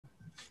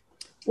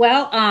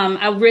Well,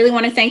 I really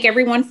want to thank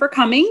everyone for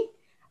coming.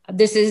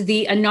 This is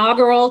the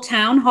inaugural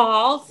town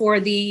hall for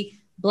the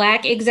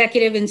Black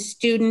Executive and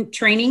Student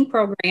Training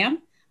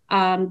Program,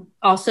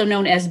 also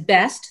known as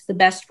BEST, the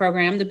BEST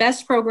program. The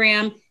BEST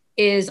program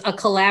is a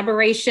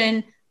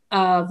collaboration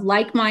of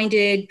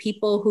like-minded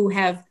people who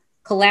have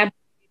collaborated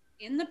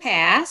in the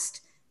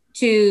past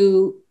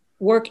to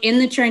work in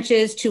the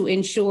trenches to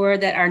ensure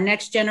that our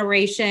next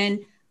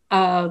generation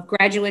of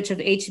graduates of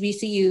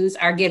HBCUs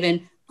are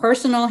given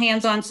personal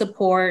hands-on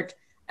support,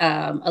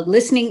 a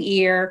listening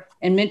ear,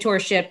 and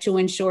mentorship to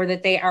ensure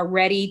that they are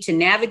ready to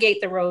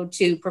navigate the road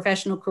to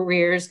professional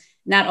careers,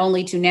 not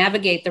only to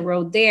navigate the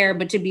road there,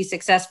 but to be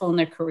successful in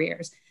their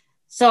careers.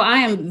 So I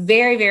am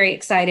very, very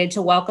excited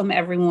to welcome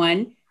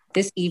everyone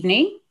this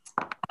evening.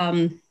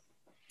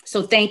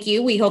 So thank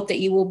you. We hope that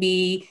you will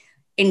be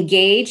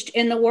engaged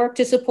in the work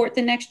to support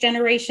the next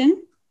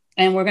generation.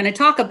 And we're going to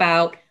talk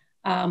about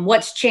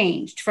what's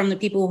changed from the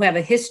people who have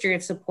a history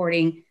of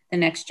supporting the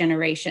next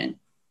generation.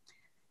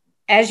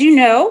 As you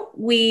know,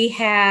 we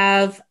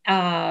have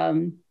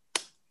an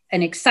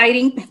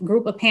exciting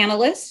group of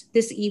panelists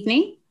this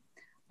evening.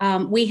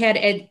 We had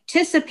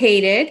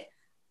anticipated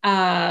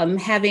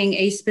having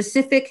a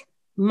specific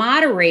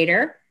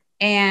moderator,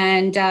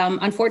 and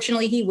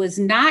unfortunately, he was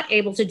not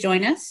able to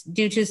join us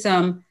due to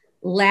some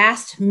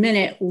last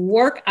minute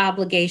work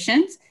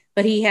obligations,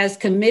 but he has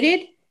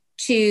committed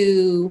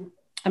to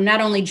not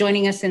only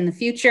joining us in the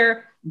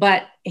future,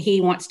 but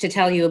he wants to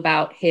tell you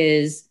about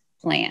his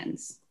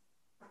plans.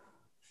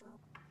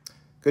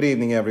 Good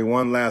evening,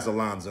 everyone. Laz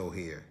Alonso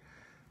here.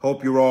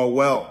 Hope you're all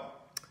well.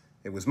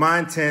 It was my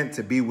intent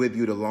to be with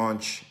you to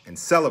launch and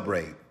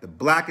celebrate the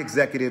Black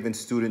Executive and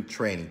Student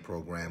Training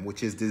Program,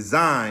 which is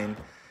designed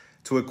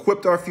to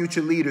equip our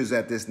future leaders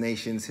at this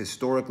nation's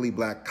historically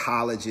Black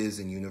colleges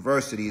and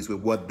universities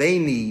with what they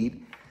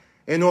need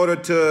in order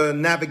to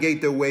navigate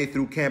their way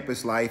through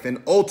campus life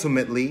and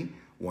ultimately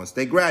once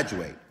they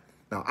graduate.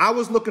 Now, I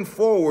was looking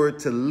forward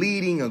to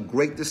leading a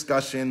great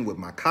discussion with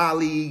my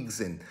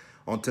colleagues and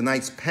on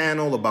tonight's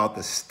panel about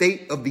the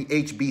state of the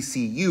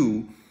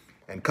HBCU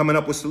and coming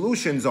up with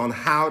solutions on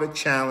how to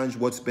challenge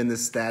what's been the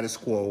status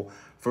quo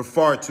for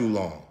far too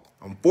long.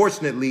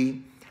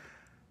 Unfortunately,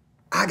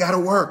 I gotta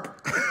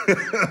work.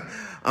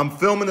 I'm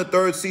filming the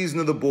third season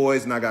of The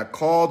Boys and I got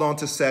called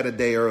onto set a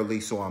day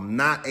early, so I'm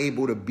not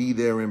able to be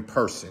there in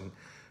person,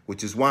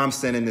 which is why I'm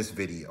sending this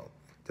video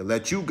to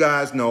let you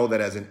guys know that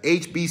as an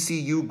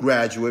HBCU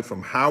graduate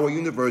from Howard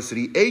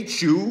University,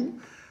 HU,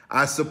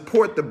 I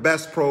support the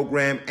BEST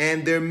program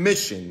and their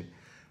mission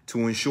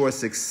to ensure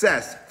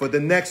success for the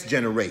next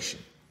generation.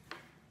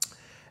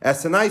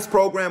 As tonight's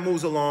program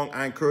moves along,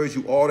 I encourage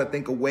you all to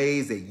think of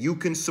ways that you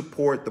can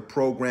support the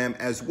program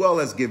as well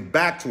as give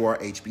back to our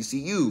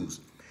HBCUs.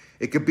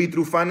 It could be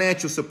through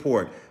financial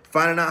support,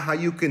 finding out how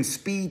you can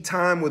speed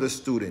time with a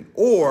student,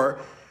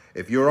 or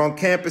if you're on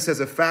campus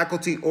as a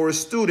faculty or a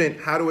student,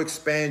 how to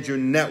expand your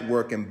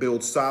network and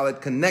build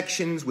solid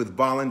connections with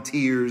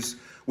volunteers,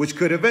 which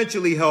could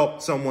eventually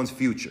help someone's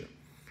future.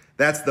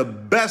 That's the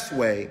best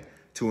way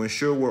to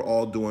ensure we're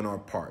all doing our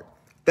part.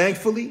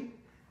 Thankfully,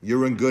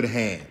 you're in good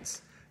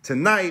hands.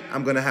 Tonight,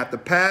 I'm going to have to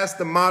pass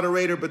the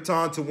moderator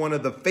baton to one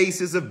of the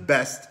faces of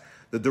BEST,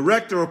 the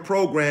director of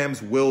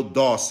programs, Will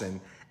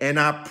Dawson. And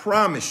I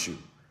promise you,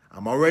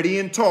 I'm already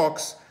in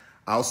talks.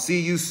 I'll see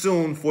you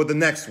soon for the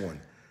next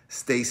one.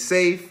 Stay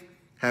safe,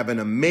 have an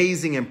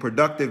amazing and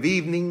productive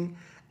evening,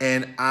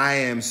 and I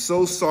am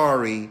so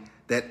sorry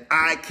that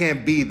I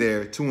can't be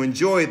there to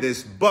enjoy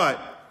this,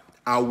 but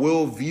I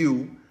will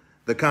view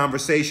the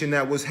conversation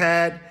that was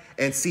had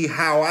and see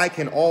how I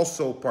can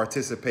also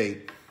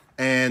participate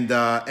and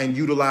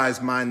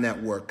utilize my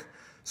network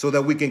so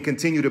that we can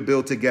continue to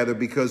build together,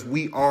 because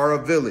we are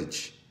a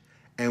village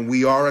and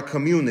we are a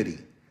community.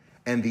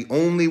 And the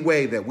only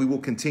way that we will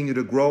continue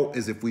to grow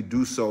is if we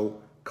do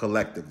so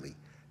collectively.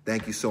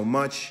 Thank you so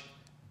much.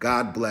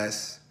 God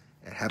bless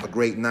and have a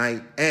great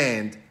night.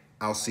 And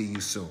I'll see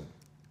you soon.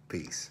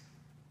 Peace.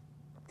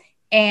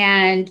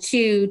 And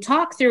to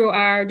talk through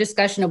our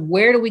discussion of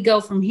where do we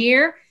go from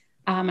here,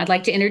 I'd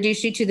like to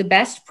introduce you to the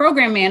BEST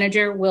program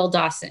manager, Will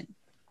Dawson.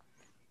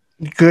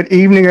 Good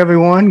evening,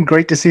 everyone.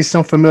 Great to see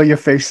some familiar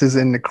faces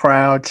in the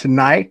crowd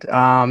tonight.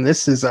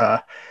 This is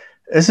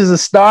a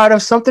start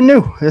of something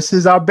new. This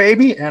is our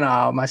baby, and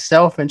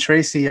myself and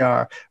Tracy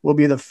will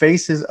be the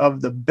faces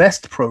of the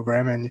BEST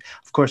program. And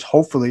of course,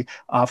 hopefully,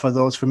 for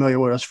those familiar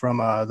with us from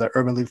the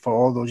Urban League for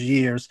all those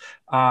years,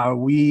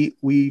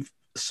 we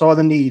saw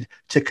the need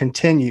to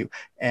continue,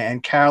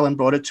 and Carolyn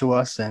brought it to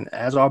us. And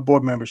as our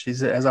board member, she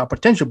said, as our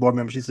potential board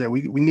member, she said,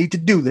 we need to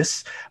do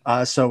this.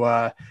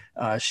 So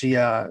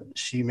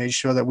she made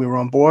sure that we were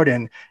on board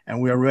and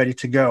we are ready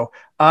to go.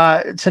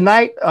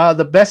 Tonight,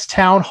 the BEST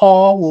town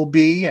hall will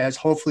be, as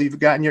hopefully you've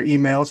gotten your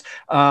emails,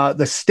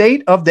 the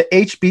state of the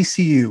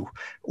HBCU,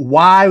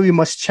 why we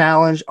must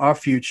challenge our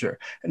future.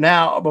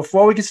 Now,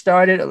 before we get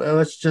started,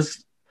 let's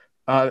just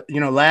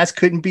Laz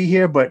couldn't be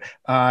here, but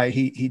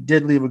he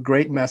did leave a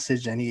great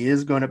message, and he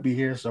is going to be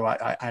here. So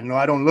I know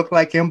I don't look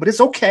like him, but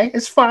it's okay.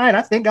 It's fine.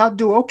 I think I'll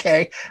do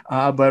okay.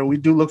 But we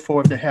do look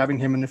forward to having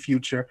him in the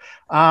future.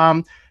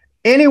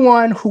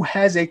 Anyone who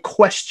has a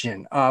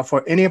question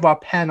for any of our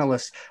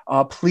panelists,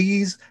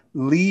 please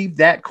leave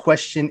that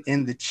question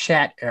in the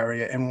chat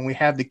area. And when we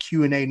have the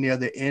Q&A near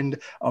the end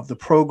of the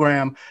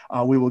program,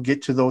 we will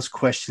get to those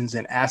questions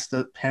and ask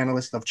the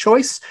panelist of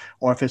choice,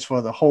 or if it's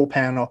for the whole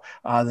panel,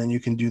 then you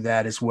can do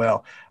that as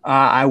well.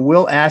 I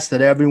will ask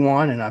that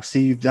everyone, and I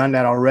see you've done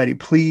that already,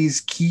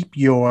 please keep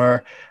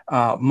your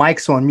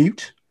mics on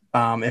mute.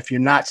 If you're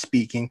not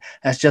speaking,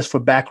 that's just for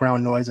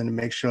background noise and to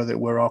make sure that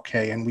we're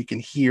okay and we can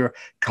hear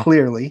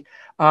clearly.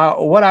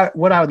 What I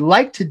would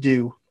like to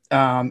do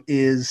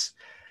is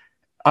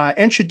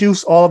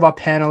introduce all of our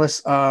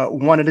panelists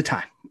one at a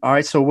time. All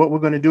right. So what we're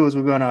going to do is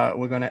we're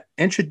going to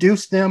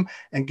introduce them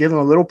and give them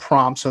a little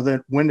prompt so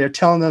that when they're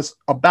telling us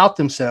about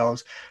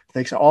themselves,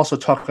 they can also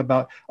talk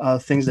about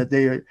things that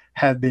they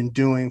have been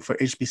doing for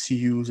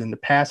HBCUs in the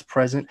past,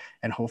 present,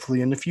 and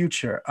hopefully in the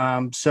future.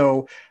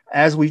 So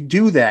as we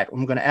do that,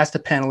 I'm going to ask the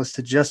panelists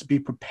to just be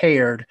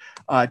prepared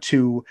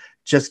to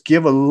just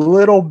give a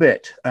little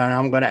bit. And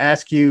I'm going to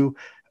ask you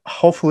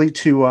hopefully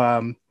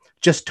to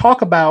just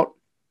talk about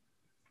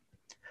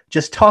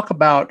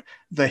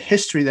the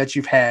history that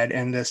you've had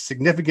and the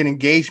significant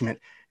engagement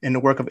in the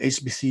work of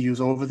HBCUs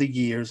over the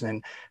years,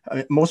 and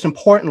most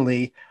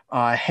importantly,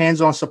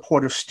 hands-on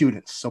support of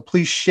students. So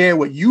please share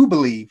what you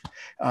believe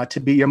to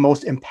be your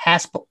most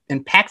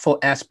impactful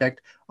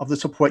aspect of the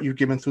support you've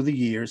given through the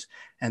years,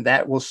 and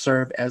that will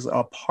serve as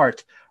a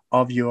part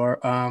of your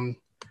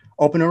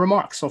opening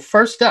remarks. So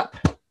first up,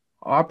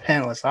 our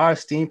panelists, our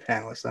esteemed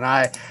panelists, and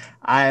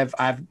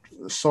I've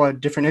saw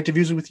different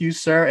interviews with you,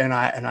 sir, and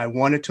I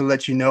wanted to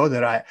let you know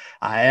that I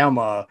am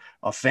a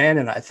fan,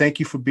 and I thank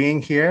you for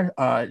being here.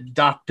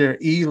 Dr.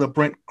 E.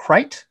 LeBrent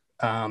Crite.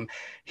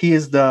 He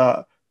is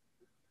the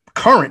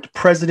current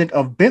president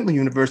of Bentley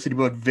University,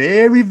 but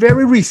very,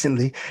 very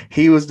recently,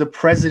 he was the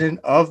president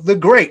of the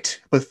great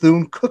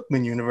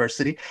Bethune-Cookman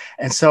University.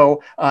 And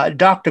so,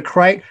 Dr.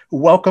 Crite,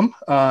 welcome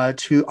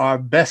to our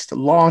Best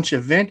Launch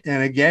event.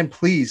 And again,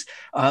 please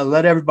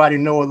let everybody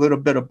know a little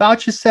bit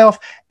about yourself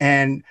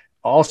and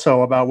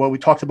also about what we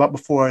talked about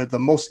before, the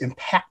most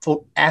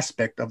impactful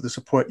aspect of the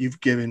support you've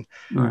given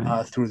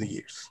through the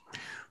years.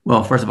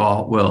 Well, first of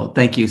all, Will,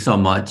 thank you so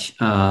much,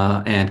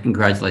 and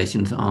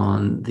congratulations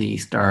on the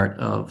start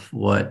of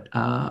what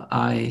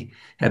I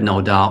have no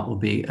doubt will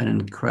be an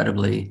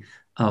incredibly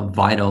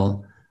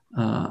vital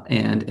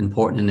and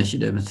important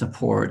initiative in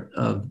support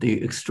of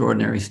the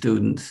extraordinary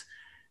students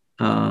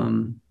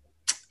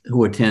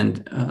who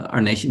attend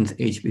our nation's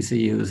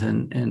HBCUs.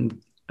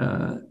 And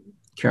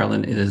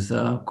Carolyn, it is,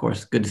 of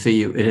course, good to see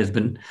you. It has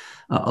been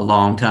a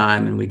long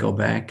time, and we go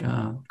back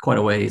quite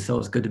a way, so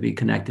it's good to be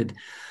connected.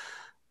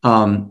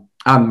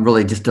 I'm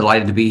really just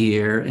delighted to be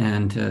here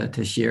and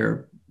to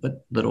share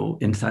what little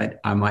insight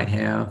I might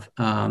have.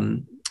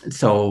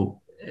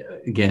 So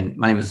again,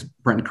 my name is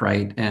Brent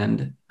Crite,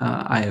 and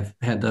I have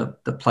had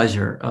the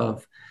pleasure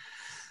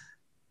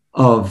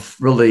of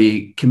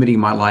really committing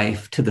my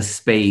life to the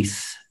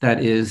space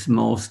that is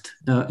most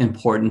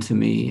important to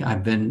me.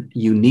 I've been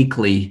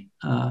uniquely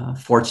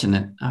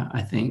fortunate,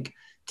 I think,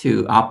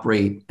 to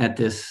operate at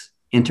this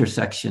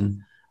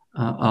intersection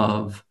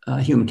of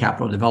human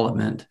capital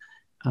development,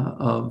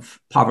 of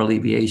poverty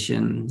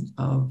alleviation,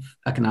 of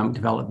economic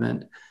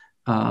development,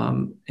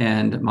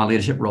 and my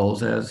leadership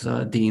roles as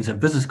deans of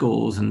business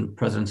schools and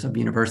presidents of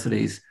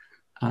universities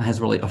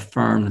has really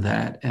affirmed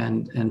that,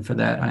 and for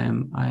that I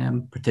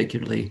am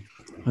particularly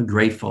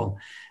grateful.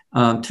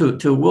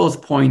 To Will's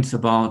points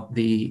about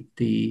the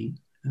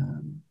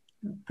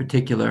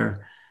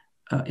particular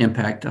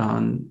impact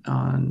on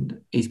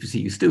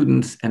HBCU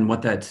students and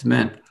what that's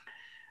meant.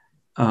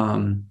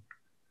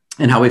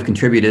 And how we've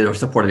contributed or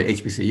supported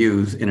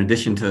HBCUs, in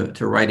addition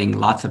to writing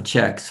lots of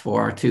checks for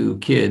our two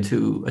kids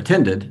who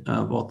attended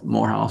both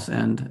Morehouse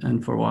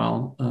and for a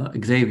while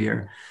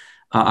Xavier.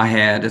 I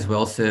had, as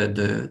Will said,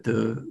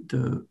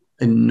 the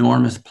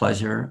enormous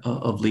pleasure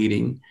of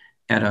leading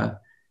at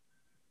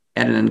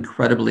an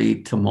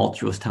incredibly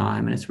tumultuous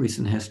time in its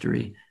recent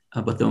history,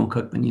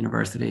 Bethune-Cookman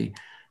University.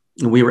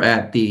 And we were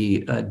at the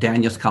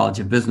Daniels College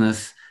of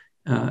Business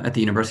at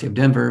the University of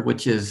Denver,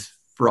 which is,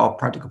 for all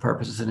practical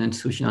purposes, an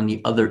institution on the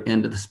other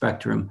end of the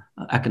spectrum,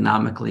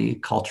 economically,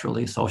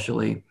 culturally,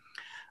 socially.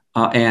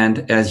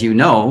 And as you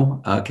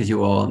know, because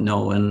you all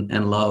know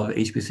and love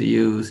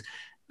HBCUs,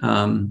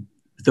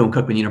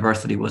 Bethune-Cookman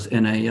University was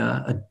in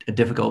a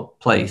difficult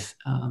place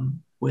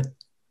with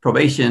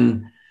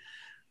probation,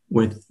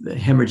 with the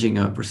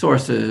hemorrhaging of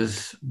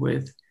resources,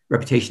 with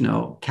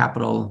reputational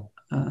capital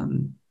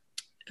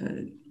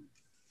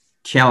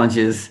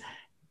challenges,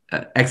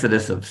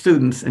 exodus of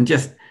students, and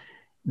just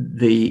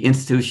the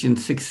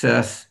institution's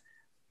success.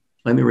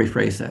 Let me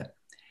rephrase that.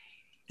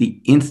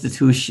 The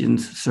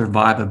institution's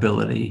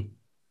survivability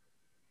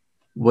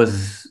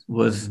was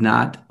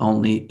not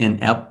only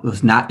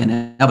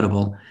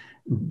inevitable,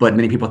 but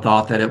many people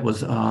thought that it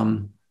was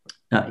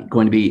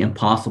going to be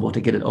impossible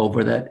to get it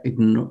over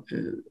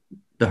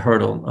the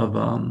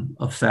hurdle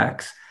of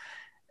sex.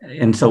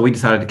 And so we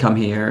decided to come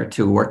here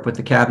to work with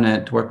the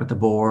cabinet, to work with the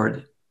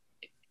board,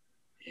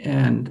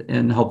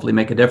 and hopefully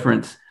make a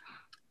difference.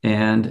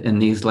 And in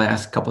these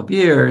last couple of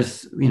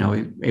years, we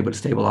were able to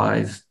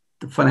stabilize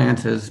the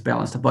finances,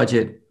 balance the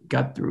budget,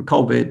 got through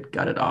COVID,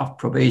 got it off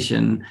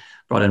probation,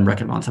 brought in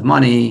record amounts of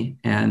money,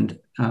 and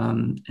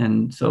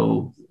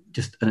so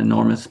just an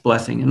enormous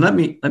blessing. And let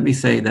me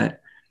say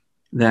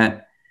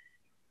that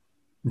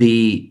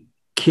the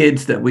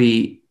kids that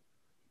we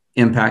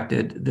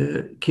impacted,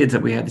 the kids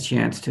that we had the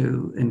chance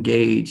to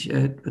engage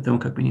at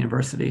Bethune-Cookman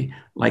University,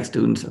 like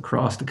students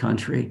across the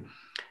country,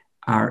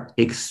 are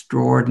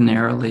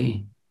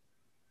extraordinarily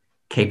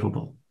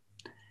capable.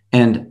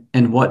 And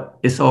what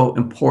is so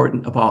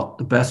important about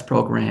the BEST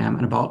program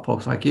and about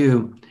folks like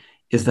you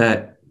is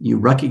that you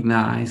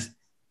recognize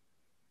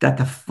that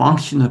the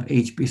function of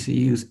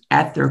HBCUs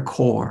at their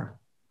core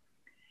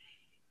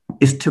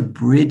is to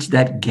bridge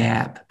that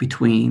gap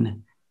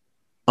between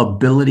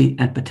ability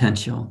and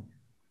potential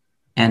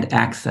and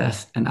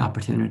access and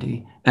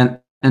opportunity.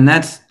 And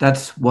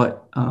that's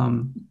what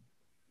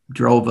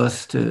drove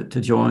us to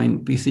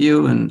join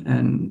BCU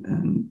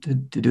and to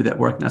do that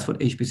work. And that's what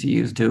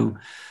HBCUs do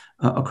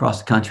across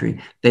the country.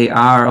 They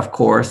are, of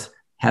course,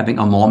 having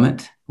a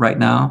moment right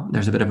now.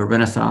 There's a bit of a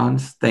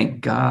renaissance,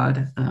 thank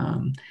God.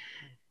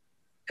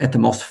 At the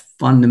most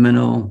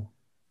fundamental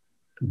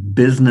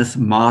business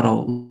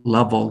model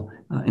level,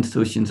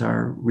 institutions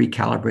are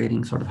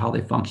recalibrating sort of how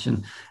they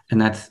function. And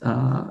that's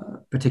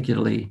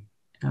particularly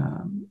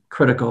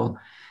critical.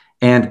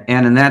 And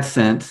in that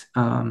sense,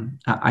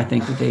 I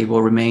think that they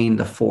will remain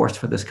the force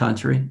for this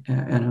country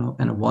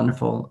and a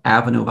wonderful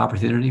avenue of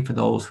opportunity for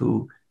those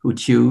who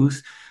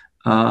choose.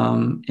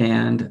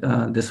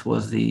 This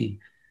was the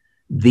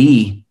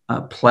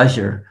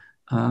pleasure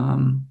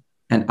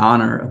and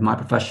honor of my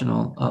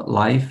professional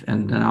life,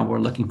 and now we're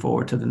looking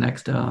forward to the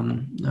next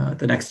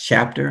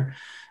chapter.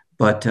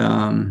 But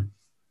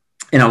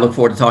and I look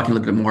forward to talking a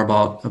little bit more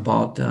about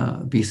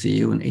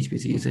BCU and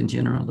HBCUs in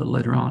general a little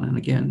later on. And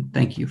again,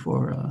 thank you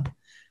for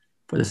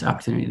this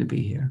opportunity to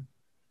be here.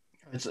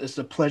 It's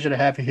a pleasure to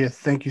have you here.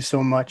 Thank you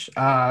so much.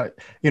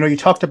 You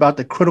talked about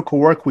the critical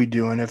work we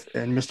do, and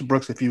Mr.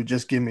 Brooks, if you would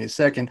just give me a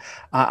second,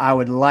 I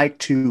would like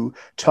to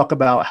talk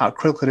about how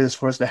critical it is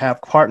for us to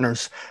have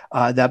partners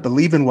that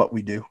believe in what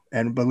we do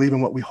and believe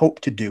in what we hope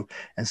to do.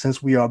 And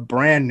since we are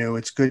brand new,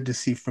 it's good to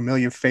see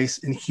familiar face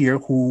in here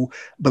who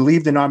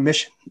believed in our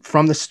mission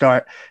from the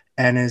start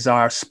and is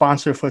our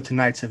sponsor for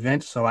tonight's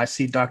event. So I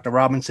see Dr.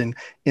 Robinson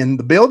in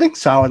the building.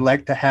 So I would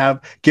like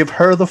to give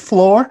her the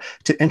floor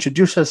to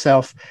introduce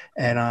herself,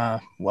 and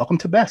welcome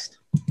to BEST.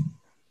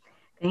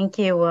 Thank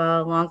you.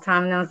 Well, long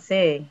time no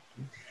see.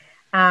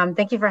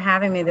 Thank you for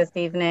having me this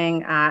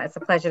evening. It's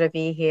a pleasure to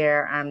be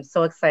here. I'm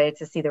so excited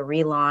to see the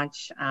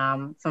relaunch.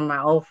 Some of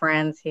my old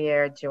friends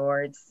here,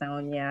 George,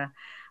 Sonia.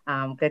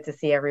 Good to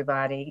see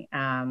everybody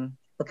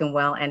looking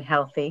well and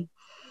healthy.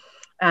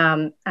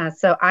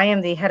 So I am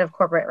the head of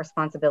corporate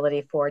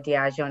responsibility for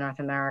Diageo North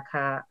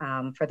America.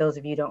 For those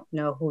of you who don't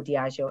know who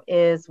Diageo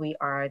is, we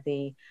are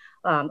the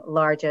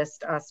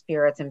largest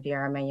spirits and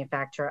beer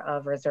manufacturer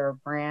of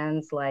reserve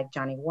brands like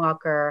Johnny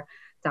Walker,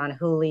 Don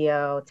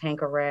Julio,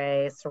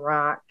 Tanqueray,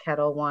 Ciroc,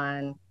 Kettle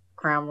One,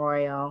 Crown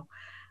Royal,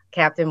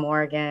 Captain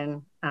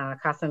Morgan,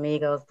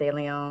 Casamigos, De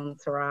Leon,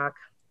 Ciroc,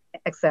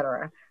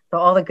 etc. So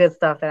all the good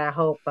stuff that I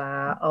hope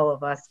all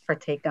of us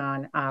partake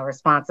on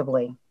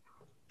responsibly.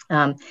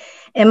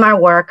 In my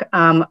work,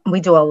 we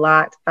do a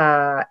lot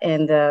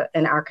in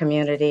our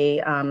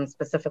community,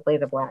 specifically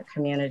the Black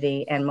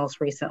community, and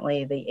most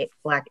recently the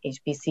Black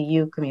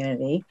HBCU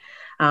community,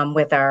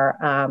 with our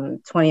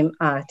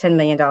 $10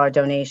 million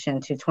donation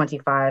to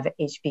 25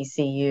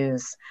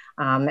 HBCUs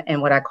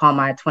and what I call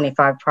my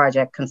 25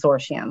 Project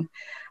Consortium.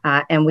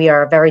 And we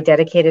are very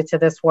dedicated to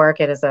this work.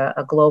 It is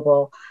a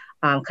global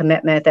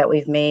commitment that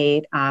we've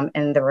made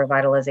in the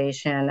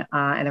revitalization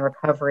and the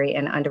recovery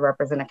in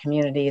underrepresented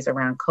communities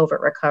around COVID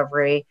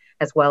recovery,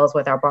 as well as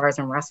with our bars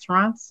and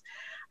restaurants.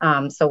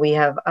 So we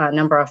have a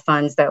number of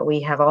funds that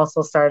we have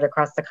also started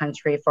across the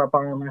country for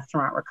bar and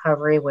restaurant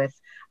recovery with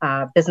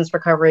business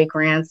recovery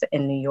grants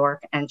in New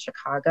York and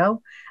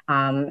Chicago,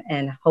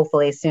 and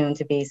hopefully soon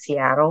to be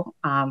Seattle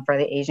for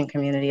the Asian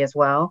community as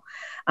well.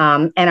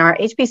 And our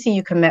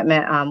HBCU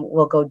commitment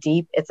will go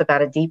deep. It's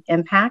about a deep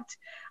impact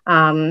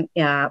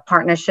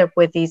partnership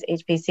with these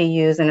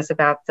HBCUs, and it's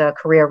about the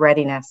career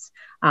readiness,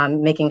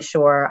 making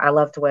sure. I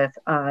loved what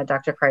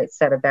Dr. Kreitz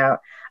said about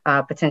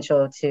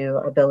potential to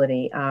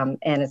ability, and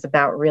it's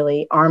about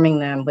really arming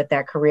them with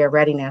that career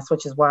readiness,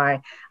 which is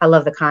why I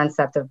love the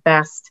concept of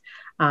BEST,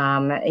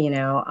 and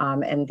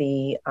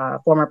the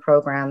former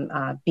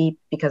program BEEP,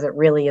 because it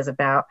really is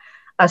about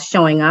us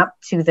showing up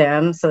to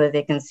them so that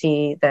they can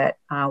see that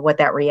what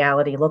that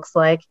reality looks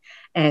like,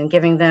 and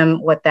giving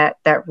them what that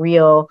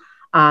real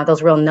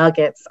those real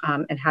nuggets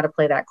and how to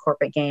play that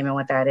corporate game and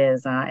what that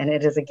is. And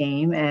it is a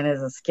game and it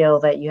is a skill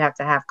that you have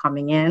to have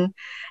coming in,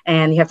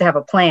 and you have to have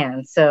a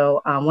plan.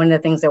 So one of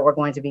the things that we're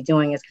going to be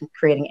doing is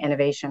creating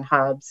innovation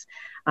hubs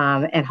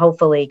and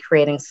hopefully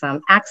creating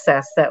some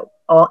access that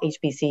all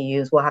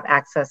HBCUs will have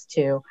access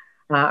to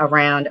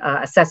around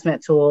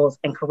assessment tools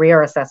and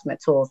career assessment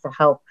tools to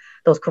help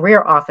those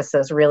career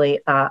officers really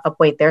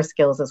upweight their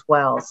skills as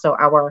well. So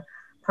our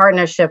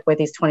partnership with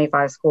these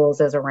 25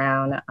 schools is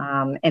around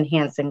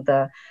enhancing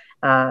the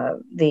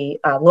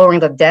lowering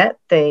the debt,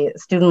 the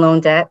student loan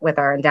debt with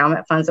our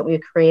endowment funds that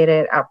we've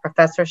created, our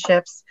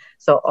professorships.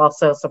 So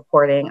also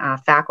supporting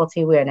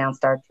faculty. We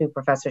announced our 2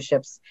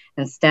 professorships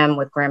in STEM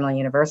with Grambling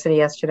University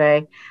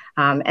yesterday.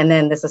 And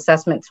then this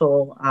assessment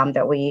tool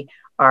that we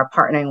are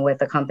partnering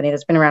with a company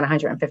that's been around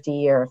 150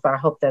 years. So I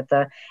hope that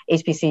the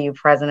HBCU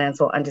presidents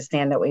will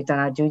understand that we've done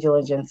our due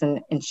diligence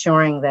in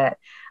ensuring that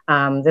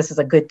this is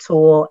a good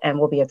tool and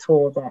will be a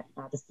tool that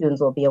the students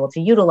will be able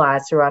to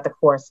utilize throughout the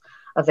course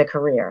of their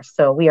career.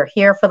 So we are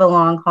here for the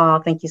long haul.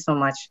 Thank you so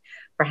much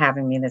for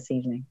having me this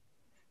evening.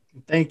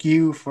 Thank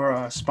you for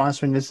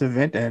sponsoring this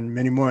event and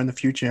many more in the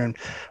future, and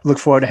look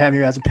forward to having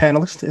you as a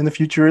panelist in the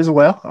future as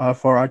well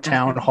for our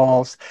town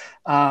halls.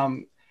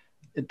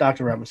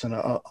 Dr. Robinson,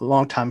 a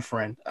longtime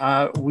friend.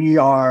 We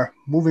are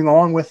moving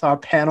on with our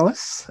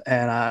panelists,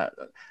 and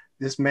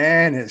this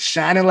man is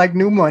shining like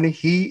new money.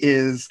 He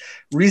is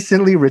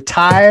recently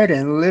retired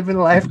and living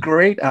life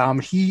great.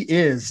 He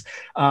is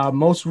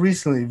most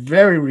recently,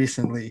 very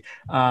recently,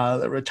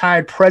 the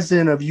retired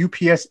president of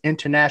UPS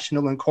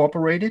International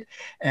Incorporated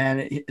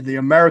and the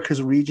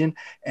Americas region.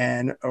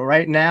 And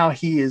right now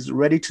he is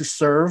ready to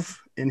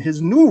serve in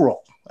his new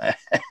role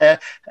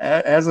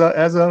as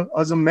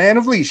a man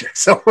of leisure.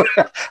 So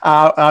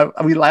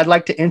I'd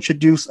like to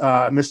introduce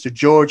Mr.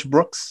 George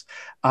Brooks.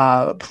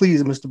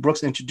 Please, Mr.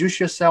 Brooks, introduce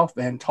yourself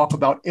and talk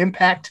about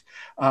impact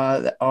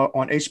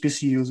on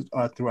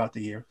HBCUs throughout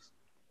the year.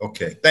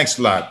 Okay, thanks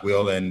a lot,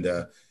 Will, and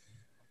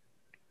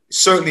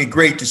certainly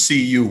great to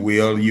see you,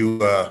 Will.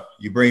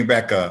 You bring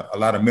back a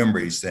lot of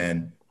memories,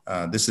 and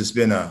this has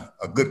been a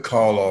good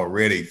call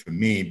already for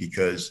me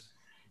because,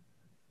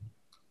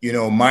 you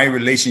know, my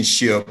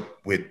relationship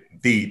with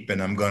BEEP,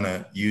 and I'm going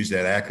to use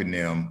that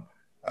acronym,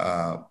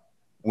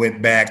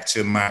 went back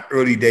to my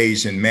early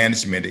days in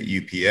management at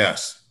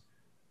UPS.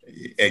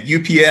 At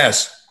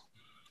UPS,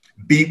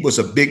 BEEP was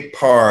a big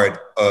part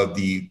of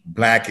the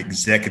Black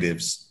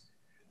executives'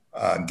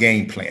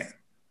 game plan.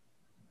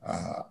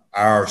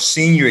 Our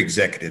senior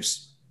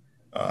executives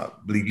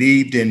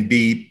believed in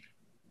BEEP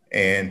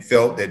and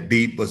felt that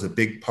BEEP was a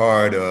big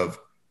part of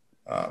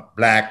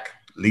Black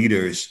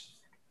leaders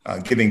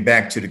giving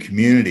back to the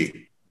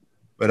community,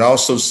 but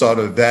also saw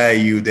the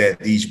value that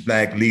these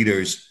Black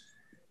leaders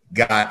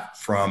got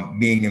from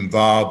being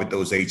involved with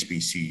those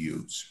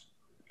HBCUs.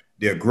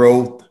 Their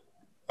growth,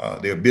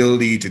 their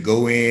ability to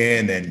go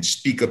in and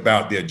speak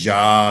about their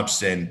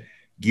jobs and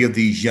give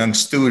these young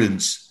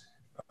students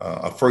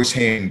a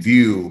firsthand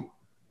view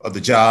of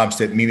the jobs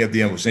that many of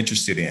them was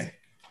interested in.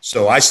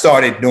 So I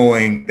started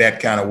doing that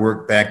kind of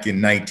work back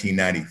in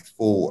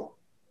 1994,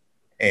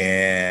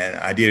 and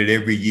I did it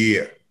every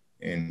year.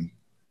 And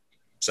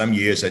some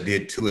years I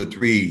did 2 or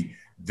 3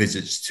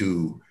 visits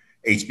to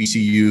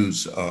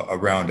HBCUs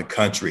around the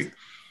country.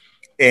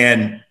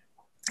 And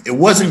it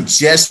wasn't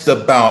just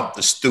about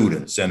the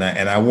students, and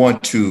I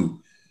want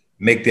to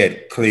make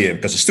that clear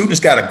because the students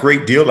got a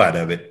great deal out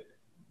of it,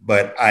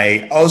 but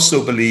I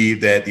also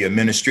believe that the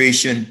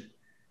administration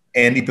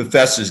and the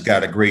professors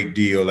got a great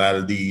deal out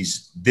of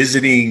these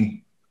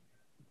visiting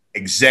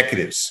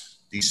executives,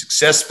 these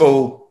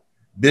successful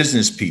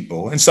business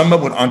people, and some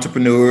of them were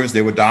entrepreneurs,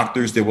 they were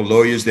doctors, they were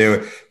lawyers,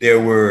 there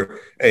were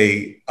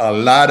a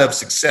lot of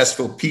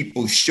successful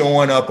people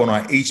showing up on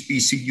our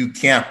HBCU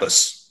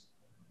campus,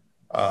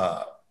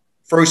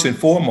 first and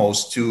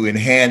foremost to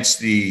enhance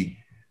the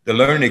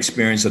learning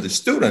experience of the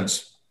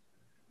students,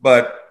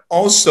 but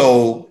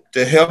also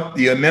to help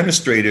the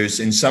administrators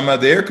in some of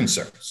their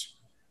concerns,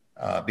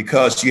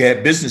 because you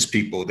had business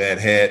people that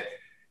had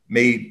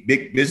made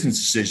big business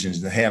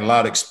decisions and had a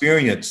lot of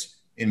experience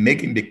in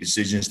making big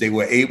decisions. They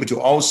were able to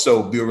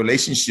also build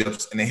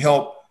relationships and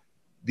help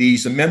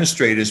these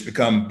administrators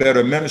become better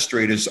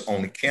administrators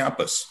on the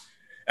campus.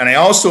 And I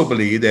also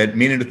believe that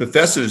many of the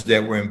professors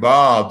that were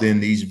involved in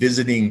these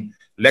visiting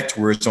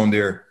lecturers on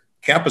their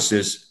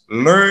campuses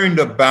learned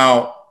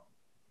about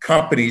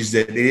companies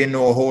that they didn't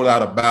know a whole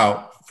lot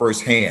about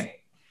firsthand.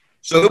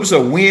 So it was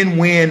a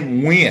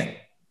win-win-win.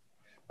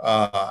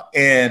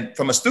 And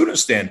from a student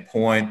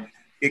standpoint,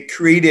 it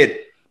created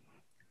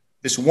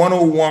this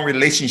one-on-one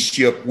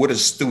relationship with a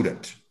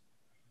student,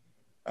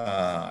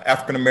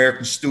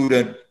 African-American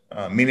student.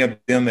 Many of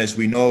them, as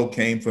we know,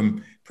 came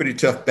from pretty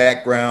tough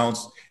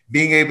backgrounds.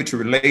 Being able to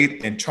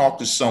relate and talk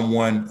to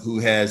someone who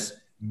has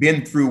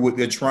been through what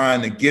they're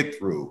trying to get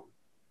through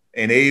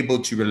and able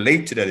to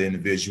relate to that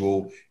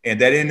individual, and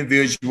that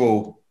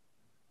individual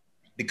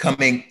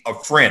becoming a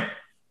friend.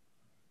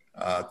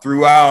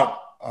 Throughout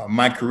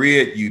my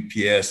career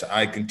at UPS,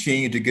 I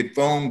continued to get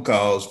phone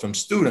calls from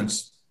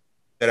students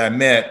that I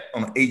met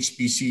on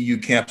HBCU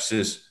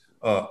campuses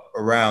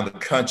around the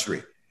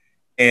country.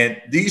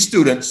 And these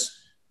students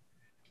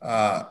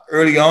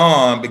early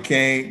on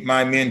became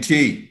my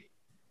mentee.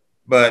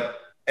 But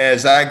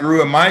as I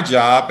grew in my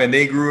job and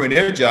they grew in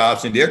their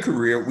jobs and their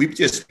career, we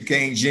just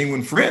became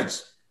genuine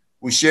friends.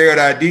 We shared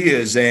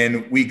ideas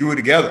and we grew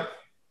together.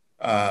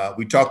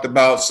 We talked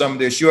about some of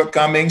their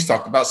shortcomings,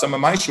 talked about some of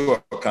my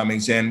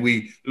shortcomings, and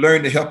we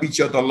learned to help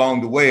each other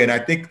along the way. And I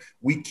think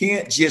we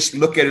can't just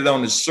look at it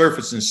on the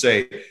surface and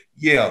say,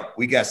 yeah,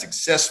 we got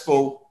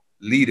successful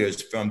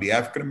leaders from the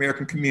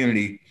African-American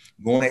community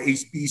going to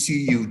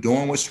HBCU,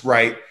 doing what's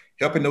right,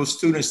 helping those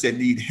students that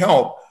need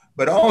help,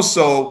 but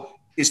also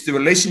it's the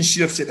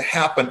relationships that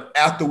happen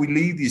after we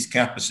leave these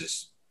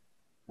campuses,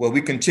 where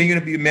we continue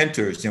to be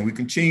mentors and we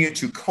continue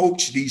to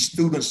coach these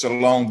students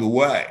along the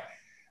way.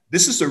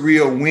 This is a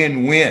real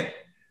win-win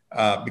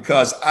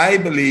because I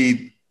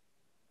believe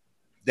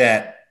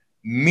that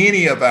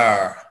many of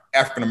our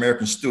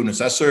African-American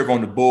students, I serve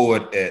on the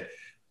board at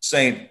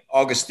St.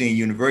 Augustine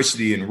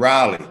University in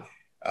Raleigh.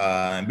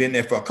 I've been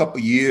there for a couple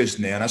of years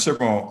now, and I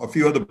serve on a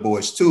few other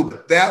boards too,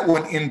 but that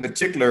one in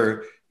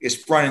particular is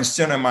front and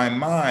center in my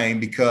mind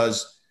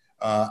because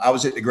I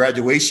was at the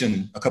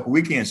graduation a couple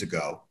weekends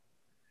ago,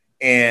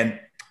 and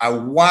I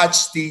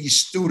watched these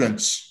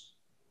students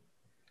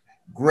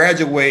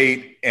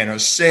graduate and are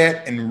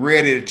set and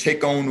ready to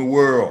take on the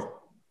world.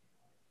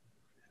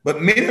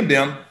 But many of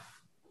them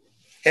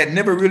had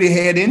never really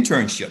had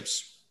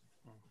internships.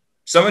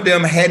 Some of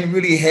them hadn't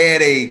really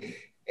had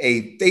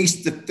a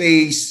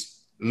face-to-face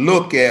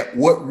look at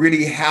what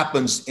really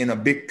happens in a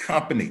big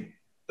company,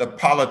 the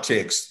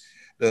politics,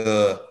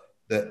 the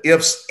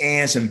ifs,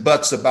 ands, and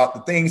buts about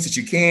the things that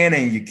you can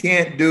and you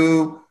can't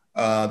do,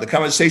 the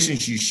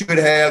conversations you should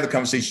have, the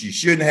conversations you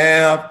shouldn't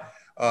have.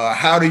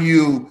 How do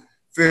you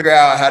figure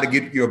out how to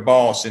get your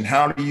boss, and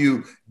how do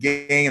you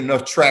gain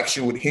enough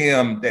traction with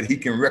him that he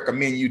can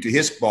recommend you to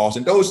his boss,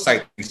 and those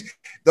type of things.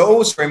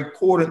 Those are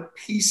important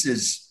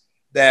pieces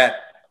that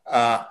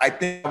I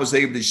think I was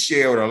able to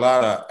share with a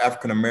lot of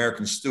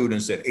African-American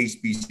students at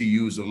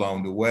HBCUs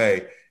along the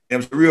way. And it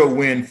was a real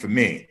win for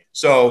me.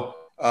 So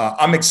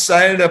I'm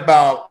excited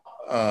about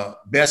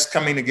BEST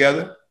coming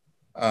together.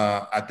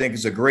 I think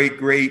it's a great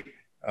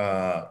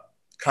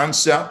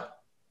concept.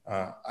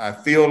 I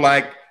feel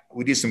like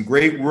we did some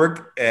great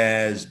work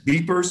as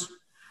beepers,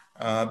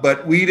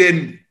 but we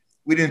didn't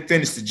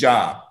finish the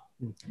job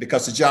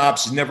because the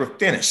job's never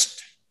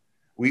finished.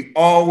 We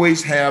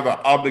always have an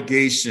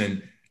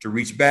obligation to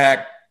reach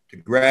back, to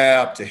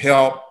grab, to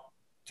help,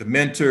 to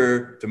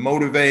mentor, to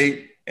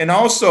motivate, and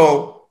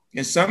also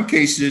in some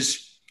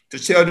cases to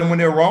tell them when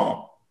they're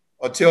wrong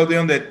or tell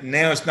them that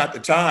now is not the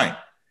time.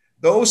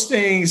 Those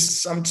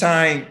things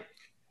sometimes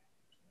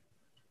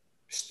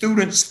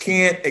students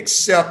can't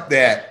accept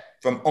that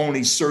from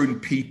only certain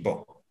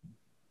people.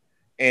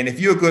 And if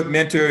you're a good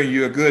mentor and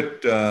you're a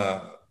good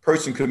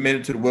person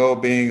committed to the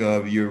well-being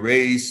of your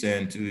race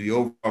and to the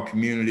overall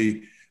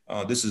community,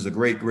 this is a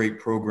great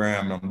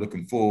program. I'm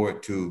looking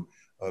forward to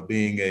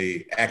being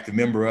an active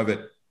member of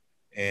it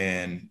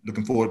and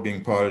looking forward to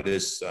being part of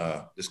this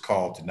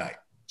call tonight.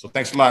 So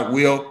thanks a lot,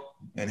 Will,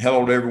 and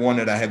hello to everyone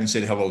that I haven't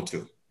said hello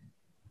to.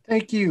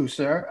 Thank you,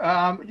 sir.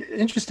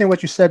 Interesting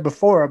what you said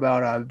before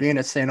about being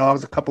at St.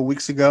 Aug's a couple of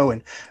weeks ago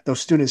and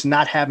those students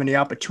not having the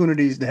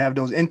opportunities to have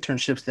those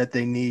internships that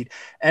they need.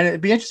 And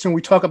it'd be interesting,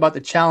 we talk about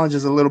the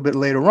challenges a little bit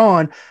later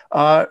on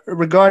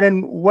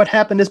regarding what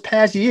happened this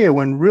past year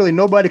when really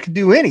nobody could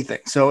do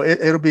anything. So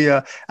it'll be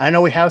I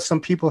know we have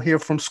some people here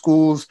from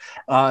schools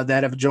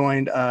that have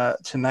joined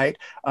tonight.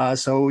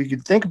 So we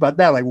could think about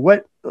that, like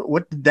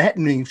what did that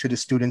mean to the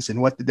students and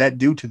what did that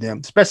do to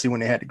them, especially when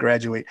they had to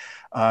graduate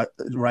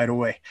right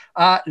away.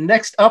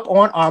 Next up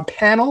on our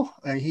panel,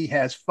 he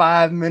has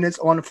 5 minutes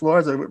on the floor.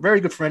 He's a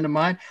very good friend of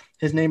mine.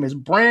 His name is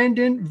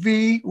Brandon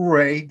V.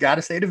 Ray. Got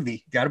to say the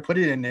V. Got to put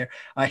it in there.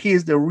 He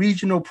is the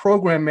regional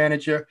program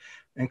manager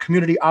and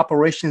community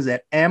operations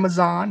at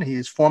Amazon. He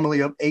is formerly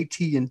of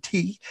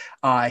AT&T.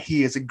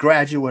 He is a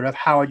graduate of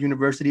Howard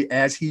University,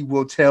 as he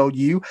will tell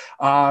you.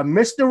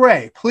 Mr.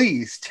 Ray,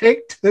 please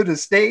take to the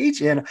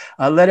stage and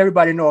let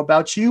everybody know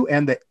about you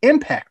and the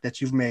impact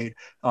that you've made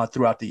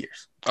throughout the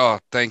years. Oh,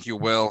 thank you,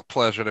 Will.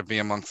 Pleasure to be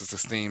amongst this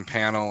esteemed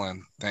panel,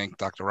 and thank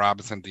Dr.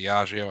 Robinson,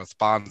 Diageo, our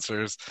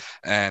sponsors,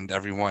 and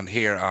everyone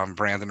here. I'm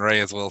Brandon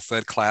Ray, as Will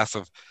said, class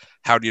of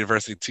Howard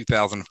University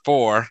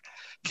 2004.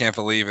 Can't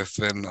believe it's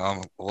been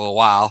a little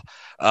while.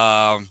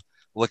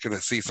 Looking to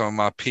see some of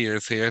my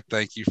peers here.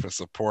 Thank you for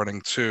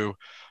supporting too.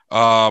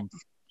 I'm,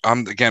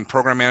 again,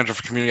 program manager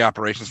for community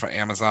operations for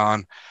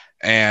Amazon.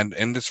 And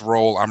in this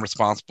role, I'm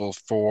responsible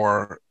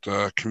for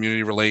the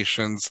community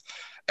relations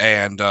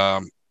and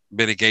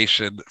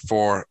mitigation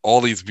for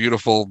all these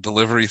beautiful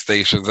delivery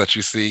stations that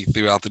you see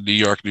throughout the New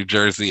York, New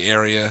Jersey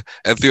area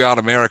and throughout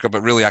America.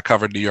 But really, I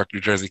cover New York, New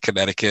Jersey,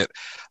 Connecticut.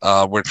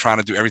 We're trying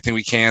to do everything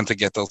we can to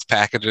get those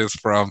packages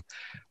from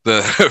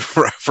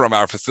from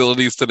our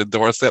facilities to the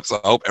doorstep.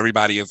 So I hope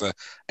everybody is an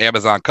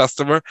Amazon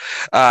customer.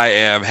 I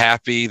am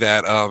happy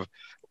that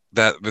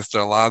that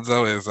Mr.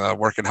 Alonso is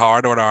working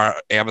hard on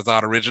our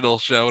Amazon original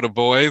show, The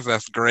Boys.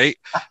 That's great.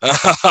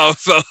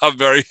 So I'm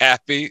very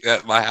happy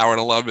that my Howard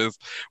alum is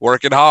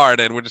working hard,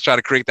 and we're just trying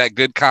to create that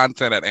good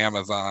content at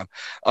Amazon.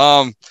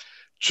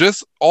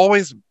 Just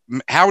always,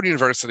 Howard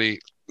University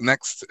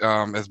next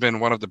has been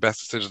one of the best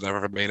decisions I've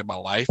ever made in my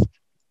life.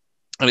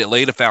 And it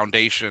laid a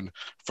foundation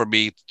for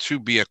me to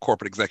be a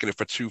corporate executive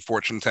for 2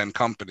 Fortune 10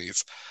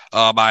 companies.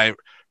 I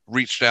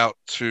reached out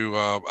to,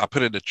 I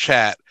put in the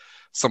chat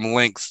some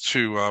links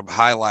to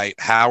highlight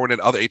Howard and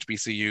other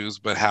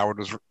HBCUs, but Howard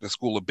was, the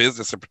School of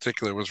Business in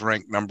particular, was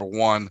ranked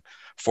 #1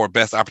 for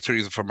best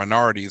opportunities for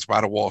minorities by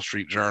the Wall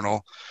Street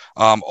Journal.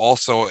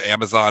 Also,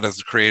 Amazon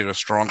has created a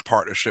strong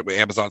partnership with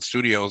Amazon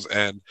Studios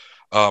and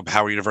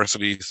Howard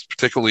University,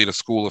 particularly the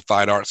School of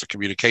Fine Arts and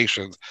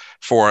Communications,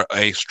 for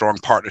a strong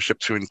partnership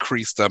to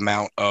increase the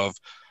amount of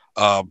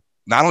not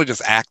only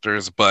just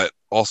actors, but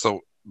also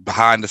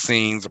behind the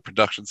scenes, the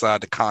production side,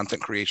 the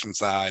content creation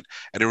side,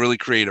 and to really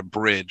create a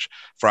bridge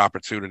for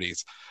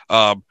opportunities.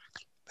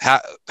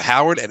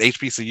 Howard and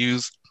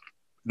HBCUs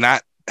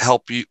not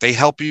help you, they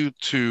help you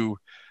to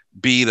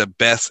be the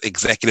best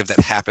executive that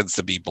happens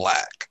to be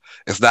Black.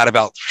 It's not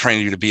about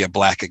training you to be a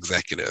Black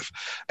executive.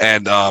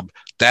 And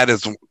that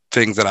is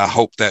things that I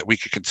hope that we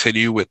could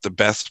continue with the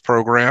BEST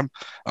program,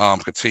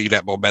 continue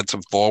that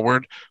momentum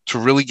forward to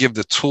really give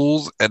the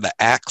tools and the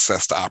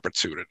access to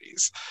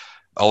opportunities.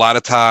 A lot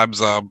of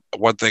times,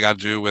 one thing I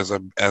do at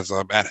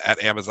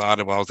Amazon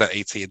and when I was at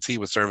AT&T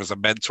was serve as a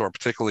mentor,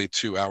 particularly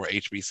to our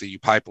HBCU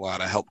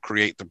pipeline. I helped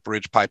create the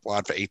bridge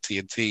pipeline for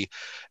AT&T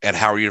and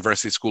Howard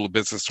University School of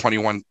Business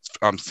 21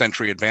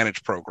 Century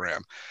Advantage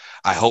program.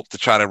 I hope to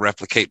try to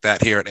replicate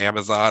that here at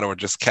Amazon, or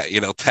just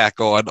tack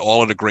on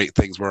all of the great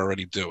things we're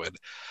already doing.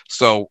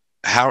 So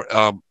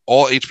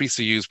all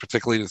HBCUs,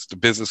 particularly the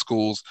business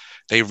schools,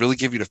 they really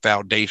give you the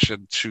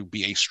foundation to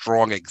be a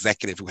strong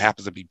executive who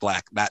happens to be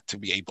Black, not to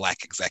be a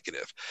Black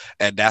executive.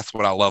 And that's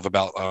what I love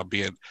about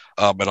being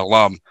an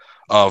alum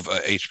of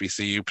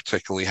HBCU,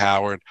 particularly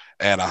Howard.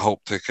 And I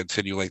hope to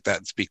continue like that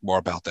and speak more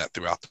about that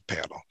throughout the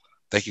panel.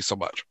 Thank you so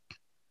much.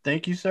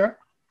 Thank you, sir.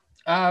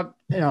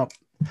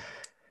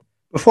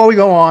 Before we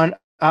go on,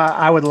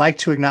 I would like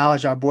to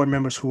acknowledge our board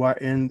members who are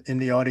in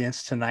the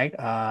audience tonight.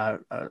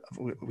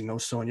 We know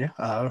Sonia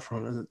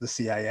from the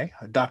CIA.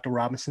 Dr.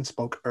 Robinson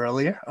spoke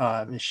earlier.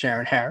 Ms.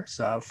 Sharon Harris,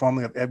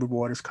 formerly of Edward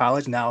Waters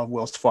College, now of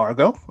Wells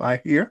Fargo, I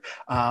hear.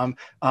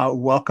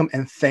 Welcome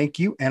and thank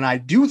you. And I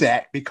do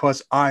that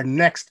because our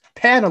next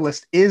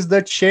panelist is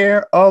the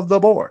chair of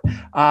the board.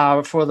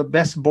 For the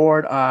best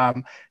board,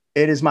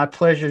 it is my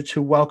pleasure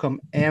to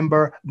welcome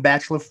Amber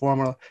Batchelor,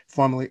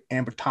 formerly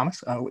Amber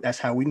Thomas. That's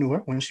how we knew her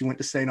when she went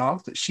to St.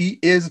 Augustine.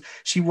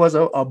 She was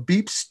a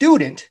BEEP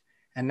student,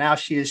 and now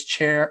she is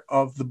chair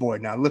of the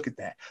board. Now look at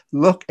that.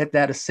 Look at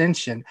that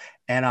ascension.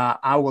 And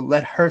I will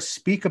let her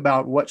speak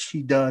about what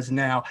she does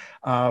now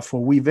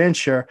for We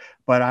Venture,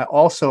 but I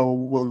also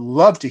would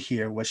love to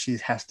hear what she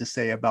has to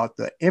say about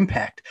the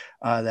impact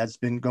that's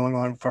been going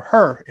on for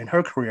her in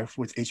her career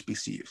with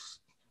HBCUs.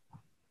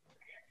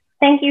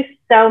 Thank you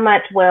so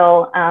much,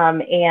 Will,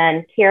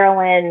 and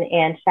Carolyn,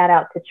 and shout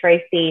out to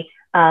Tracy.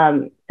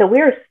 So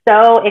we're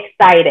so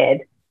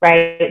excited,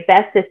 right?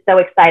 BEST is so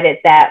excited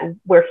that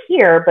we're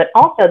here, but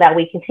also that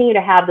we continue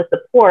to have the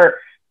support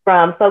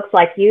from folks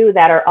like you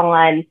that are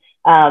on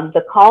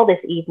the call this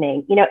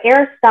evening. You know,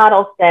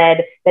 Aristotle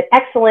said that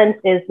excellence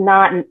is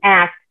not an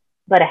act,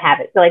 but a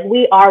habit. So like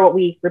we are what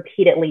we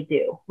repeatedly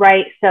do,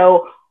 right?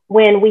 So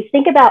when we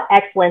think about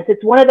excellence,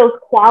 it's one of those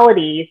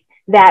qualities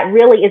that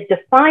really is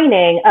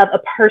defining of a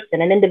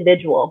person, an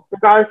individual,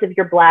 regardless if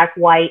you're Black,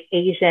 white,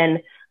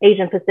 Asian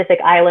Pacific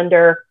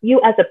Islander, you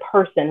as a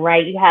person,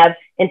 right? You have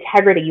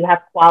integrity, you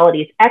have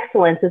qualities.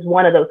 Excellence is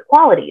one of those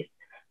qualities.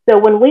 So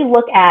when we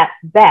look at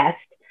BEST,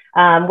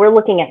 we're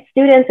looking at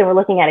students and we're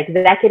looking at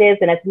executives.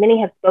 And as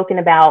many have spoken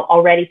about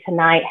already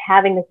tonight,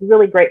 having this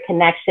really great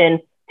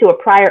connection to a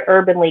prior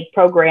Urban League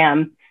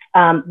program.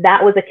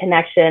 That was a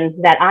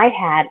connection that I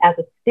had as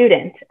a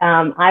student.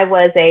 I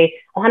was a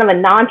kind of a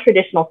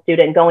non-traditional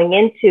student going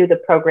into the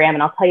program,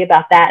 and I'll tell you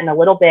about that in a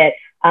little bit.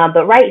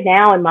 But right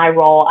now in my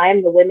role, I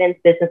am the Women's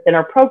Business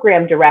Center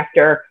Program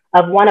Director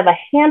of one of a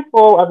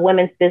handful of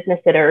women's business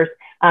centers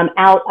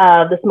out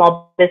of the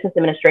Small Business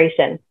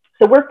Administration.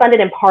 So we're funded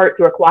in part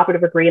through a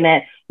cooperative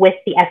agreement with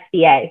the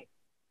SBA.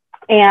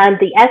 And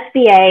the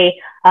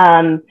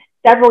SBA,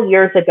 several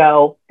years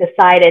ago,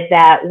 decided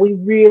that we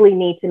really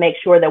need to make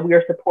sure that we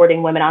are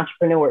supporting women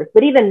entrepreneurs.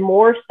 But even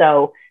more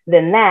so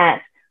than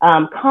that,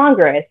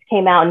 Congress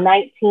came out in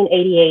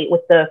 1988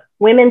 with the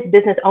Women's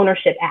Business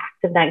Ownership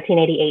Act of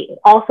 1988. It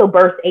also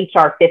birthed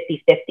HR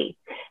 5050.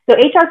 So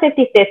HR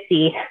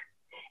 5050,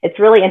 it's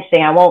really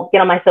interesting. I won't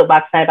get on my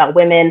soapbox tonight about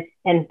women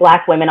and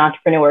Black women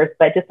entrepreneurs,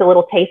 but just a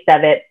little taste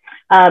of it.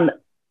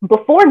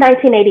 Before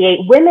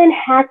 1988, women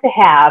had to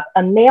have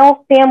a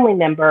male family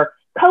member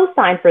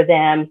co-sign for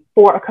them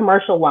for a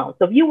commercial loan.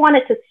 So if you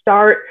wanted to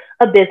start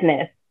a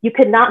business, you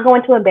could not go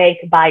into a bank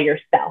by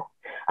yourself.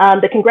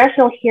 The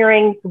congressional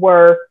hearings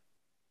were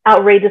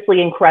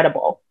outrageously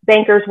incredible.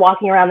 Bankers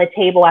walking around the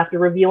table after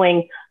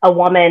reviewing a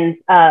woman's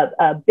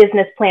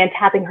business plan,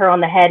 tapping her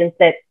on the head and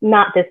said,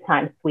 "Not this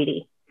time,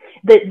 sweetie."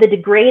 The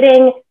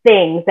degrading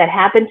things that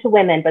happen to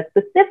women, but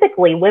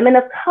specifically women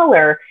of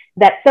color,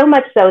 that so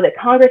much so that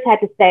Congress had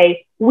to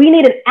say, we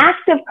need an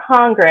active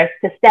Congress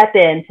to step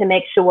in to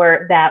make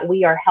sure that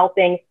we are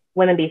helping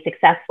women be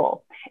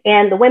successful.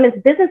 And the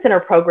Women's Business Center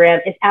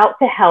program is out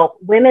to help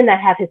women that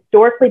have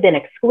historically been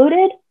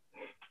excluded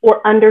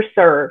or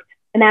underserved.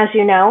 And as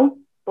you know,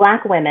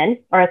 Black women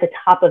are at the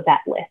top of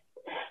that list.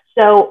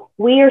 So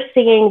we are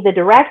seeing the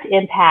direct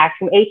impact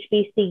from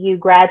HBCU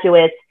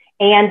graduates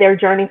and their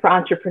journey for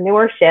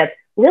entrepreneurship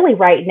really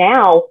right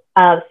now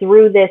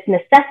through this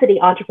necessity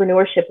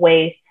entrepreneurship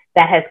wave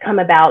that has come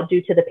about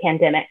due to the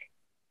pandemic.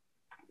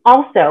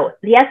 Also,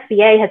 the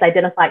SBA has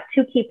identified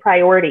 2 key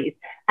priorities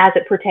as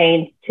it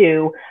pertains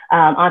to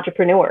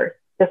entrepreneurs.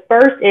 The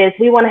first is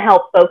we want to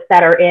help folks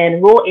that are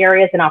in rural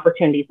areas and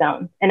opportunity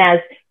zones. And as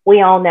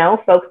we all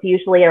know, folks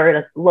usually are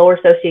at a lower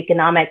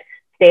socioeconomic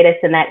status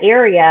in that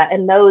area.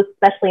 And those,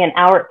 especially in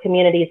our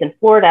communities in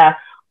Florida,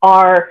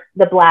 are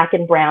the Black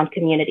and brown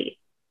communities.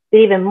 But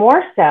even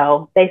more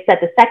so, they said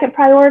the second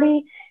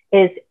priority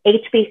is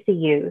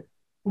HBCUs.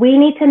 We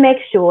need to make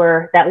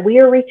sure that we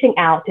are reaching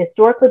out to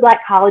historically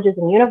Black colleges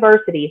and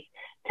universities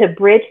to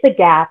bridge the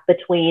gap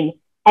between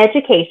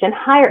education,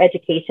 higher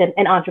education,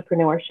 and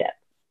entrepreneurship.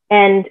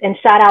 And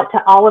shout out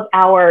to all of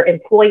our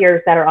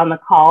employers that are on the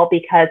call,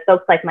 because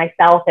folks like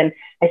myself, and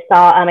I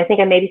saw, I think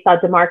I maybe saw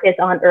DeMarcus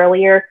on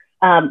earlier,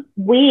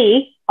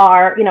 we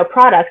are,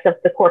 products of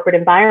the corporate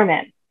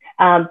environment.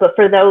 But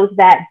for those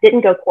that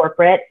didn't go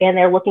corporate and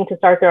they're looking to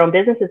start their own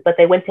businesses, but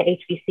they went to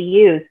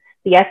HBCUs,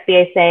 the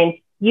SBA is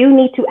saying, you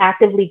need to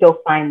actively go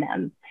find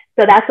them.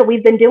 So that's what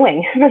we've been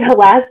doing for the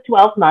last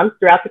 12 months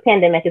throughout the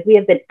pandemic, is we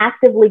have been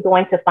actively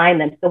going to find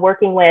them. So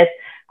working with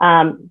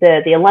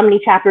the alumni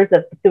chapters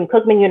of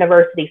Bethune-Cookman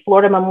University,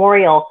 Florida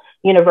Memorial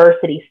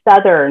University,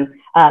 Southern,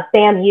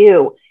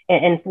 FAMU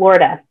in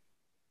Florida.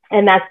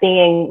 And that's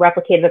being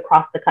replicated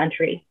across the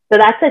country. So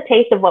that's a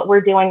taste of what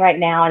we're doing right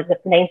now as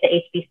it pertains to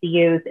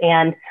HBCUs.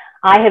 And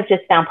I have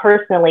just found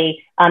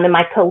personally in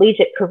my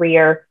collegiate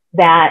career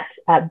that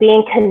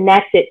being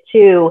connected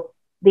to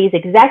these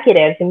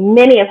executives,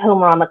 many of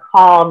whom are on the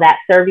call that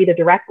serve either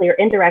directly or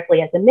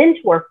indirectly as a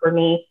mentor for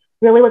me,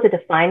 really was a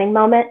defining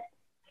moment.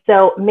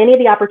 So many of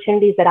the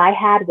opportunities that I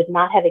had would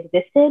not have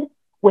existed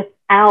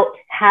without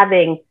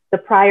having the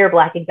prior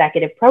Black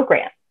executive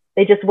program.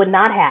 They just would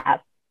not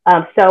have.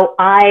 So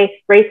I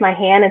raised my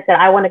hand and said,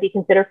 I want to be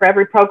considered for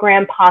every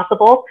program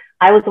possible.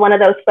 I was one of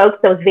those folks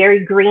that was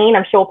very green.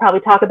 I'm sure we'll probably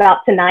talk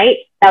about tonight.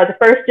 I was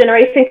a first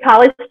generation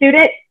college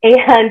student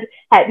and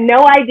had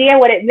no idea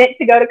what it meant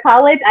to go to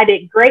college. I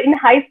did great in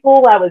high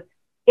school. I was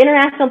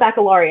international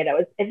baccalaureate. I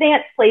was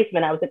advanced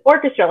placement. I was in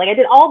orchestra. I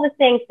did all the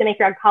things to make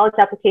our college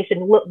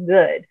application look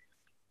good.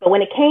 But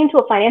when it came to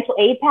a financial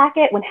aid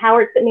packet, when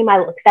Howard sent me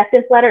my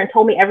acceptance letter and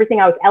told me everything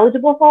I was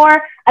eligible for,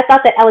 I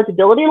thought that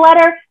eligibility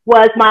letter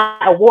was my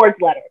awards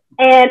letter,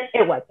 and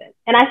it wasn't.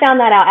 And I found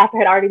that out after I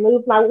had already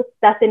moved my little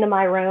stuff into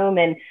my room,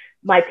 and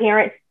my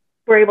parents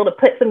were able to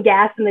put some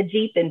gas in the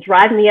Jeep and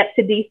drive me up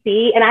to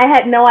DC, and I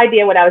had no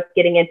idea what I was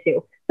getting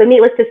into. So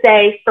needless to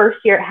say, first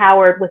year at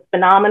Howard was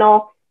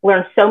phenomenal.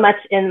 Learned so much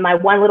in my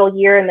one little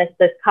year in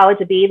the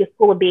College of B, the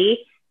School of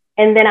B.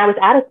 And then I was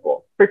out of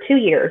school for 2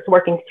 years,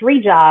 working 3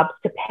 jobs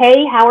to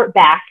pay Howard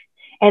back,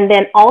 and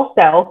then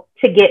also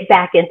to get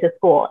back into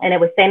school. And it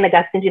was St.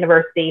 Augustine's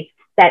University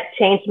that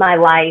changed my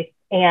life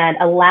and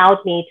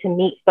allowed me to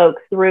meet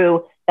folks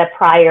through the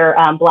prior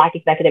Black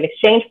Executive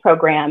Exchange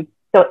Program.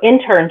 So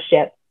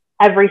internships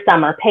every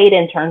summer, paid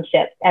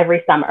internships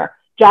every summer,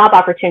 job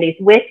opportunities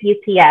with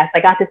UPS. I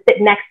got to sit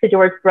next to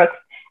George Brooks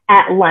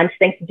at lunch,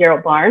 thanks to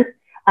Gerald Barnes,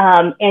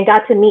 and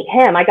got to meet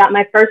him. I got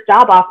my first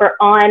job offer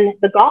on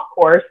the golf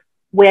course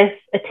with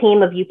a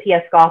team of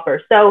UPS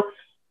golfers. So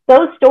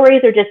those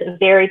stories are just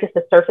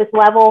a surface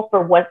level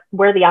for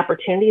where the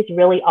opportunities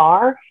really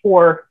are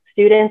for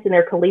students in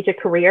their collegiate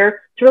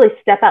career to really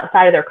step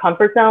outside of their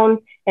comfort zone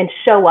and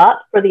show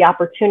up for the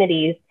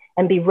opportunities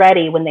and be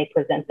ready when they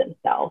present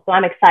themselves. So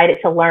I'm excited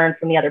to learn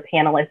from the other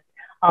panelists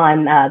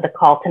on the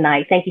call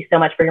tonight. Thank you so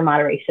much for your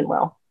moderation,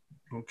 Will.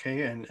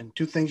 Okay, and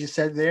 2 things you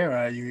said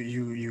there.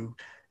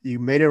 You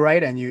made it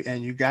right, and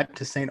you got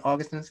to St.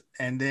 Augustine's,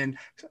 and then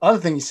the other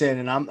thing you said,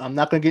 and I'm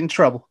not going to get in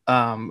trouble.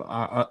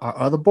 Our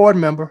other board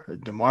member,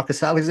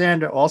 DeMarcus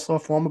Alexander, also a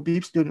former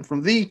Beep student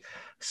from the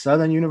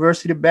Southern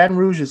University of Baton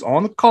Rouge, is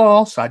on the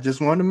call. So I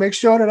just wanted to make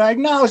sure that I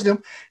acknowledged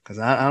him, because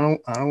I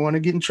don't want to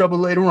get in trouble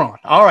later on.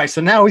 All right, so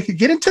now we can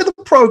get into the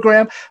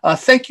program.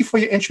 Thank you for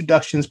your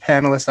introductions,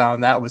 panelists.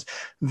 That was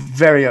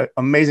very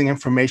amazing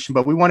information,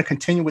 but we want to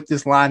continue with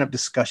this line of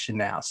discussion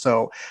now.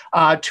 So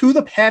to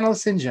the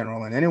panelists in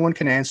general, and anyone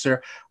can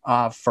answer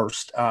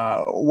first,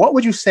 what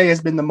would you say has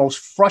been the most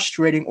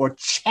frustrating or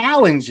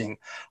challenging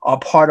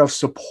part of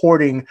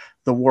supporting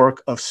the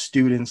work of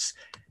students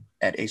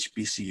at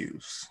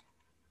HBCUs?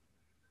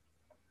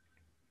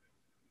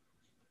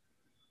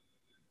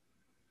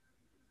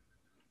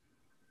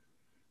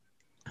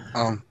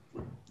 Um,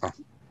 oh,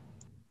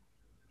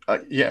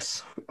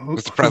 Yes.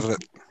 Mr.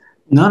 President.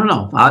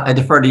 No. I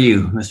defer to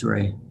you, Mr.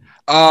 Ray.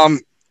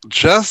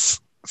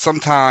 Just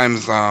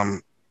sometimes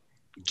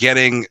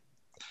getting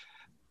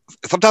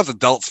sometimes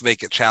adults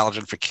make it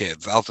challenging for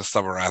kids. I'll just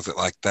summarize it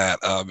like that.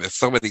 It's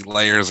so many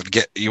layers,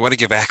 and you want to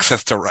give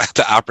access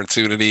to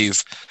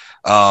opportunities.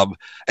 And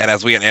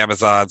as we at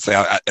Amazon say,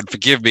 and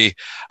forgive me,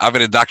 I've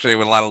been indoctrinated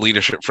with a lot of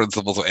leadership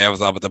principles of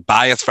Amazon, but the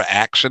bias for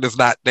action is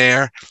not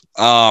there.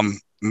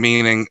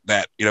 Meaning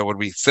that, when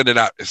we send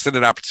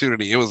an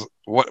opportunity, it was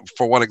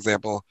for one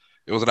example,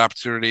 it was an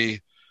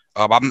opportunity.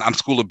 I'm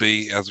School of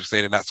B, as we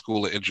say, not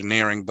School of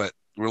Engineering, but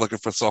we're looking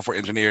for software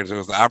engineers. It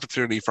was an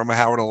opportunity from a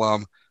Howard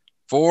alum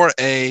for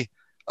a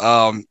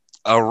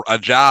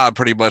job.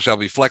 Pretty much, I'll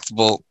be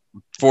flexible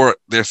for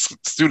their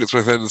students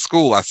within the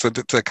school. I sent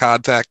it to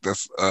contact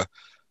this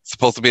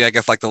supposed to be, I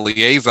guess, like the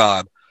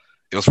liaison.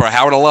 It was for a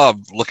Howard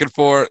alum looking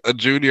for a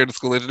junior in the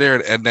School of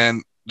Engineering, and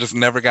then just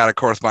never got a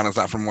correspondence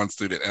out from one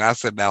student. And I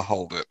said, now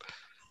hold it.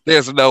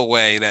 There's no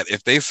way that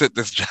if this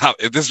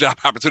job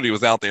opportunity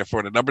was out there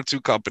for the number 2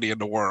 company in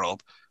the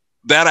world,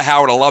 that a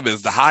Howard alum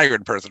is the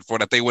hired person for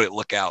that, they wouldn't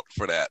look out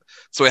for that.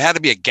 So it had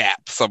to be a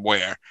gap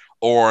somewhere,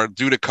 or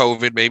due to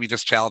COVID, maybe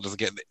just challenges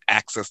getting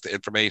access to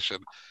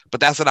information.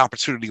 But that's an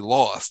opportunity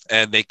lost,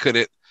 and they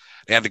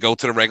had to go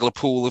to the regular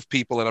pool of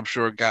people, and I'm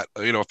sure got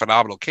a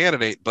phenomenal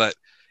candidate, but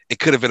it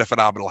could have been a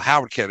phenomenal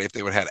Howard candidate if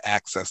they would have had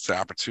access to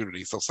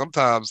opportunity. So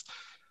sometimes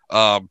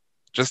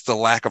just the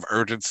lack of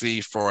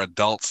urgency for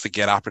adults to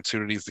get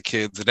opportunities to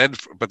kids,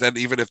 but then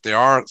even if there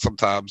are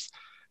sometimes,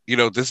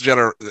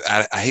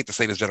 I hate to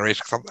say this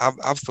generation, because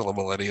I'm still a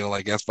millennial,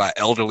 I guess, by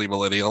elderly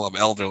millennial. I'm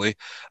elderly.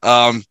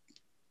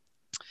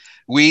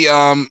 We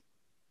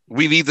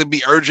need to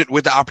be urgent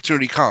when the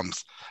opportunity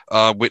comes.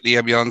 Whitney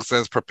M. Young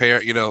says,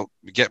 prepare,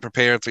 get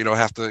prepared, so you don't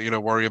have to,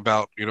 worry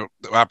about,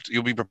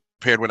 you'll be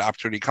prepared when the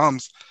opportunity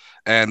comes.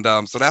 And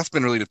so that's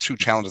been really the 2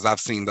 challenges I've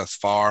seen thus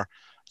far.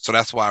 So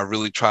that's why I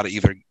really try to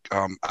either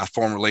I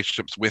form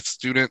relationships with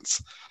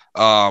students,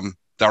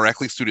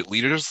 directly student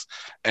leaders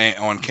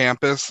on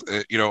campus,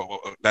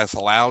 that's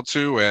allowed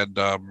to, and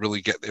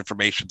really get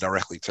information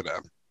directly to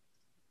them.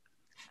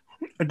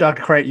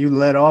 Dr. Crate, you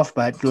led off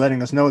by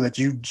letting us know that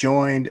you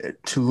joined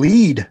to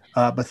lead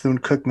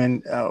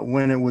Bethune-Cookman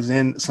when it was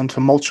in some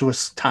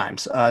tumultuous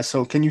times.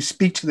 So can you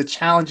speak to the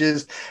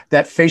challenges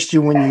that faced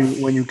you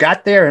when you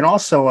got there, and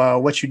also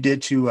what you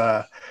did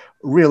to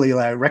really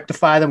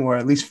rectify them, or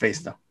at least face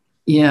them?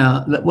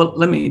 Yeah, well,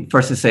 let me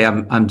first say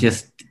I'm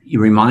just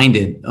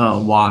reminded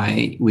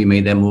why we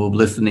made that move,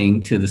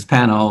 listening to this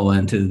panel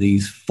and to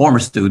these former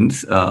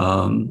students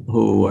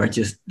who are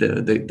just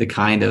the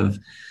kind of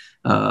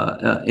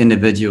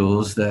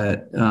individuals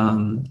that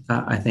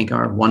I think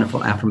are a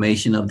wonderful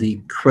affirmation of the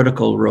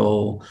critical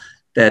role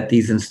that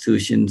these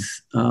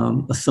institutions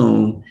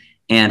assume,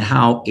 and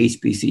how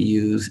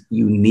HBCUs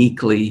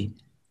uniquely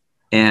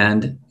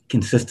and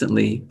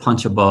consistently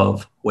punch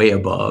above, way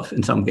above,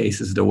 in some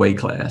cases, the weight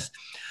class.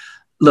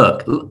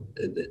 Look,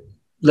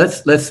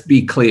 let's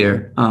be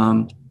clear.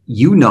 And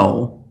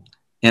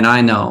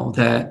I know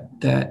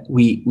that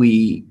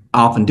we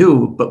often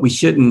do, but we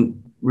shouldn't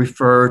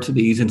refer to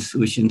these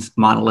institutions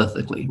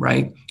monolithically,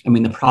 right? I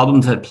mean, the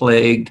problems that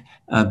plagued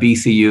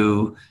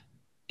BCU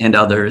and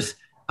others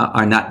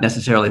are not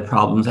necessarily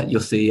problems that you'll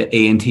see at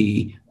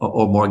A&T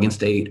or Morgan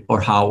State or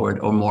Howard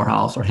or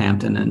Morehouse or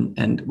Hampton,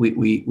 and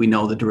we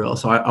know the drill.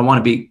 So I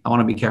want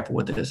to be careful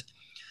with this.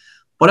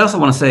 What else I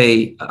want to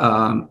say,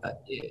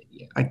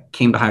 I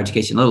came to higher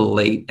education a little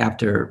late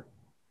after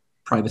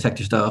private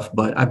sector stuff,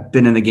 but I've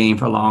been in the game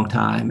for a long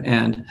time.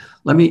 And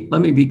let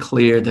me be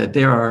clear that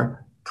there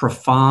are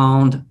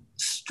profound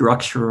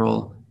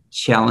structural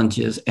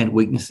challenges and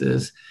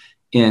weaknesses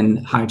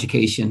in higher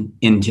education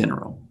in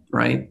general,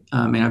 right?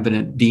 I mean, I've been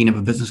a dean of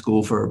a business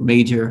school for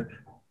major,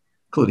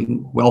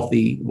 including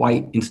wealthy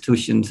white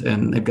institutions,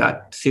 and they've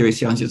got serious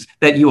challenges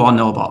that you all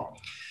know about.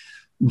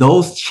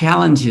 Those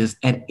challenges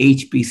at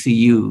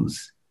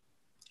HBCUs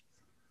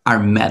are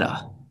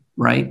meta,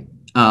 right?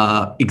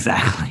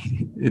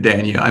 Exactly,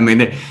 Daniel. I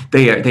mean,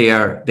 they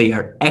are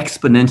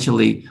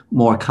exponentially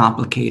more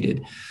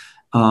complicated,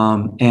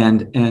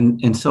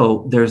 and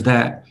so there's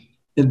that.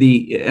 And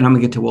I'm gonna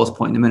get to Will's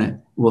question in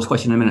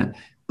a minute.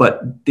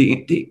 But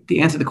the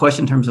answer to the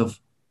question in terms of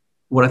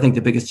what I think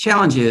the biggest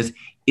challenge is,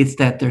 it's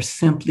that there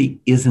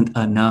simply isn't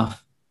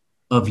enough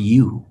of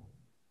you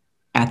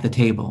at the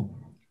table.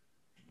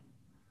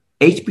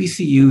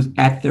 HBCUs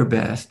at their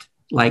best,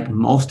 like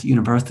most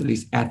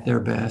universities at their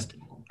best,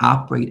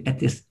 operate at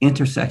this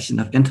intersection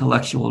of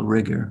intellectual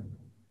rigor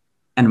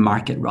and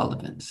market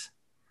relevance.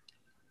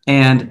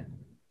 And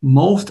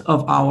most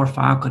of our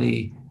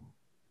faculty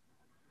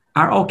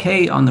are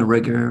okay on the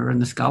rigor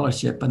and the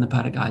scholarship and the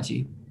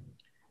pedagogy.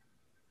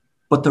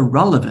 But the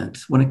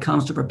relevance when it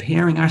comes to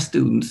preparing our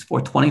students for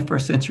a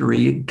 21st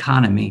century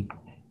economy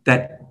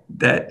that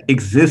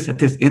exists at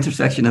this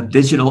intersection of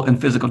digital and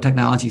physical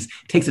technologies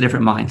takes a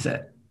different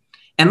mindset.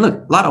 And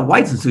look, a lot of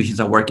white institutions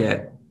I work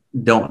at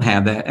don't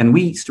have that, and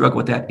we struggle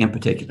with that in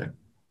particular.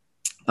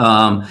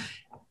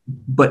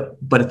 but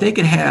if they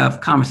could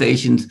have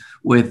conversations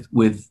with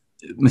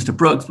Mr.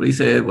 Brooks, what he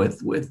said,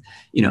 with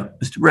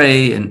Mr.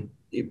 Ray and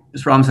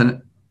Ms.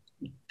 Robinson,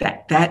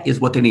 that is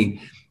what they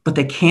need. But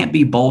they can't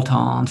be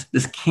bolt-ons.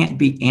 This can't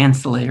be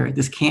ancillary.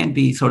 This can't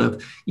be sort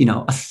of,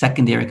 a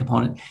secondary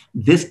component.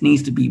 This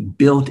needs to be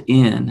built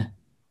into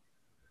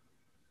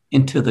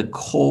the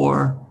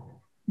core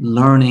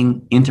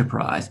learning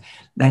enterprise.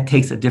 That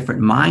takes a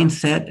different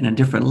mindset and a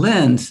different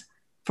lens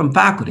from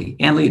faculty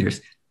and leaders.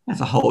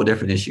 That's a whole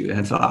different issue.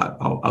 And so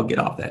I'll get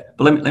off that.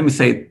 But let me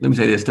say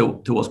this to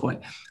Will's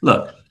point.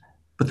 Look,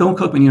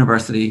 Bethune-Cookman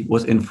University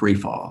was in free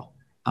fall.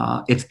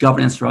 Its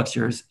governance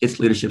structures, its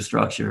leadership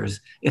structures,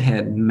 it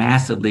had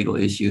massive legal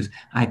issues.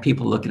 I had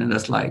people looking at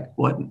us like,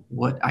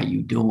 what are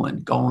you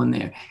doing going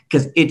there?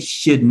 Because it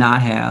should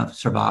not have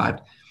survived.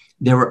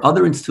 There were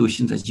other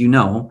institutions, as you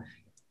know,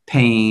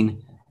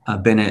 Payne,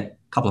 Bennett,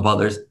 a couple of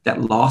others,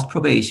 that lost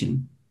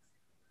probation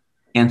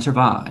and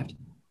survived.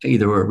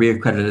 Either were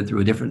reaccredited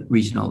through a different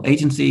regional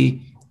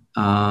agency,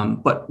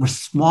 but were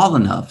small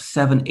enough,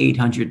 700,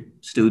 800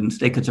 students,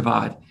 they could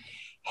survive.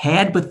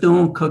 Had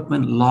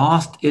Bethune-Cookman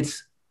lost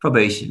its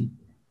probation,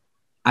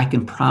 I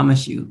can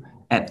promise you,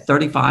 at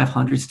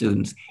 3,500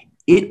 students,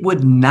 it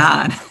would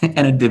not,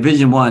 and a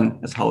Division I,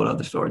 that's a whole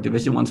other story,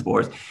 Division I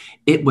sports,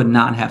 it would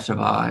not have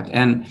survived.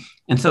 And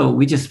so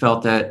we just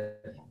felt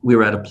that we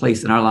were at a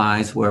place in our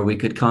lives where we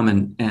could come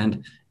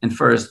and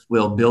first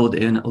we'll build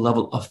in a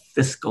level of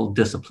fiscal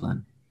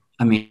discipline.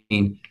 I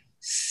mean,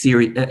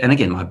 serious, and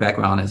again, my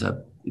background is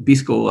a B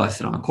school, I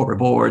sit on corporate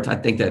boards, I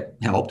think that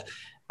helped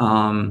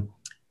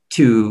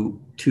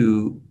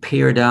to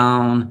pare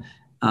down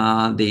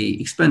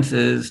the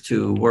expenses,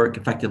 to work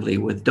effectively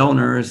with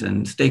donors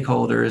and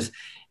stakeholders,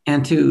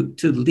 and to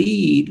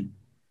lead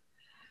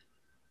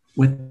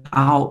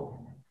without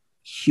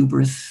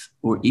hubris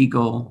or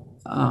ego,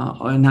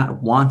 or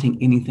not wanting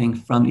anything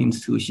from the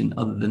institution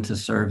other than to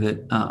serve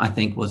it, I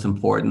think was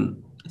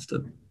important.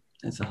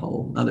 That's a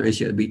whole other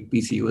issue at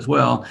BCU as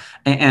well.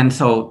 And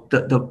so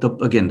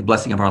again, the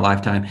blessing of our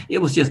lifetime, it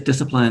was just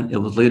discipline, it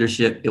was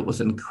leadership, it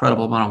was an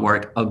incredible amount of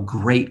work, a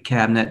great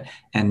cabinet,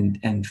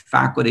 and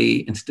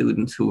faculty and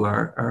students who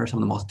are some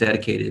of the most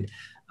dedicated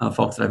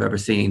folks that I've ever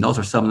seen. Those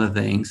are some of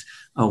the things,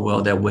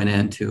 that went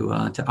into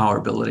to our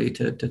ability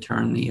to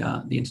turn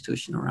the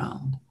institution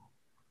around.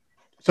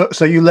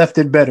 So you left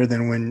it better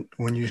than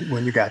when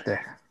you got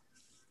there.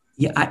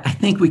 Yeah, I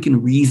think we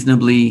can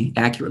reasonably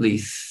accurately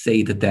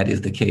say that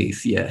is the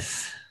case.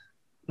 Yes.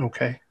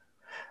 Okay.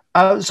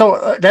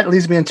 So that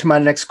leads me into my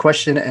next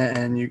question,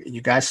 and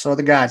you guys saw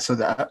the guide. So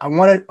I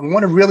want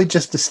to really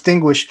just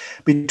distinguish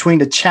between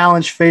the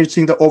challenge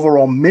facing the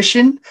overall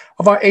mission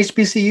of our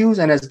HBCUs,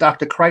 and as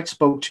Dr. Kreit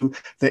spoke to,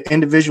 the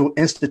individual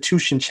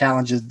institution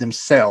challenges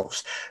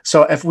themselves.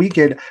 So if we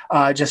could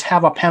just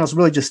have our panels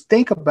really just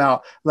think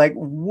about like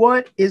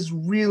what is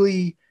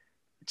really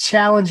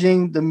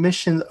challenging the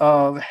mission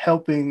of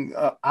helping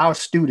our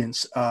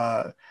students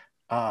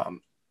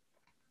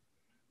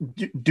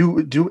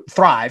do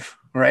thrive,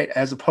 right?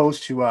 As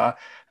opposed to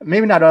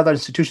maybe not other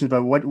institutions,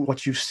 but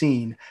what you've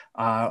seen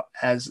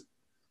as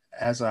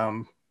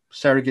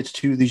surrogates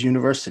to these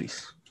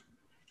universities.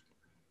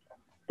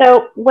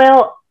 So,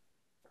 Will,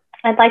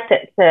 I'd like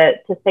to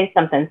say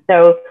something.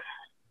 So,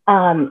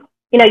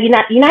 United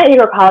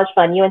Negro College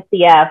Fund,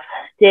 UNCF,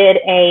 did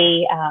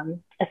a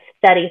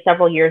study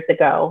several years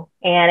ago,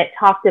 and it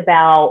talked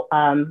about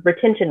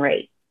retention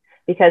rates.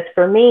 Because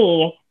for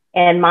me,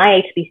 and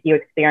my HBCU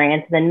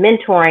experience, and then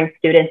mentoring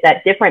students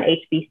at different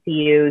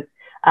HBCUs,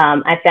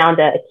 I found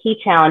a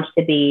key challenge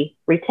to be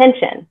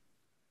retention.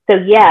 So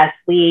yes,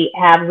 we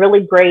have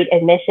really great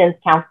admissions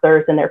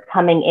counselors, and they're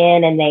coming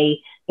in and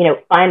they,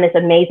 find this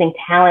amazing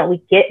talent. We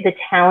get the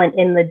talent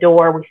in the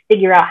door. We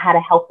figure out how to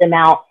help them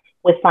out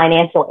with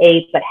financial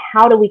aid, but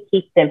how do we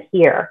keep them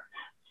here?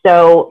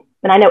 So,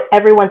 and I know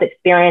everyone's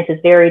experience is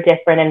very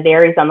different and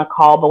varies on the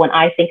call, but when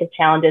I think of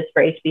challenges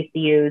for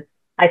HBCUs,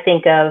 I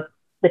think of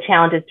the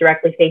challenges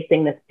directly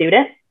facing the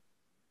students.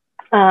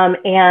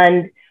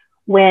 And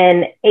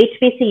when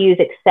HBCUs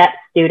accept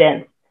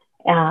students,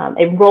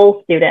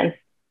 enroll students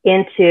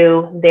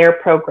into their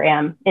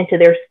program, into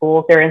their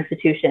schools, their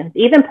institutions,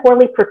 even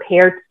poorly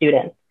prepared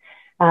students,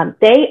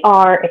 they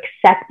are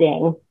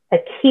accepting a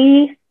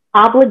key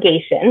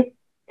obligation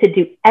to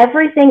do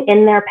everything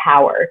in their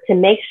power to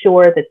make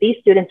sure that these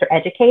students are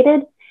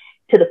educated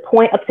to the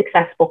point of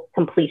successful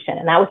completion.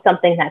 And that was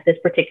something that this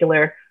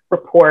particular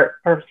report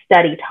or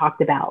study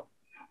talked about.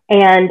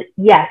 And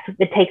yes,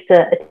 it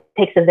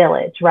takes a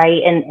village,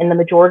 right? And the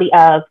majority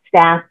of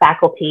staff,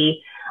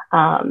 faculty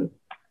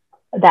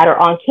that are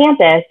on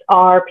campus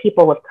are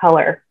people of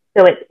color.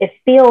 So it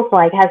feels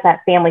like, has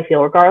that family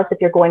feel, regardless if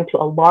you're going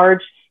to a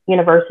large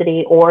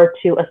university or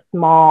to a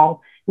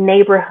small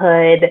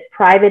neighborhood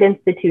private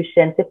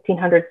institution,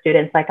 1,500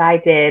 students like I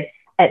did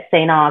at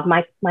St. Aug.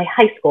 My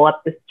high school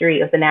up the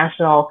street was a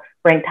national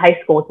ranked high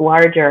school. It's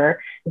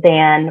larger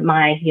than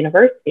my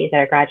university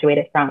that I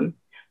graduated from.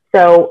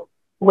 So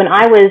when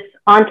I was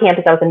on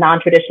campus, I was a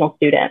non-traditional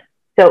student.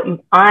 So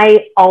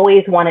I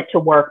always wanted to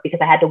work because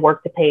I had to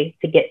work to pay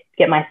to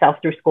get myself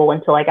through school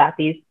until I got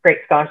these great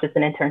scholarships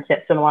and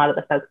internships from a lot of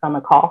the folks on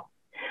the call.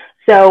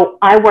 So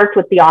I worked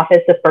with the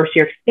Office of First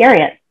Year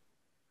Experience.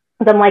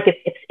 I'm like,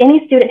 if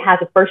any student has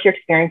a first year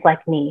experience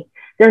like me,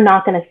 they're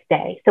not going to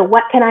stay. So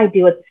what can I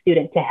do as a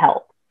student to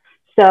help?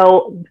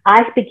 So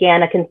I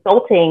began a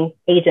consulting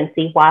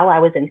agency while I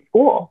was in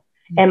school.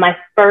 And my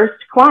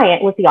first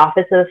client was the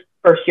Office of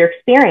First Year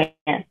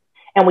Experience.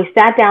 And we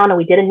sat down and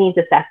we did a needs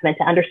assessment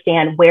to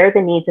understand where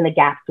the needs and the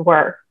gaps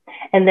were.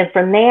 And then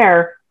from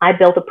there, I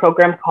built a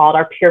program called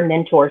our Peer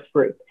Mentors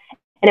Group.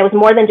 And it was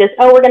more than just,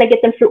 oh, we're going to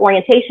get them through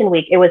orientation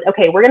week. It was,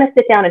 okay, we're going to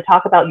sit down and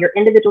talk about your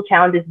individual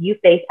challenges you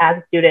face as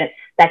a student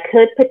that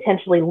could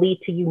potentially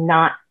lead to you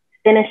not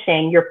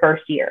finishing your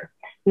first year.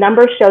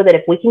 Numbers show that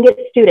if we can get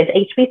students,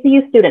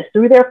 HBCU students,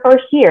 through their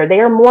first year, they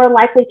are more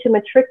likely to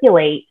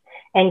matriculate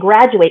and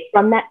graduate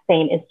from that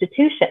same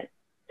institution.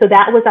 So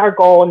that was our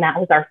goal and that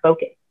was our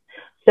focus.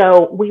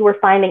 So we were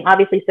finding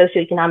obviously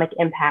socioeconomic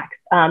impacts,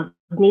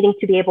 needing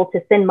to be able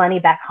to send money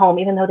back home,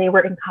 even though they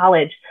were in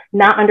college,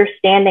 not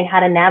understanding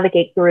how to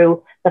navigate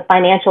through the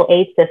financial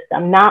aid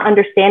system, not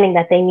understanding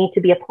that they need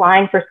to be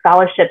applying for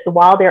scholarships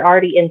while they're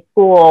already in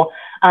school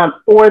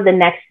for the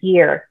next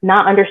year,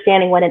 not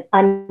understanding what an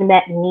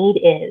unmet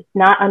need is,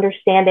 not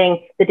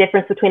understanding the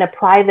difference between a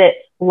private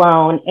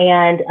loan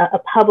and a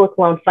public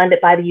loan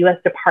funded by the U.S.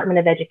 Department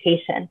of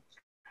Education.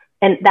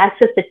 And that's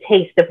just a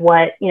taste of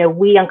what,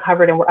 we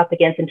uncovered and we're up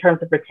against in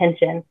terms of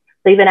retention.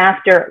 So even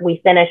after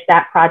we finished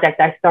that project,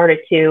 I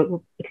started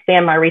to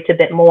expand my reach a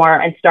bit more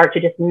and start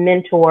to just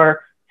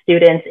mentor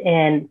students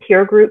in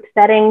peer group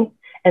settings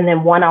and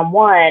then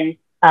one-on-one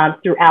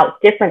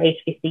throughout different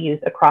HBCUs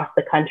across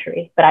the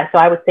country. So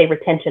I would say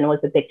retention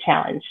was a big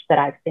challenge that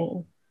I've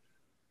seen.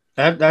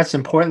 That's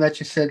important that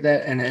you said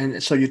that.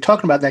 And so you're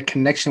talking about that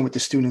connection with the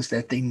students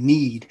that they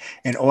need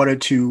in order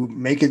to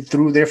make it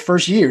through their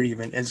first year,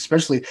 even,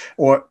 especially,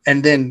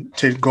 and then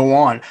to go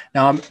on.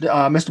 Now,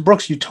 Mr.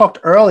 Brooks, you talked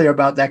earlier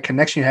about that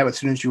connection you had with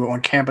students. You were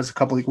on campus a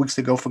couple of weeks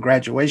ago for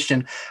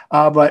graduation,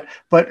 but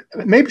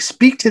maybe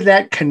speak to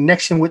that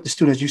connection with the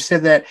students. You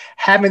said that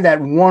having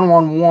that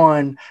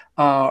one-on-one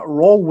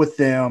role with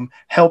them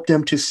helped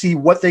them to see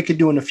what they could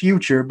do in the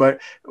future. But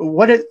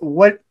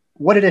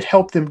what did it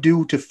help them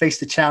do to face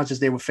the challenges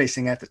they were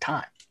facing at the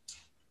time?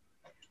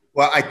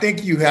 Well, I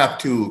think you have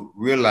to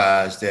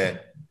realize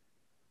that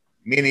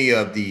many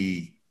of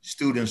the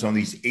students on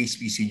these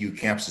HBCU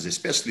campuses,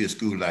 especially a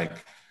school like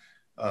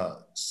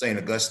St.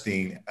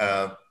 Augustine,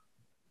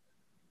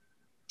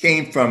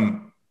 came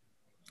from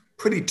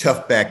pretty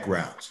tough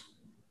backgrounds.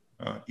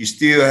 You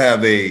still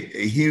have a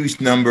huge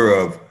number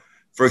of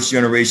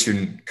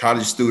first-generation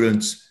college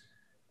students.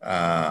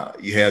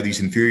 You have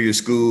these inferior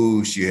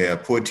schools, you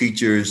have poor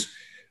teachers,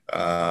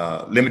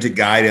 limited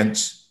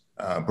guidance,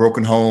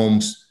 broken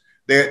homes.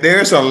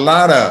 There's a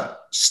lot of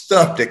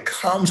stuff that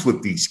comes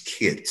with these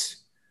kids.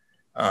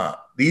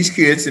 These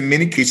kids, in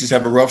many cases,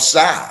 have a rough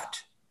side.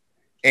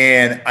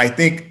 And I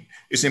think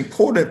it's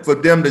important for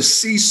them to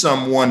see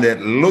someone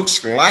that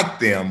looks like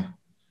them,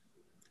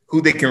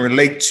 who they can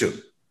relate to,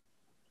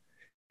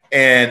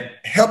 and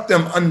help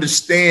them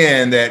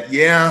understand that,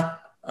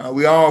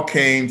 we all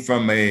came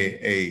from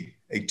a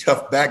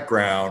tough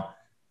background,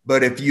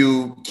 but if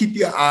you keep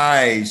your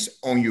eyes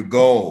on your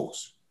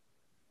goals,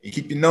 you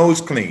keep your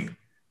nose clean,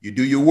 you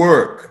do your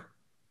work,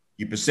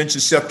 you present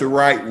yourself the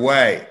right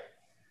way,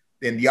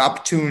 then the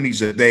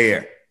opportunities are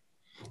there.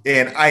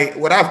 And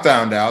what I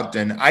found out,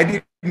 and I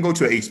didn't go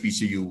to a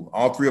HBCU,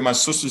 all three of my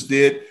sisters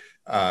did.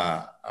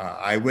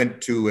 I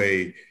went to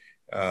a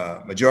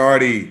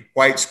majority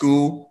white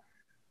school.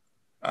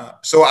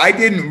 So I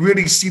didn't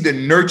really see the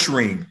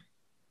nurturing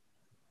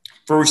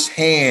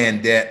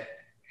firsthand that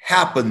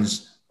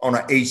happens on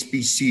an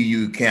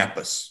HBCU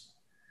campus.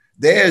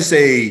 There's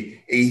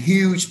a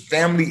huge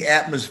family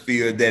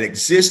atmosphere that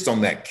exists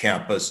on that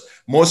campus,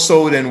 more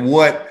so than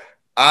what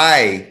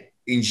I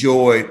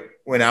enjoyed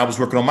when I was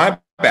working on my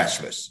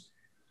bachelor's.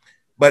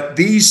 But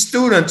these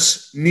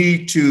students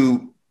need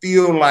to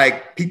feel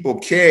like people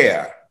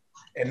care,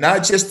 and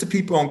not just the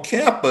people on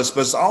campus,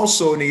 but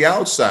also in the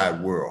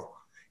outside world.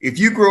 If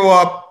you grow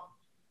up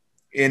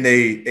in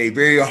a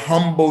very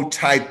humble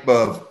type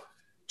of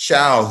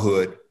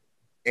childhood,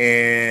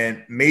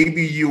 and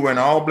maybe you were in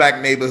an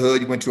all-black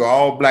neighborhood, you went to an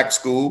all-black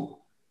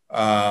school,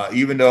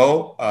 even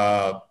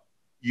though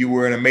you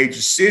were in a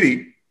major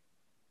city,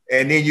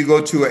 and then you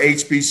go to a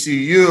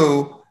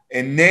HBCU,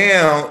 and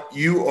now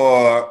you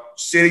are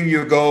setting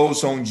your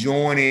goals on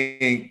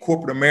joining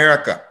corporate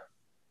America,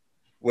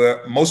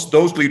 where most of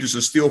those leaders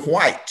are still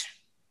white.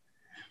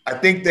 I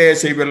think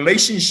there's a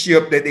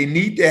relationship that they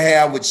need to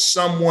have with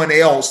someone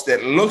else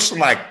that looks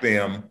like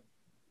them,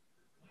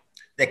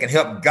 that can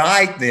help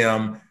guide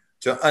them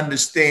to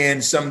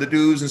understand some of the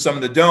do's and some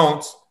of the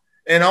don'ts,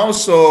 and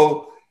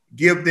also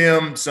give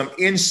them some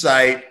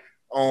insight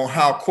on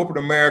how corporate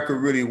America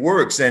really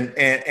works. And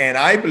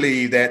I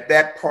believe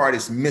that part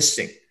is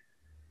missing.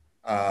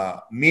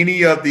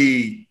 Many of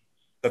the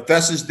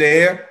professors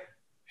there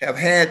have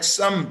had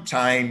some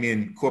time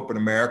in corporate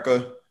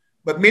America,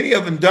 but many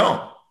of them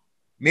don't.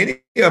 Many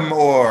of them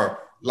are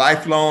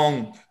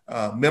lifelong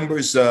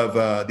members of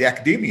the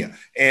academia,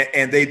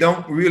 and they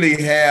don't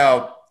really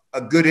have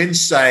a good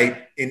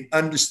insight in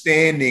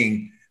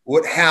understanding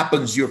what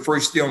happens your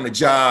first day on the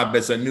job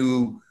as a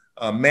new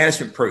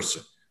management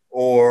person,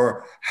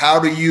 or how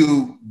do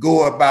you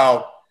go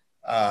about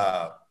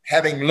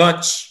having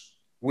lunch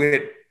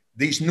with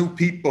these new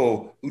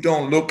people who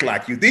don't look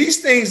like you.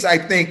 These things, I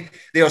think,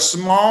 they are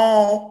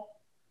small,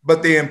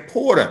 but they're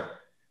important,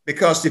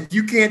 because if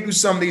you can't do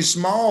some of these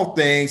small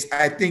things,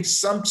 I think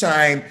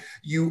sometimes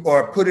you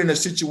are put in a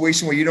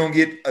situation where you don't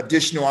get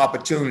additional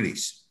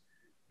opportunities,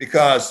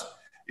 because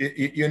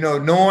you know,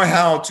 knowing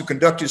how to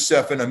conduct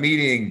yourself in a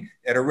meeting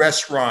at a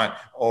restaurant,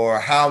 or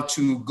how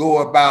to go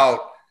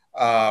about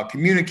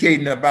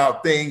communicating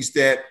about things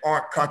that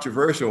aren't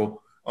controversial,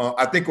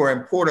 I think are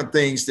important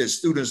things that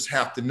students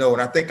have to know.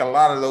 And I think a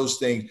lot of those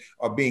things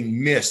are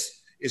being missed.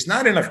 It's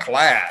not in a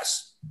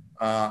class.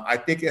 I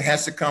think it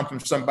has to come from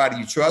somebody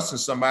you trust and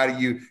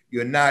somebody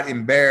you're not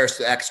embarrassed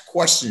to ask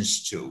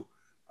questions to.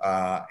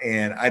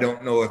 And I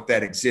don't know if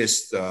that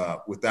exists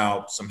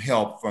without some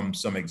help from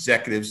some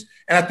executives.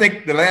 And I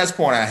think the last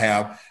point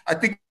I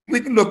think we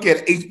can look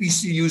at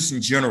HBCUs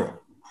in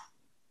general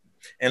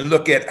and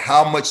look at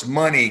how much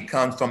money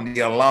comes from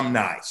the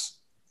alumni,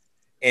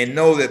 and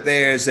know that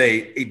there's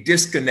a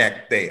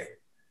disconnect there.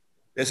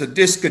 There's a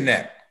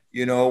disconnect,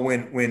 you know,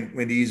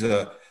 when these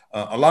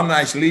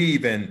alumni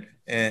leave and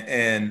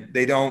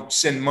they don't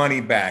send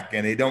money back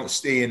and they don't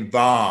stay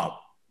involved.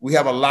 We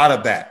have a lot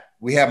of that.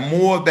 We have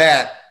more of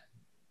that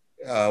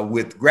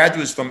with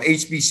graduates from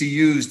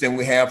HBCUs than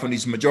we have from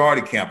these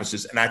majority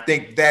campuses. And I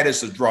think that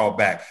is a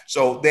drawback.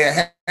 So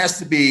there has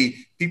to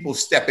be people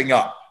stepping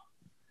up.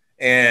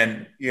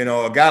 And, you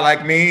know, a guy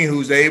like me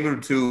who's able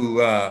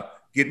to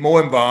get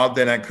more involved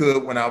than I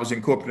could when I was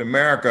in corporate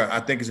America, I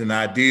think is an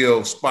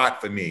ideal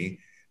spot for me.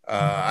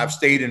 I've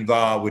stayed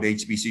involved with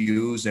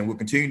HBCUs and will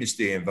continue to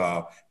stay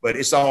involved, but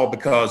it's all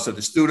because of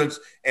the students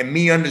and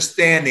me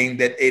understanding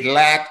that they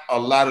lack a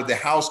lot of the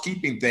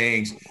housekeeping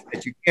things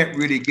that you can't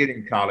really get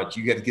in college.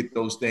 You got to get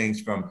those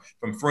things from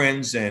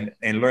friends and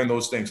learn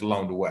those things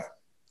along the way.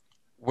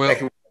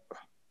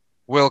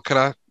 Will, could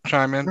I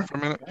chime in for a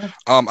minute?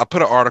 I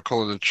put an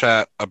article in the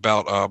chat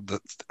about the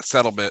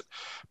settlement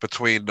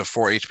between the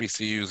 4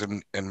 HBCUs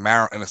in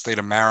the state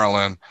of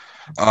Maryland,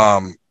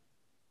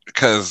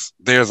 because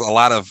there's a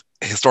lot of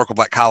historical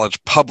Black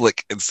college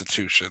public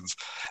institutions.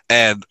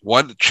 And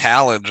one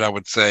challenge, I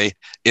would say,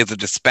 is the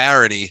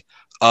disparity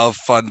of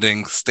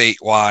funding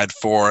statewide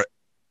for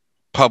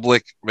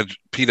public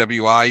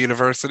PWI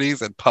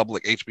universities and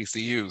public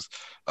HBCUs.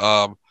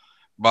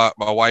 My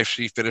wife,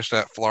 she finished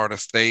at Florida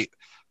State,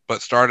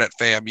 but started at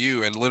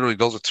FAMU, and literally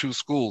those are two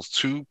schools,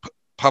 two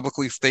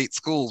publicly state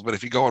schools. But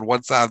if you go on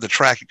one side of the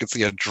track, you can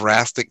see a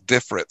drastic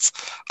difference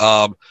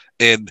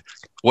in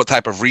what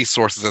type of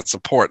resources and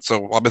support. So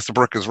while Mr.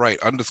 Brook is right,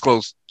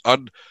 undisclosed,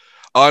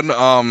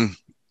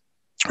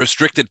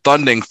 restricted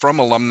funding from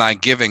alumni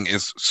giving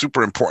is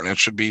super important. It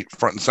should be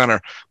front and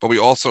center. But we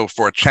also,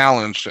 for a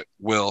challenge that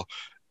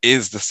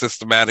is the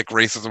systematic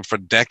racism for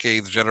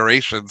decades,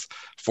 generations,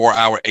 for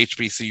our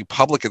HBCU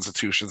public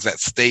institutions that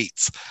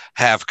states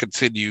have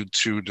continued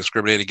to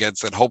discriminate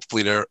against, and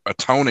hopefully they're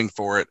atoning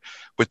for it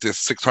with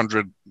this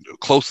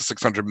close to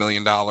 $600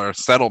 million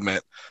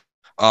settlement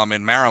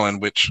in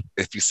Maryland, which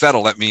if you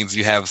settle, that means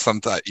you have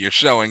you're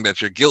showing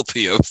that you're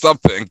guilty of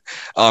something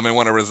and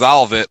want to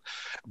resolve it.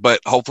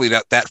 But hopefully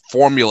that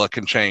formula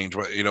can change.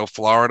 You know,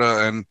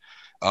 Florida and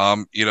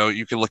you know,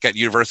 you can look at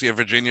University of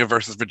Virginia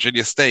versus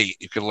Virginia State.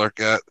 You can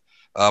look at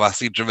I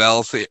see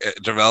Jamel's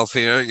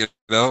here, you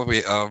know,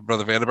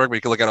 Brother Vandenberg.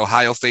 We can look at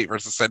Ohio State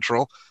versus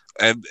Central,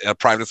 and a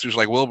private institution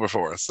like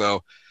Wilberforce.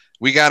 So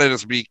we got to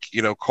just be,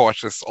 you know,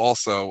 cautious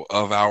also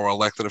of our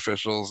elected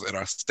officials and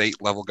our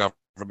state level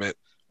government,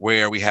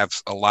 where we have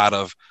a lot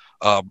of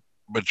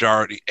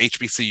majority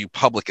HBCU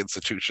public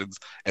institutions,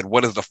 and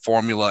what is the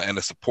formula and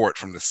the support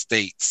from the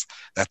states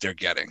that they're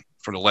getting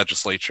from the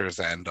legislatures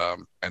and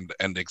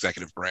the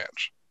executive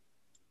branch.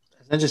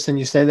 It's interesting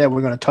you say that.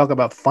 We're going to talk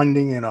about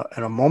funding in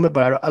a moment,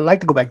 but I'd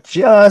like to go back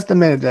just a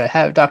minute to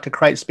have Dr.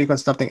 Cricht speak on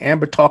something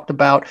Amber talked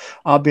about,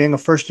 being a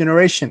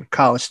first-generation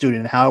college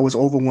student, how it was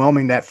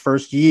overwhelming that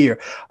first year.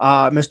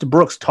 Mr.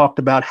 Brooks talked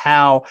about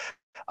how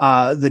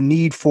the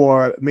need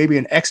for maybe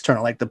an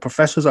external, like the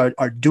professors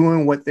are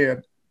doing what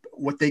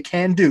they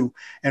can do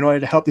in order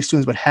to help these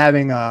students, but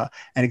having an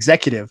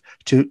executive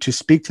to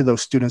speak to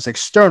those students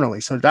externally.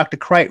 So Dr.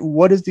 Cricht,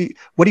 what do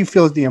you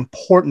feel is the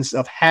importance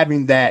of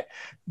having that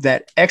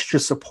extra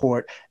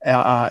support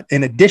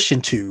in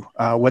addition to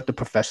what the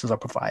professors are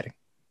providing?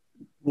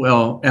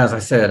 Well, as I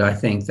said, I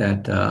think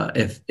that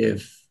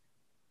if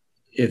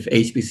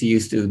HBCU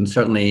students,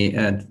 certainly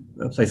at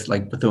places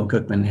like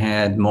Bethune-Cookman,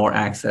 had more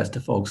access to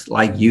folks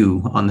like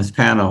you on this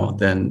panel,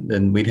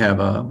 then we'd have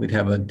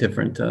a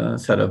different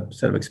set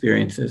of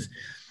experiences.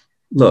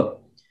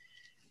 Look,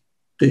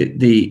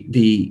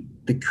 the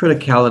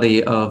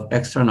criticality of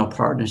external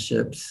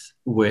partnerships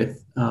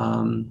with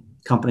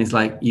companies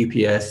like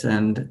UPS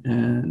and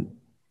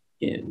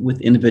with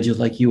individuals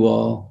like you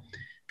all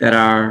that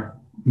are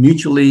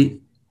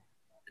mutually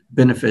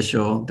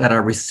beneficial, that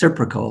are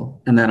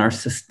reciprocal, and that are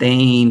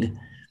sustained.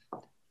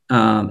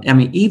 I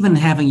mean, even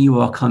having you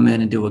all come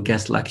in and do a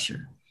guest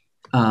lecture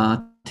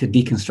to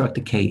deconstruct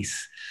the case,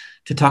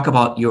 to talk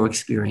about your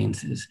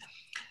experiences.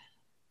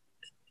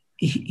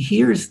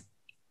 Here's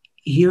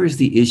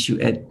the issue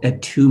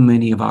at too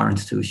many of our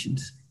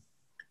institutions.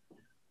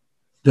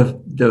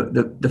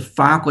 The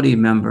faculty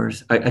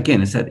members,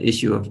 again, it's that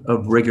issue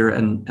of rigor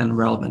and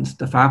relevance.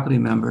 The faculty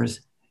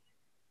members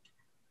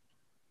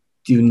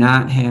do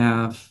not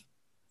have,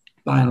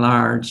 by and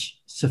large,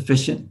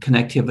 sufficient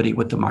connectivity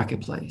with the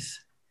marketplace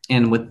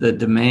and with the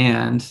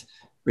demands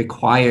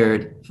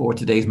required for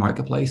today's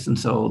marketplace. And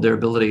so their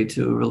ability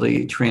to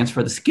really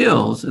transfer the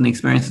skills and the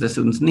experiences that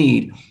students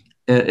need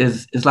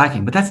is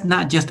lacking. But that's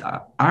not just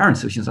our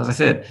institutions. As I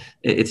said,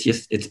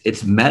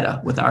 it's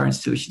meta with our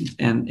institutions,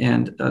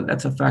 and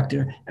that's a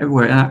factor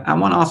everywhere. And I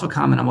want to also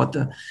comment on what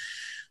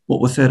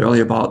was said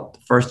earlier about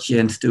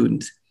first-gen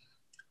students.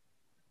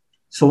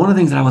 So one of the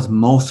things that I was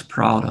most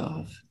proud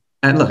of,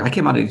 and look, I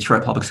came out of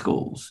Detroit Public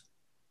Schools,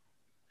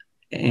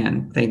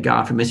 and thank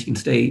God for Michigan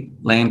State,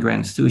 land-grant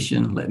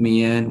institution, let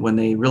me in when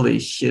they really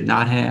should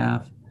not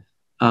have.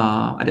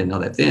 I didn't know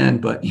that then,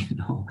 but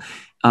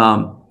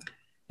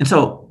and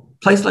so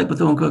places like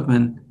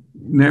Bethune-Cookman,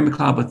 Mary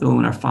McLeod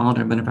Bethune, our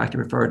founder and benefactor,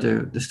 referred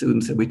to the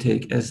students that we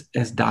take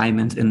as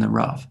diamonds in the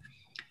rough.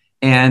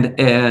 And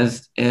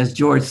as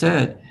George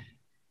said,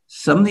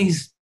 some of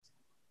these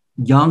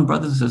young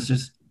brothers and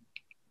sisters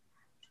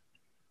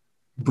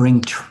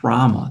bring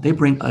trauma. They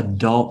bring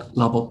adult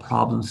level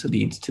problems to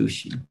the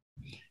institution.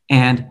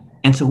 And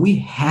so we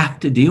have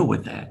to deal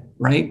with that,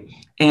 right?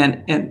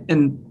 And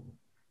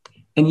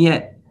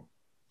yet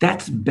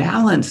that's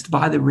balanced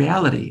by the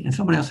reality. And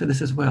someone else said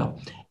this as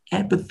well.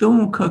 At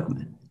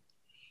Bethune-Cookman,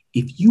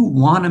 if you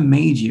want to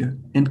major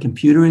in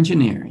computer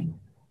engineering,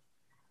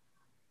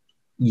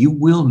 you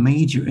will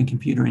major in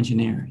computer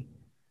engineering.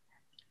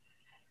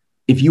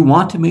 If you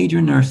want to major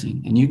in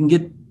nursing and you can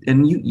get,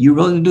 and you're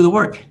willing to do the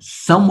work,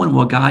 someone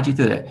will guide you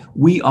through that.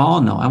 We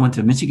all know, I went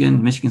to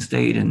Michigan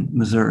State and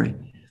Missouri.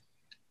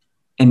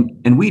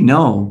 And we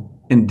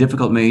know in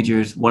difficult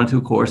majors, 1 or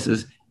 2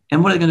 courses,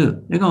 and what are they going to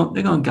do?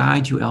 They're going to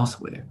guide you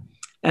elsewhere.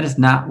 That is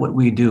not what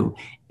we do.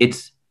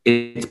 It's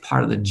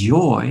part of the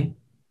joy,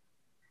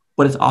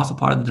 but it's also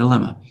part of the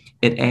dilemma.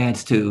 It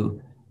adds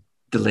to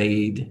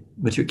delayed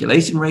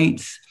matriculation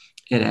rates.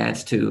 It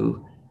adds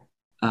to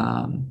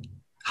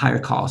higher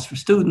costs for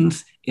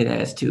students. It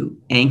adds to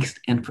angst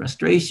and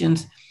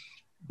frustrations.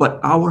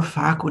 But our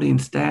faculty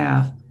and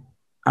staff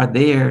are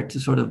there to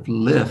sort of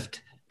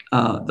lift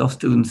those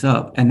students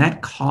up, and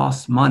that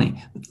costs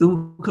money.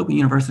 Bethune-Cookman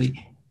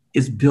University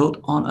is built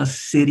on a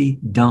city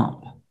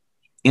dump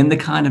in the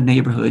kind of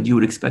neighborhood you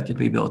would expect it to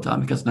be built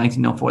on, because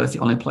 1904, that's the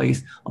only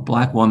place a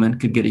Black woman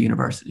could get a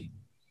university.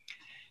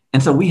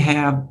 And so we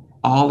have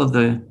all of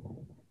the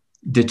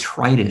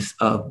detritus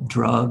of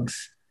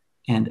drugs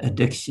and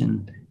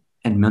addiction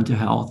and mental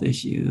health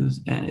issues,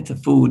 and it's a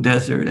food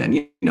desert,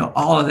 and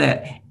all of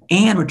that.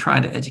 And we're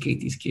trying to educate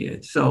these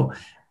kids. So,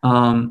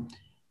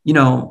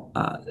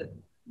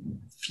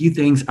 few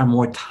things are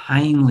more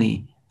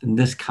timely than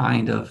this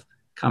kind of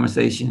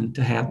conversation,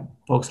 to have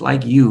folks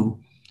like you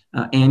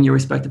and your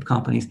respective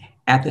companies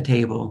at the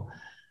table,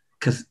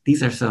 because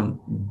these are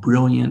some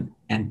brilliant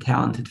and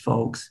talented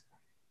folks.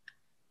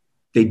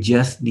 They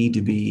just need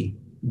to be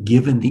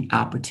given the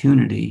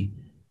opportunity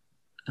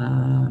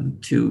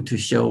to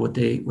show what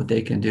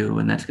they can do,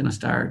 and that's going to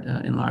start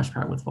in large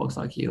part with folks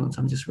like you. And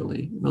so I'm just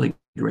really, really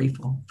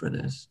grateful for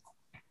this.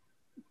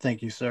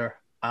 Thank you, sir.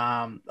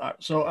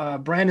 So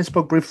Brandon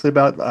spoke briefly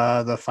about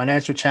the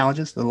financial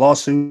challenges, the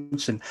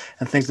lawsuits and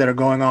things that are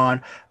going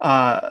on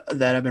that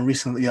have been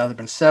recently either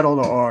been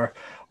settled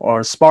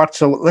or sparked.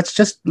 So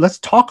let's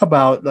talk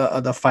about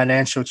the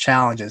financial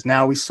challenges.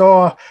 Now we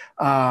saw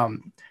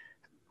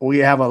we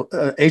have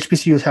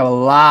HBCUs have a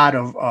lot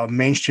of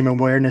mainstream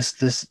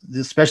awareness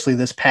especially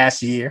this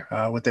past year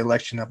with the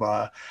election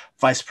of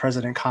Vice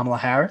President Kamala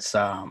Harris.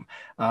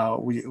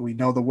 We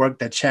know the work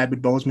that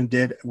Chadwick Boseman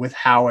did with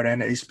Howard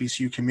and the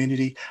HBCU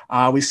community.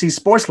 We see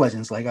sports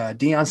legends like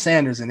Deion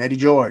Sanders and Eddie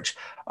George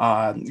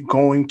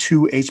going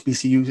to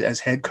HBCUs as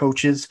head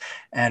coaches.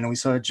 And we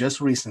saw it just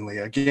recently,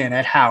 again,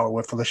 at Howard,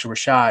 where Felicia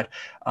Rashad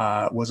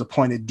was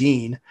appointed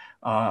dean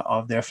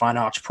of their fine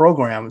arts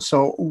program.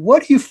 So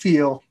what do you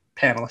feel,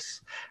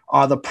 panelists,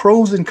 are the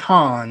pros and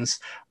cons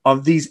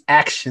of these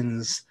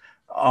actions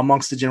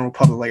amongst the general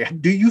public?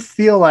 Like, do you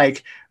feel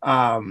like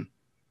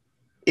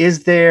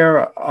is there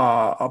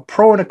a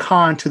pro and a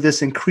con to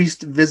this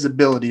increased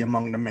visibility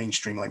among the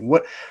mainstream? Like,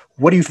 what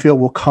do you feel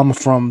will come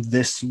from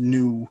this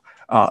new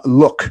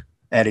look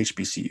at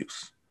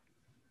HBCUs?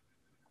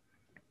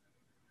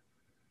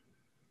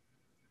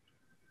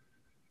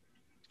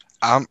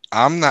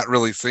 I'm not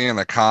really seeing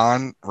a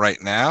con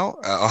right now.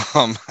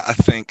 I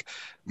think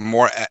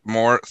more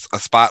a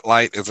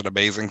spotlight is an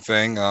amazing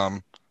thing.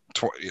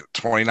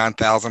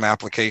 29,000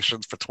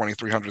 applications for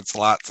 2,300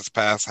 slots this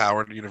past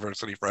Howard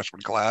University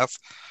freshman class.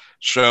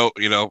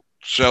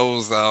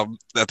 Shows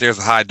that there's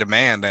a high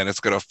demand, and it's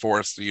going to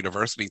force the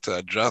university to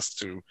adjust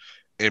to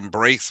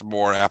embrace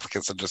more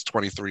applicants than just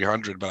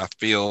 2,300. But I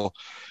feel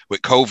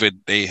with COVID,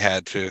 they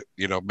had to,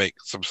 make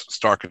some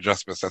stark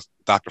adjustments. As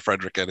Dr.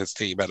 Frederick and his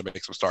team had to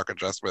make some stark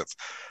adjustments.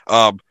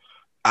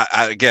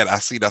 I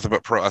see nothing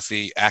but I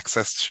see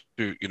access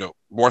to,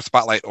 more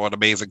spotlight on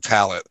amazing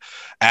talent,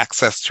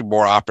 access to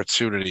more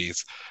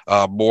opportunities,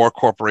 more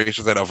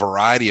corporations and a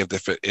variety of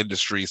different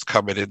industries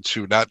coming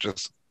into not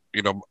just,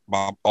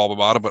 my alma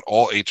mater, but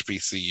all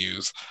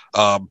HBCUs.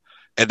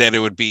 And then it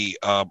would be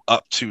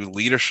up to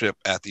leadership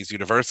at these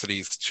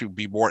universities to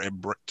be more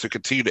to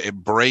continue to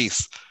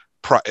embrace,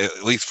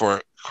 at least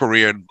for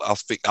career. I'll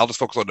just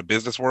focus on the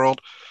business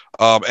world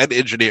and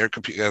engineering,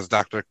 as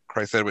Dr.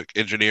 Christ said, with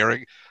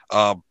engineering.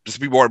 Just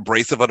be more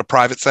abrasive of the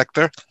private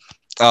sector.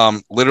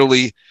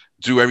 Literally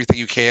do everything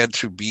you can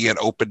to be an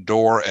open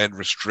door and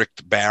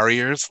restrict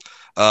barriers.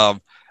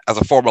 As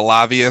a former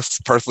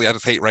lobbyist, personally, I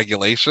just hate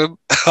regulation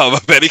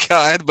of any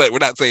kind, but we're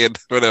not saying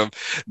for them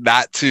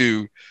not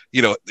to,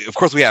 of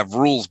course we have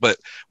rules, but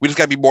we just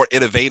got to be more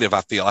innovative.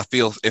 I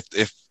feel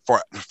if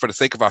for the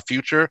sake of our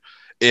future,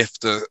 if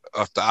the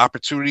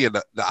opportunity and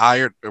the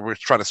iron, we're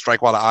trying to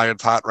strike while the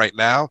iron's hot right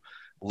now,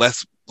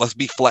 let's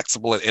be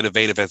flexible and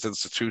innovative as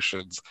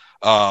institutions.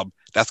 That's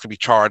going to be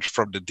charged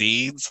from the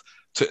deans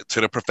to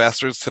the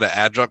professors, to the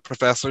adjunct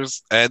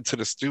professors, and to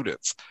the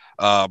students.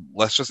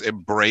 Let's just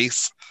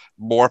embrace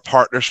more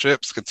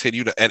partnerships,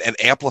 continue to and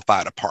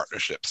amplify the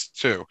partnerships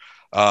too.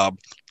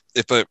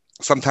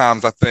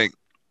 Sometimes I think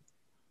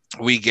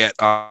we get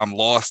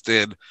lost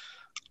in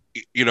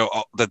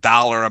the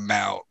dollar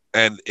amount,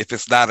 and if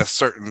it's not a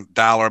certain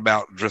dollar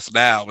amount just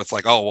now, it's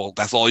like, oh well,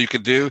 that's all you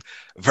can do.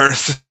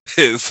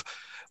 Versus,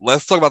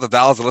 let's talk about the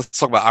dollars and let's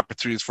talk about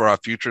opportunities for our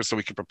future, so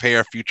we can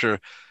prepare future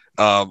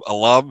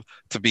alum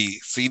to be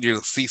senior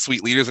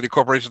C-suite leaders in the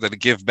corporation and to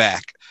give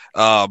back.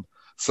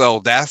 So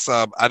that's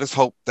I just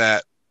hope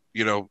that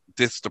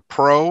the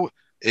pro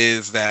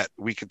is that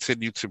we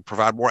continue to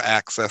provide more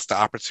access to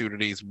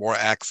opportunities, more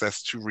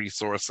access to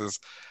resources,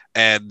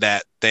 and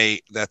that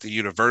the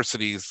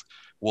universities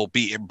will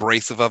be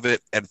embracive of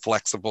it and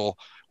flexible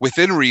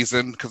within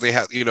reason, because they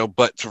have,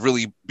 but to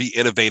really be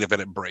innovative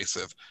and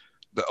embracive.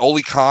 The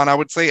only con I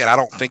would say, and I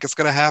don't think it's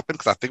going to happen,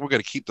 because I think we're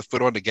going to keep the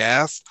foot on the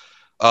gas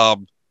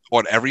on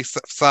every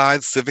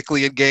side,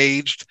 civically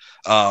engaged,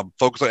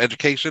 focus on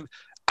education.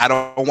 I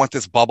don't want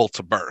this bubble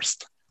to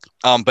burst.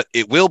 But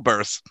it will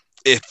burst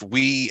if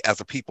we as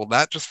a people,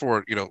 not just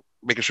for,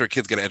 making sure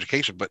kids get an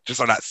education, but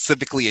just are not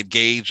civically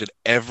engaged in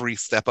every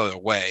step of the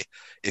way.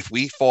 If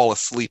we fall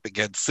asleep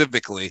again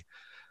civically,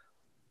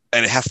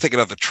 and it has to take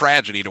another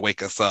tragedy to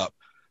wake us up,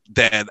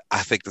 then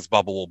I think this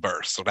bubble will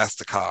burst. So that's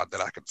the con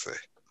that I can see.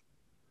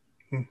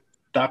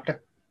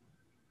 Doctor?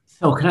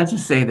 So can I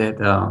just say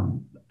that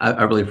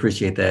I really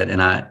appreciate that.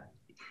 And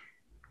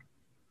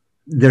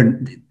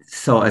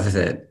so as I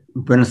said,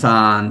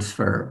 Renaissance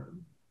for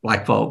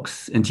Black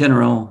folks in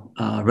general,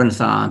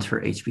 Renaissance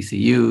for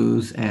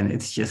HBCUs, and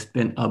it's just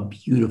been a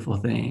beautiful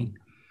thing.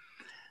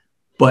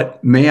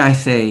 But may I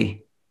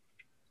say,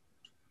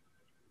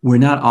 we're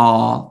not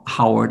all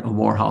Howard or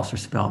Morehouse or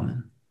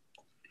Spelman.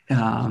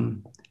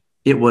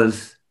 It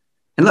was,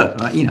 and look,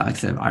 like I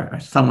said, our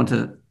son went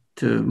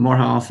to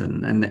Morehouse,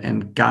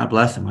 and God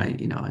bless him. I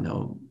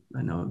know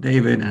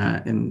David,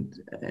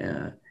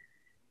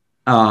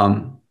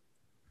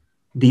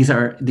 these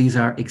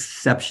are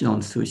exceptional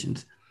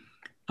institutions.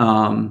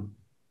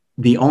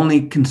 The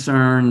only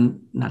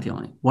concern, not the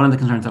only, one of the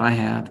concerns that I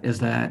have is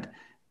that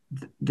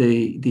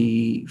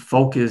the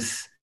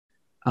focus,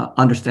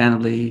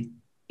 understandably,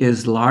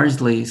 is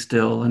largely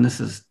still, and this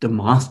is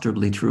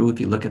demonstrably true if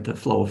you look at the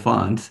flow of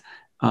funds,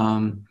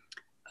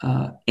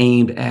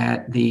 aimed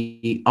at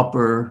the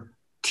upper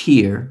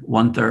tier,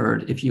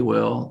 1/3, if you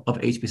will, of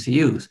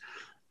HBCUs.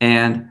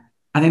 And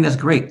I think that's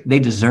great. They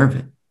deserve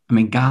it. I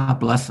mean, God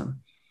bless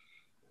them.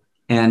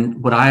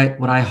 And what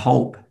I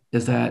hope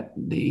is that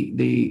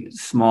the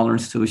smaller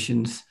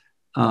institutions,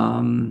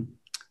 the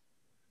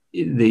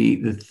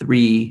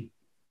three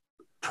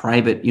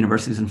private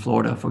universities in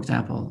Florida, for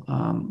example,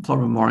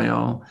 Florida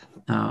Memorial,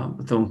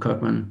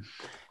 Bethune-Cookman,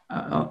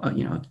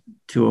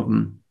 two of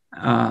them,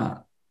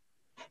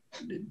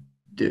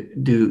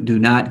 do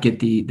not get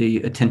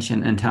the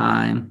attention and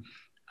time,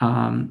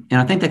 and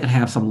I think they could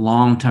have some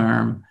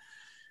long-term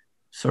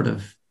sort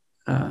of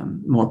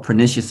more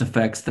pernicious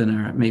effects than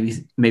are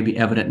maybe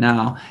evident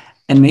now.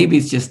 And maybe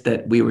it's just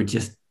that we were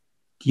just,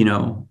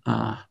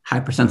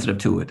 hypersensitive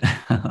to it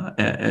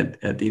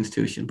at the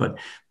institution. But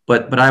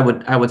I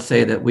would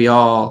say that we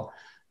all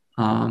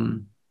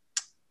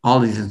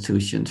these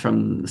institutions,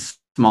 from the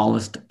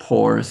smallest,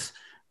 poorest,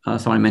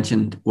 so I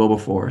mentioned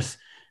Wilberforce,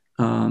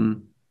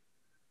 to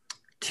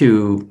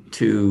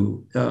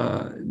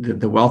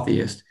the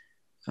wealthiest,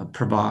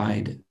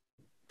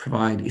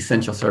 provide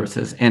essential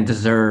services and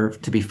deserve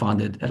to be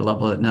funded at a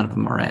level that none of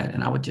them are at.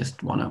 And I would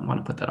just want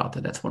to put that out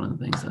there. That's one of the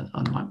things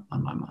on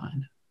my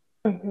mind.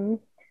 Mm-hmm.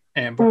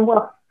 Amber.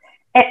 Well,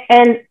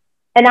 and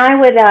I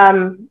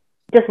would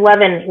just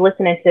loving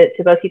listening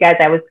to both you guys.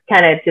 I was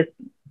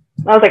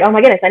like, oh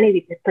my goodness, I need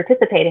to be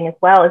participating as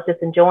well as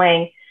just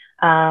enjoying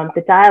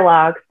the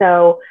dialogue.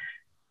 So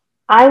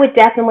I would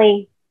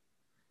definitely,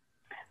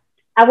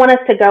 I want us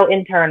to go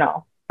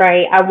internal,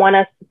 right? I want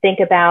us to think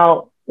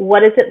about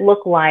what does it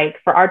look like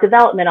for our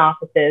development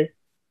offices,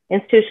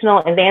 institutional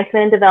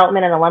advancement and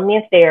development and alumni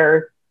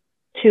affairs,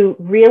 to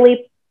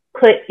really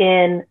put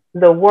in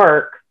the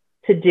work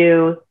to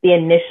do the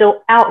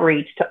initial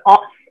outreach to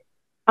all.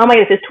 Oh my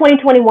goodness, it's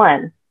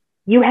 2021.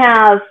 You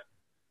have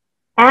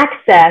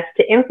access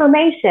to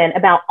information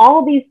about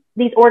all these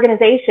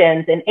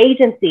organizations and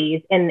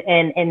agencies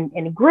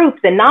and groups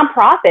and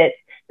nonprofits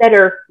that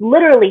are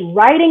literally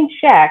writing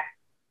checks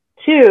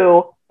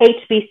to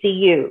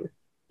HBCUs,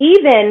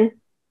 even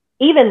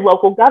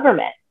local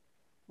government,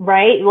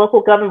 right?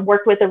 Local government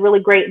worked with a really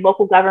great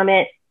local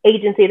government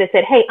agency that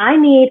said, hey, I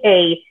need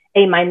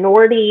a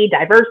minority,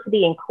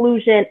 diversity,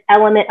 inclusion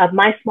element of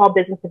my small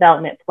business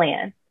development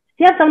plan.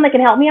 Do you have someone that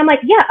can help me? I'm like,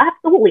 yeah,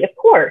 absolutely, of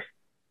course.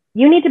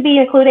 You need to be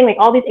including like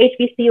all these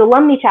HBCU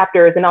alumni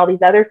chapters and all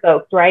these other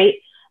folks, right?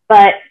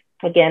 But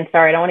again,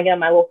 sorry, I don't want to get on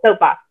my little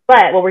soapbox,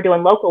 but what we're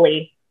doing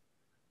locally.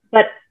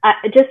 But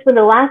just for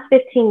the last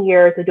 15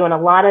 years of doing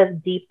a lot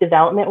of deep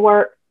development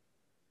work,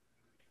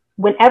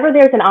 whenever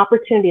there's an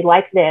opportunity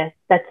like this,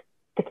 that's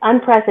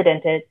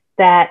unprecedented,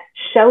 that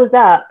shows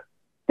up,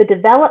 the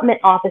development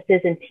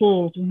offices and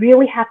teams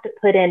really have to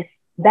put in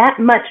that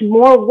much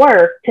more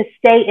work to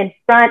stay in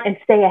front and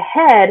stay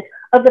ahead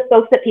of the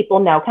folks that people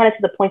know, kind of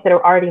to the points that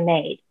are already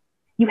made.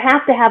 You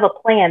have to have a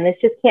plan. This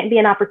just can't be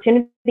an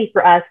opportunity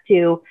for us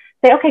to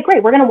say, okay,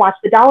 great, we're going to watch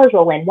the dollars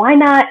roll in. Why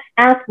not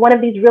ask one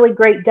of these really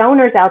great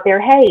donors out there,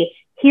 hey,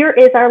 here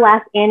is our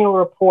last annual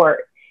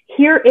report.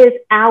 Here is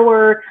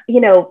our,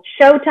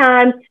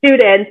 Showtime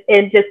students,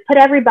 and just put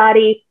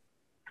everybody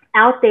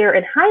out there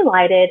and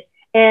highlight it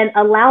and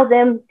allow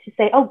them to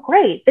say, oh,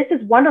 great, this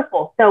is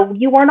wonderful. So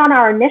you weren't on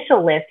our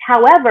initial list.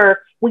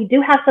 However, we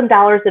do have some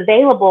dollars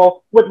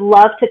available. Would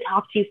love to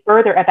talk to you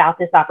further about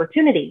this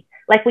opportunity.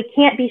 Like, we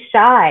can't be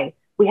shy.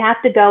 We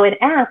have to go and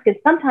ask. And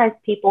sometimes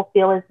people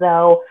feel as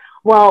though,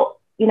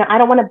 well, I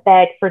don't want to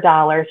beg for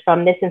dollars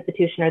from this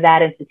institution or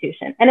that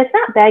institution. And it's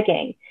not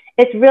begging.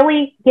 It's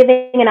really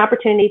giving an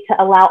opportunity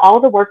to allow all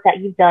the work that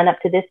you've done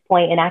up to this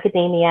point in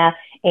academia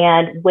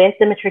and with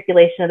the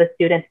matriculation of the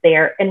students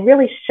there, and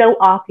really show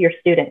off your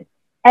students.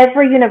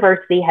 Every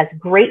university has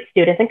great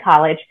students in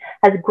college,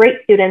 has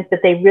great students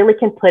that they really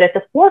can put at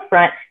the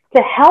forefront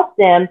to help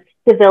them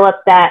develop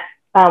that,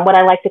 what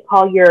I like to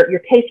call your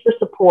case for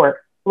support,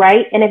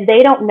 right? And if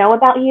they don't know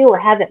about you or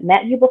haven't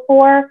met you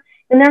before,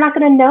 then they're not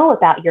going to know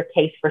about your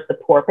case for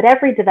support. But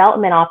every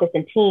development office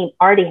and team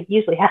already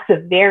usually has a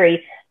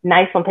very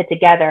nice one put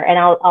together. And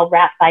I'll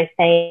wrap by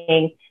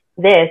saying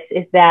this,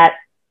 is that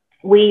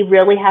we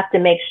really have to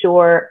make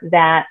sure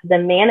that the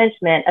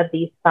management of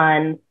these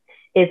funds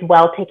is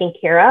well taken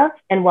care of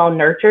and well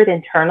nurtured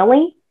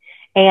internally.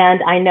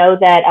 And I know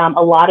that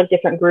a lot of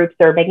different groups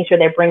are making sure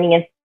they're bringing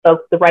in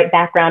folks, the right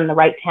background and the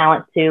right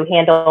talent to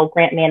handle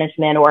grant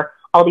management or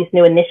all these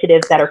new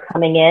initiatives that are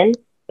coming in.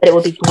 But it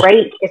would be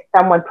great if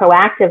someone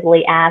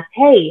proactively asked,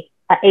 hey,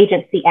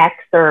 agency X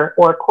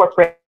or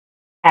corporate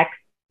X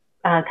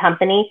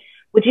company,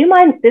 would you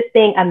mind this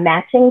being a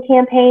matching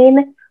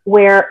campaign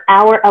where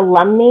our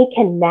alumni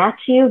can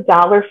match you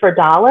dollar for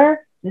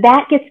dollar?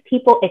 That gets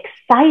people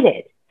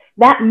excited.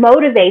 That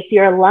motivates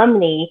your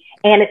alumni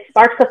and it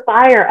sparks a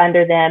fire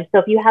under them. So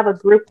if you have a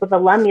group of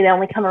alumni that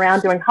only come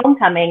around during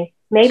homecoming,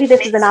 maybe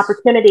this is an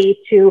opportunity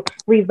to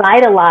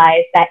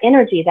revitalize that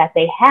energy that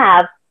they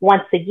have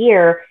once a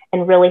year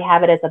and really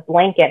have it as a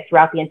blanket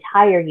throughout the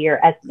entire year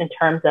as in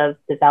terms of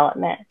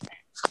development.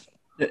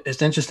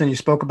 It's interesting you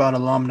spoke about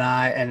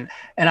alumni, and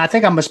I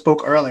think I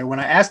misspoke earlier. When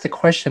I asked the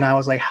question, I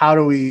was like, how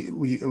do we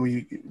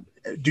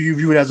do you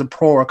view it as a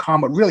pro or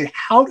con? But really,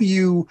 how do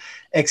you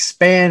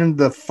expand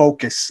the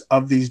focus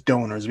of these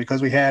donors?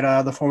 Because we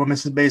had the former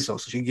Mrs.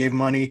 Bezos. She gave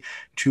money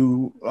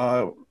to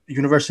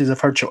universities of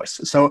her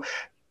choice. So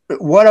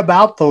what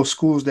about those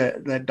schools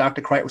that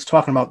Dr. Cricht was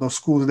talking about, those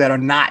schools that are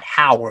not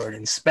Howard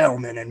and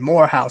Spelman and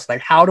Morehouse?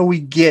 Like, how do we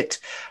get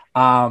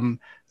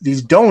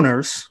these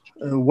donors?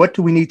 What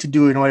do we need to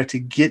do in order to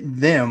get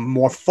them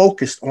more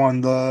focused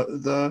on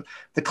the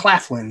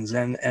Claflins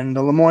and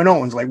the Lemoyne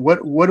Owens? Like,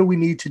 what do we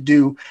need to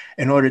do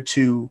in order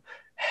to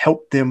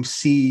help them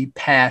see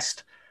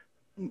past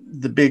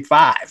the big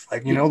five?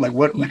 Like, like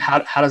what?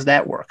 How does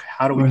that work?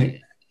 How do we?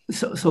 Right.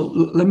 So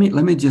let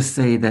me just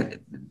say that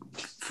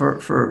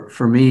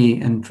for me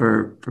and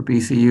for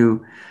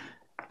BCU,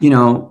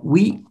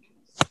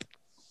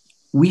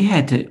 we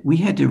had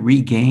to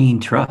regain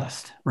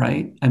trust,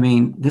 right? I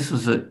mean, this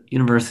was a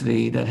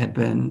university that had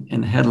been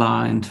in the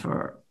headlines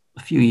for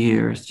a few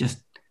years,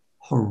 just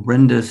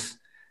horrendous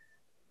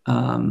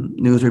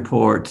news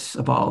reports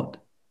about,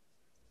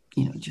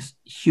 just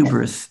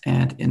hubris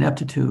and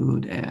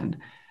ineptitude and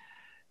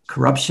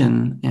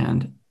corruption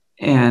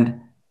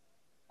and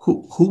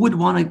who would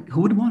want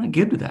to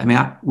give to that? I mean,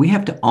 we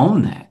have to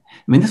own that.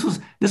 I mean, this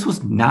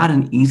was not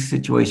an easy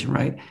situation,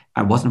 right?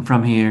 I wasn't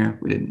from here.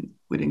 We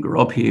didn't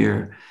grow up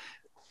here.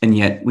 And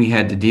yet we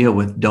had to deal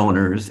with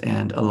donors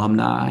and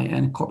alumni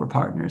and corporate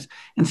partners.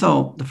 And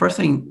so the first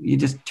thing you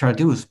just try to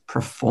do is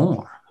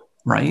perform,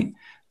 right?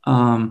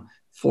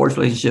 Forge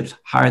relationships,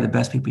 hire the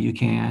best people you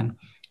can,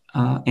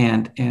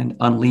 and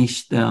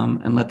unleash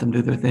them and let them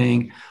do their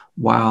thing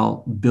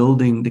while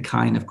building the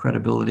kind of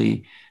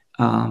credibility,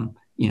 balancing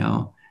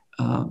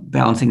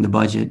the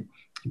budget,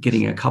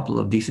 getting a couple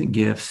of decent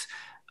gifts,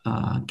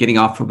 getting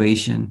off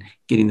probation,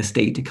 getting the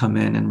state to come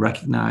in and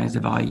recognize the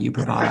value you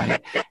provide,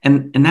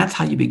 and that's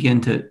how you begin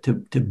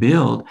to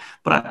build.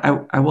 But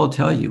I will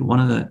tell you, one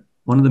of the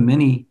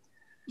many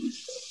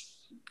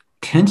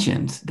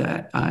tensions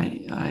that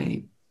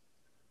I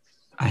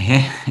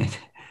had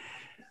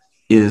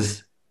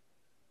is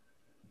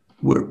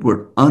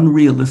were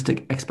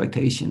unrealistic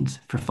expectations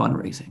for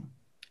fundraising,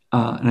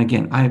 and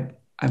again, I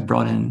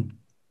brought in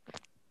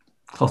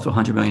close to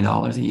 $100 million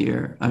a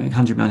year. I mean,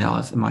 $100 million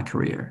in my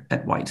career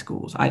at white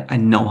schools. I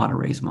know how to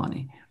raise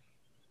money.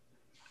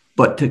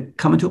 But to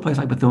come into a place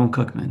like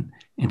Bethune-Cookman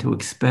and to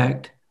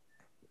expect,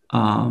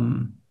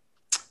 the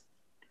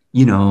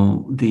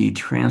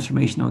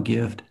transformational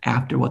gift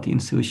after what the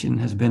institution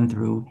has been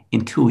through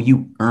until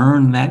you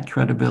earn that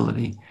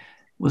credibility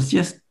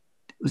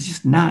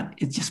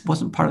it just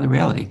wasn't part of the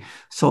reality.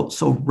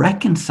 So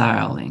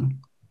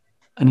reconciling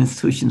an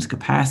institution's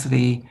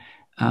capacity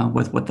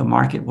with what the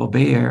market will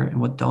bear and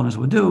what donors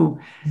will do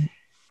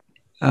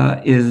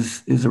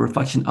is a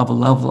reflection of a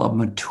level of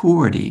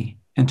maturity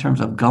in terms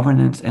of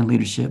governance and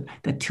leadership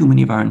that too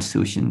many of our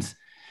institutions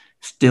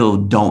still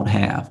don't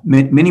have.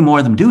 Many more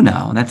of them do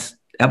now, and that's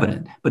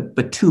evident,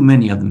 but too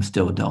many of them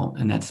still don't,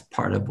 and that's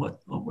part of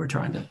what we're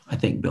trying to, I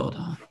think, build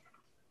on.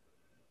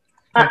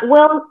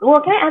 Well,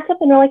 can I add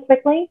something really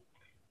quickly?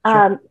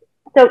 Sure.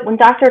 So when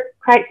Dr.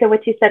 Craig said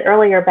what you said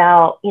earlier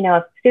about,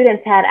 if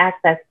students had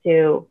access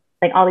to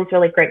like all these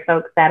really great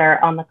folks that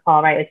are on the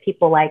call, right? Like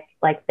people like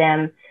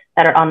them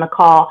that are on the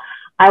call,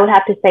 I would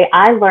have to say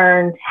I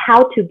learned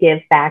how to give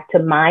back to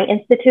my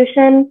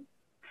institution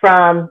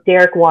from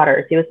Derek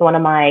Waters. He was one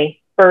of my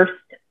first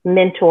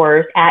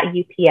mentors at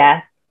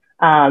UPS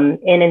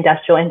in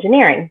industrial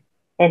engineering.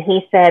 And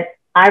he said,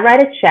 I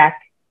write a check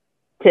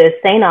to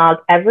St. Aug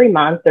every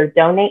month or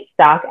donate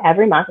stock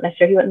every month. And I'm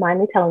sure he wouldn't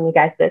mind me telling you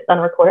guys this on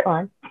a recorded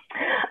line,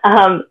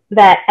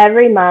 that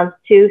every month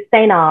to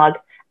St. Aug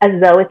as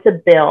though it's a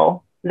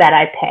bill that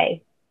I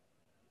pay.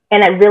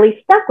 And it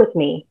really stuck with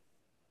me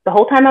the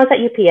whole time I was at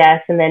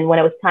UPS. And then when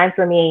it was time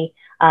for me,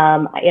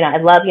 I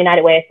love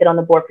United Way. I sit on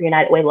the board for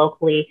United Way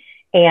locally.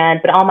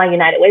 But all my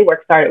United Way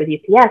work started with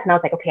UPS. And I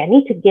was like, okay, I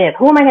need to give.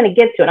 Who am I going to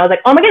give to? And I was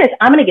like, oh my goodness,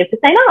 I'm going to give to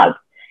St. Aug.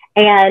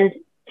 And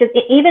just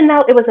even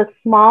though it was a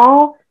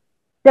small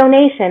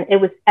donation, it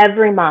was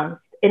every month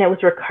and it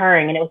was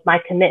recurring and it was my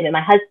commitment.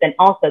 My husband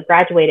also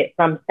graduated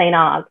from St.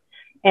 Aug.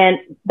 And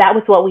that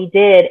was what we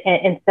did.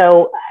 And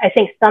so I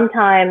think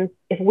sometimes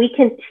if we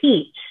can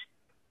teach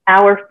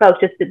our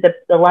folks, just the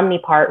alumni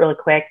part really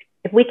quick,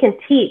 if we can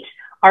teach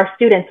our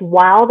students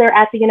while they're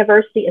at the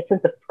university a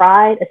sense of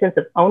pride, a sense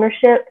of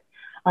ownership,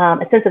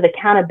 a sense of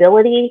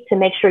accountability to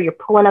make sure you're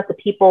pulling up the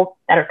people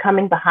that are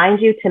coming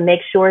behind you to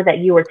make sure that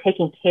you are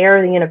taking care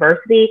of the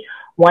university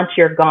once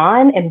you're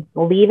gone and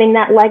leaving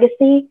that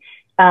legacy.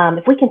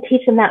 If we can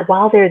teach them that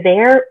while they're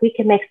there, we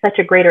can make such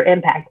a greater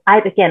impact.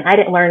 I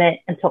didn't learn it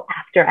until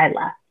after I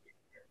left.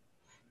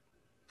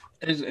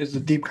 It's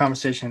a deep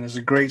conversation. It's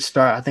a great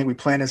start. I think we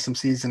planted some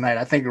seeds tonight.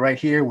 I think right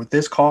here with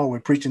this call, we're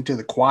preaching to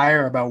the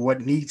choir about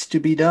what needs to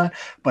be done.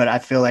 But I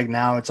feel like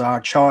now it's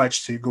our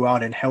charge to go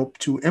out and help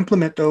to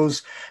implement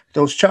those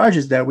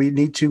charges that we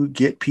need to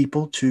get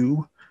people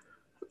to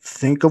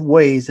think of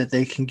ways that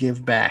they can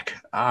give back.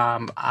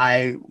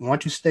 I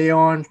want to stay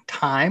on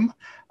time.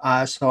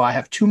 So I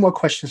have two more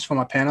questions from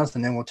my panelists,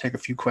 and then we'll take a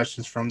few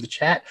questions from the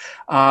chat.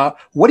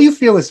 What do you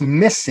feel is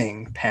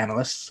missing,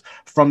 panelists,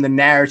 from the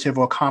narrative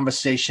or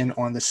conversation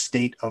on the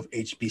state of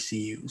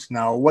HBCUs?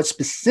 Now, what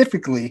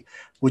specifically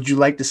would you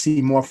like to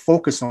see more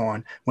focus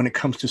on when it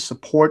comes to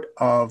support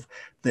of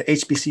the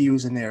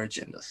HBCUs and their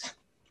agendas?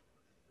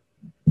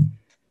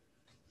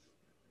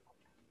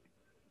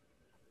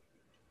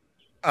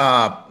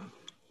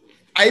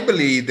 I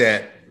believe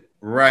that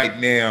right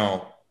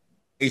now,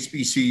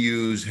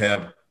 HBCUs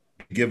have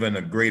given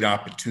a great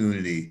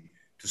opportunity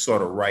to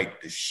sort of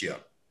right the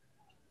ship.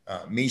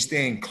 Me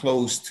staying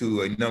close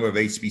to a number of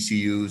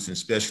HBCUs, and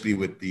especially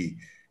with the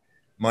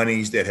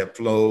monies that have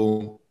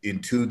flowed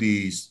into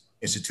these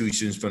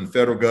institutions from the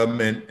federal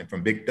government and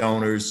from big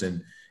donors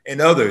and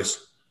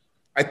others,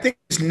 I think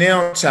it's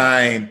now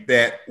time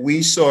that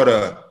we sort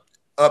of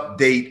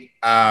update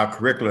our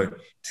curriculum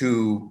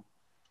to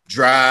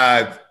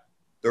drive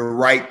the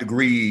right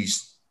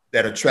degrees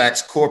that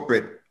attracts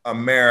corporate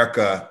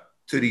America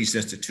to these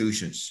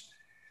institutions.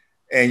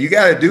 And you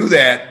got to do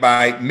that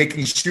by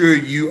making sure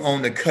you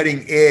on the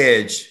cutting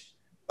edge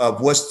of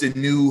what's the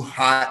new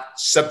hot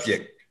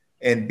subject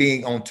and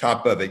being on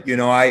top of it. You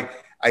know, I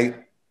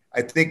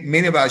I think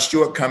many of our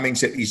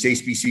shortcomings at these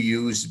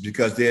HBCUs is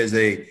because there's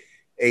a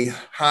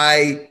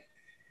high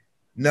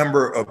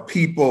number of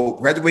people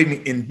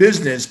graduating in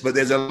business, but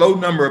there's a low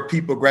number of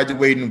people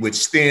graduating with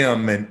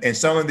STEM and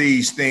some of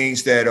these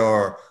things that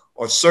are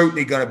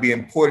certainly going to be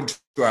important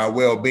to our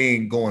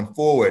well-being going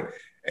forward.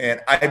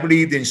 And I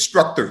believe the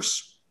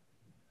instructors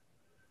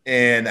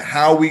and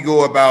how we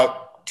go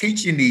about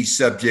teaching these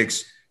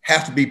subjects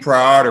have to be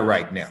priority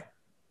right now.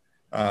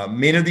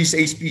 Many of these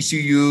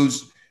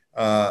HBCUs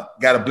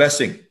got a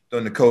blessing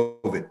during the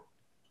COVID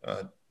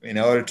in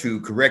order to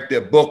correct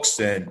their books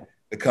and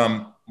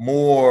become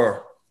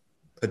more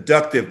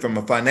productive from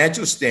a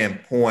financial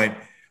standpoint.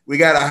 We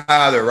got to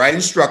hire the right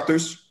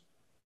instructors.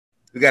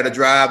 We got to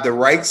drive the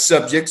right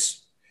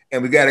subjects,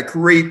 and we got to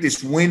create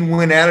this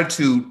win-win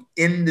attitude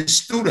in the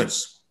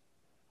students.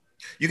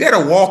 You got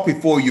to walk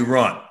before you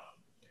run.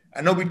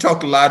 I know we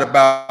talked a lot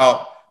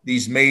about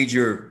these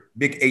major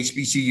big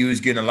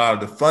HBCUs getting a lot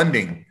of the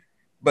funding,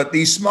 but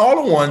these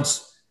smaller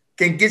ones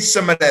can get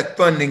some of that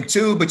funding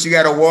too, but you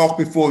got to walk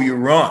before you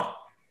run.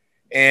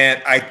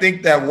 And I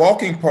think that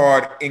walking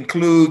part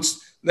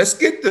includes, let's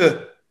get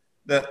the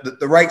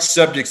right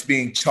subjects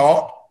being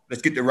taught.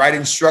 Let's get the right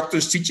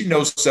instructors teaching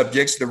those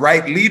subjects, the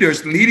right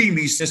leaders leading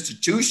these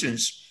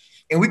institutions.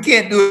 And we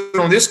can't do it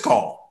on this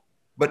call.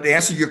 But to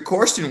answer your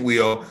question,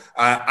 Will,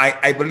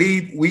 I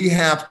believe we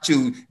have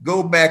to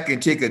go back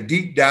and take a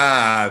deep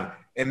dive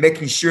and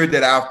making sure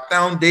that our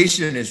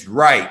foundation is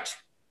right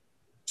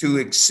to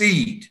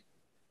exceed.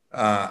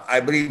 I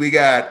believe we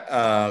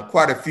got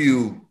quite a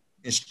few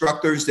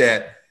instructors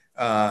that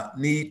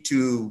need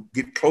to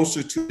get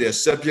closer to their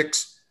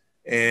subjects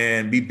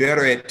and be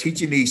better at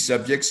teaching these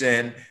subjects.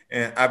 And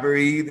I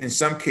believe in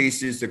some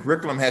cases, the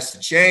curriculum has to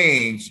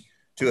change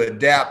to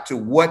adapt to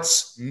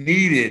what's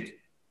needed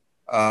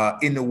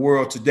in the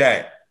world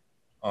today.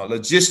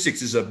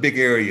 Logistics is a big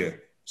area,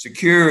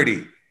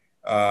 security,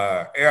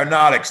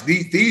 aeronautics.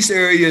 These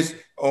areas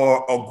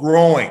are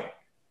growing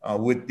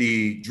with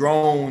the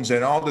drones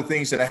and all the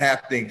things that are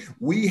happening.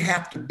 We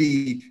have to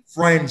be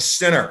front and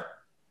center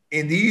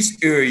in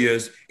these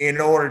areas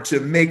in order to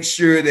make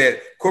sure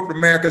that corporate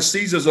America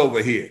sees us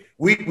over here.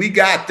 We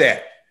got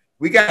that.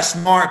 We got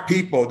smart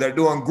people that are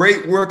doing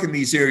great work in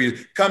these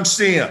areas. Come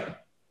see them.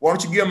 Why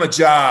don't you give them a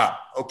job?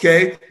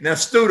 Okay. Now,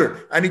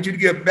 student, I need you to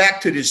get back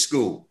to this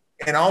school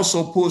and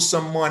also pull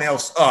someone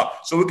else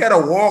up. So we got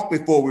to walk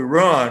before we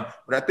run.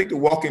 But I think the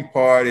walking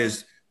part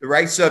is the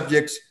right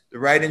subjects, the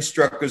right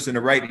instructors, and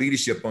the right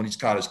leadership on these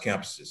college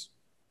campuses.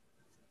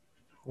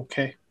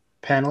 Okay.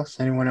 Panelists,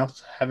 anyone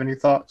else have any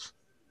thoughts?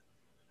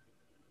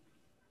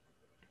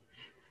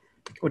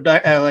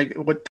 Like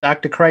what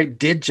Dr. Cricht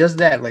did just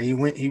that. Like he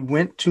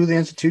went to the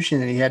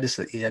institution and he had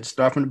to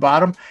start from the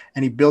bottom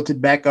and he built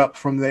it back up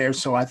from there.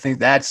 So I think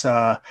that's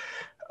a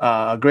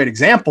great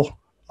example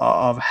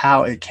of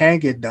how it can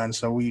get done.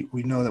 So we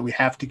know that we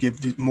have to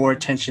give more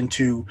attention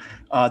to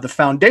the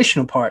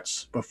foundational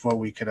parts before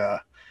we could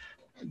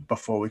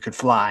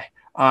fly.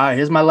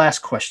 Here's my last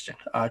question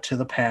to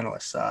the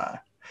panelists.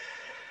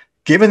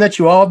 Given that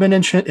you all been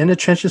in the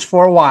trenches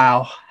for a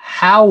while,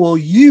 how will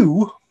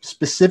you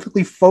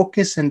specifically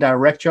focus and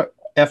direct your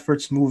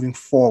efforts moving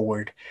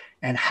forward?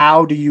 And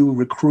how do you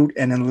recruit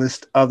and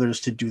enlist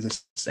others to do the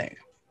same?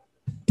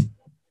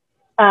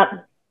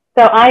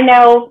 So I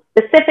know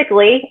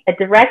specifically a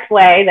direct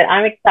way that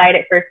I'm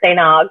excited for St.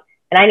 Aug,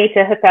 and I need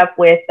to hook up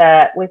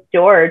with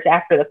George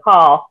after the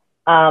call.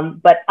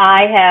 But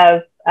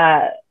I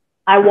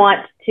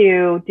want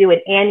to do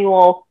an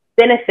annual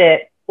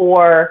benefit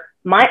for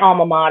my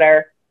alma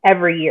mater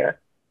every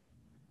year.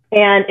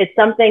 And it's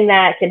something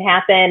that can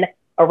happen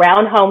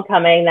around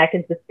homecoming that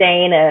can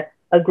sustain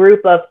a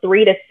group of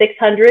 300 to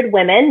 600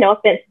 women. No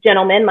offense,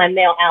 gentlemen, my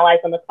male allies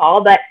on the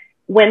call, but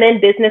women,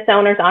 business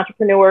owners,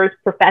 entrepreneurs,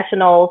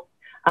 professionals,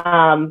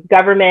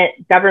 government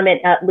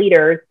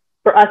leaders,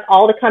 for us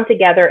all to come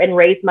together and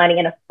raise money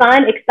in a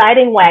fun,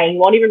 exciting way. You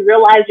won't even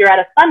realize you're at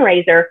a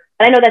fundraiser,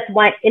 but I know that's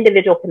one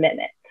individual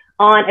commitment.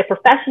 On a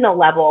professional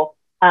level,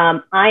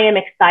 I am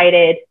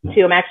excited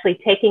I'm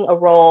actually taking a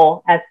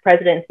role as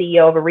president and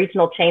CEO of a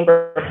regional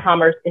chamber of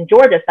commerce in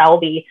Georgia. So I will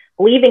be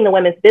leaving the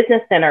Women's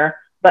Business Center.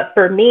 But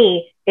for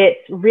me,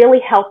 it's really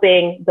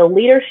helping the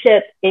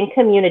leadership in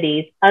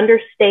communities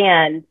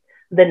understand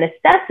the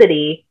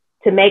necessity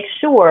to make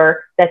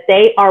sure that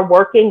they are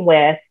working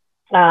with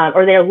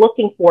or they're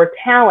looking for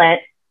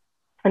talent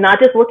and not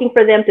just looking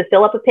for them to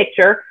fill up a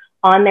picture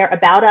on their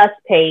About Us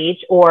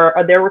page or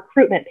their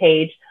recruitment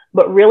page,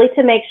 but really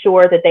to make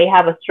sure that they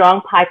have a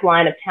strong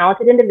pipeline of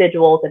talented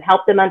individuals and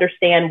help them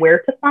understand where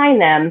to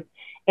find them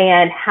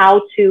and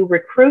how to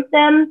recruit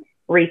them,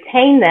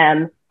 retain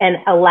them, and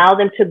allow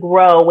them to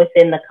grow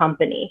within the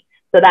company.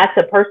 So that's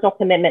a personal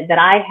commitment that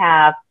I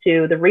have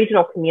to the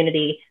regional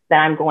community that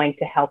I'm going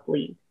to help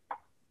lead.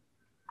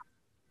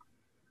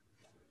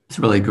 It's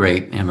really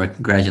great, Amber.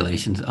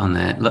 Congratulations on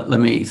that. Let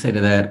me say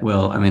to that,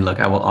 Will, I mean, look,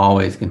 I will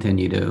always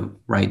continue to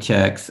write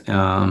checks.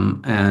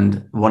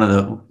 And one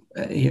of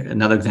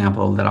another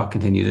example that I'll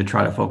continue to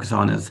try to focus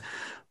on is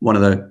one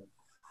of the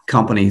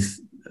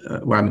companies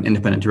where I'm an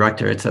independent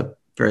director. It's a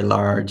very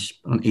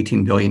large,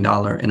 $18 billion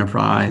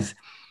enterprise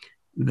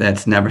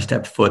that's never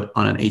stepped foot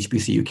on an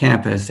HBCU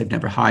campus. They've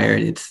never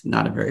hired. It's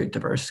not a very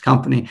diverse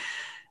company.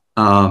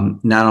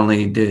 Not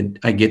only did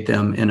I get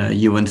them in a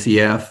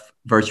UNCF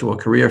virtual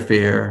career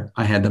fair,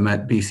 I had them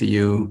at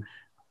BCU.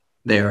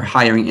 They are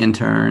hiring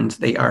interns.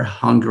 They are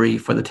hungry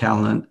for the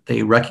talent.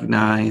 They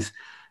recognize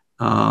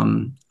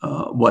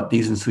what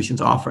these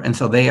institutions offer. And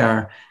so they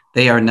are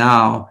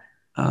now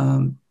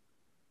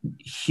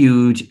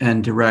huge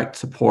and direct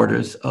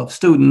supporters of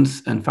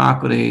students and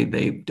faculty.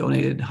 They've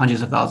donated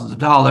hundreds of thousands of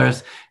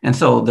dollars. And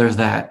so there's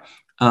that.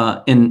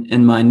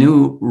 In my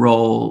new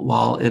role,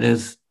 while it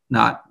is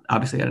not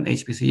obviously at an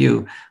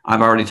HBCU,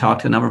 I've already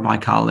talked to a number of my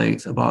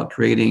colleagues about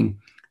creating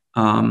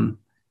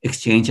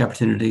exchange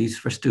opportunities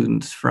for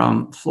students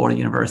from Florida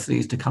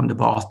universities to come to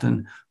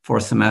Boston for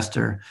a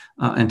semester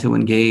and to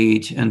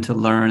engage and to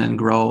learn and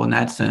grow in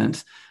that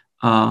sense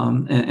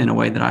in a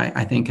way that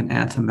I think can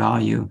add some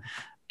value.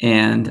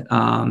 And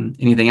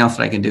anything else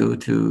that I can do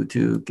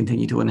to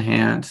continue to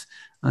enhance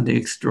the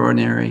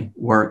extraordinary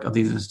work of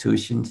these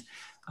institutions,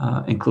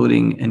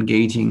 including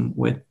engaging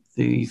with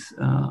these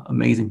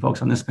amazing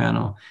folks on this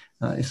panel,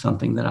 is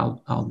something that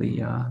I'll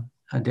be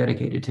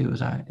dedicated to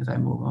as I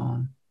move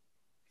on.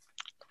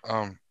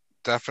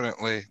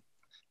 Definitely.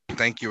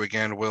 Thank you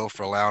again, Will,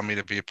 for allowing me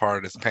to be a part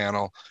of this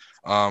panel.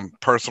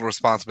 Personal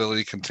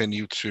responsibility,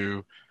 continue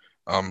to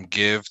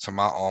give to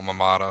my alma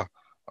mater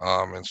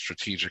in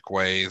strategic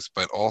ways,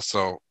 but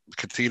also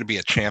continue to be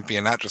a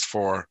champion, not just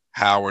for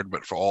Howard,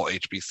 but for all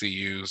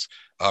HBCUs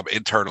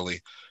internally.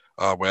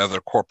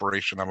 Whether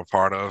corporation I'm a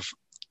part of,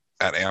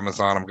 at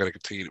Amazon, I'm going to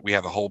continue. We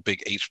have a whole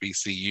big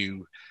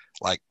HBCU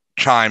like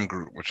Chime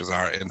group, which is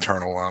our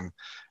internal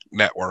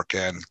network,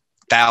 and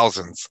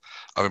thousands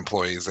of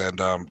employees, and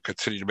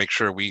continue to make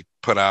sure we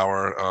put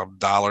our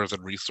dollars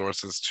and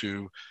resources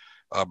to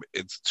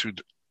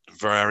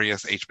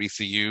various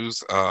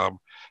HBCUs,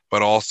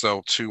 but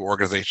also to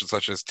organizations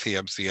such as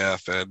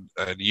TMCF and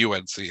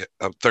UNC,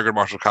 Thurgood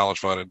Marshall College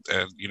Fund,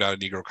 and United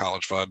Negro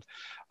College Fund,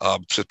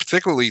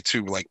 particularly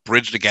to like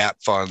bridge the gap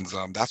funds.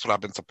 That's what I've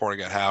been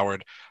supporting at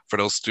Howard for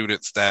those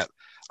students that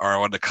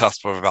are on the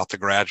cusp of about to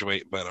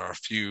graduate but are a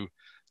few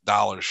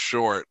dollars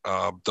short.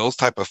 Those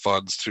type of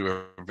funds too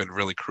have been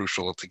really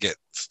crucial to get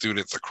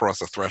students across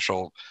the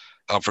threshold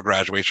for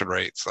graduation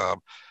rates.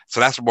 So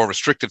that's more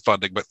restricted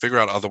funding, but figure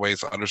out other ways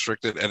to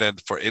unrestricted. And then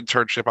for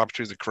internship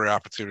opportunities and career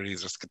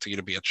opportunities, just continue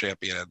to be a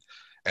champion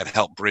and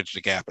help bridge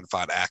the gap and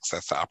find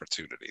access to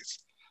opportunities.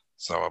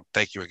 So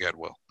thank you again,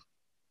 Will.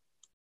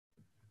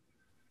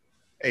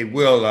 Hey,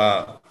 Will,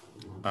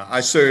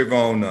 I serve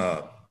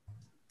on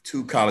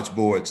 2 college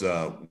boards.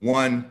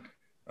 One,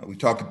 we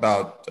talked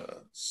about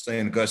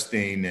St.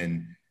 Augustine,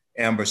 and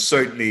Amber,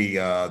 certainly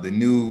the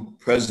new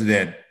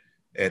president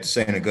at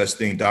St.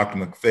 Augustine, Dr.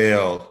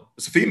 McPhail,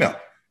 is a female,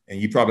 and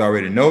you probably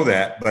already know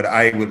that, but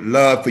I would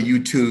love for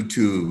you two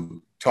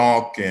to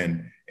talk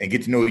and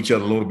get to know each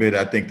other a little bit.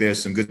 I think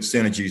there's some good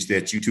synergies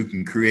that you two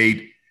can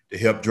create to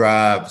help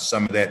drive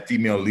some of that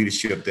female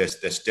leadership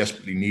that's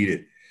desperately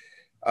needed.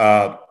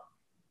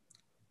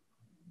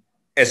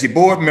 As a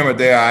board member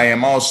there, I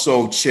am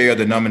also chair of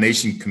the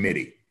nomination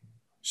committee.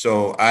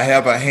 So I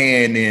have a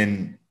hand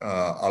in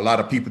a lot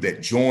of people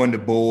that join the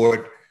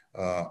board,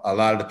 a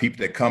lot of the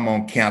people that come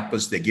on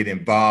campus that get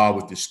involved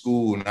with the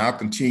school, and I'll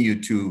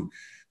continue to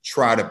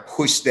try to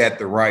push that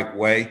the right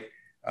way.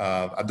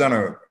 I've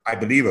done, I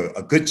believe,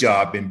 a good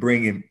job in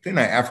bringing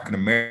African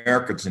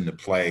Americans into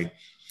play,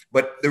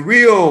 but the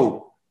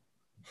real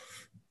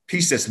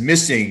piece that's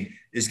missing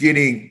is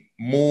getting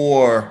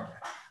more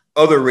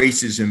other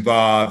races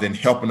involved in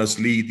helping us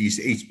lead these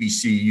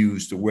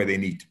HBCUs to where they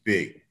need to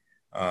be.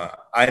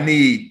 I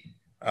need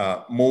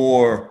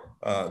more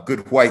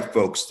good white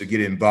folks to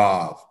get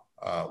involved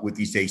with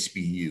these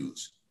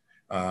HBCUs.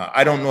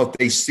 I don't know if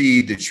they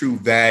see the true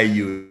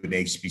value in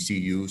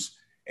HBCUs,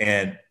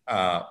 and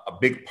a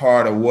big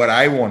part of what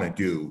I want to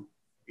do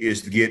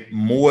is to get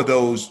more of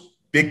those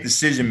big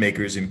decision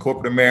makers in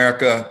corporate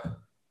America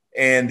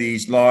and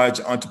these large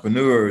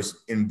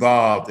entrepreneurs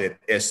involved at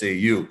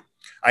SAU.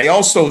 I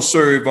also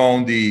serve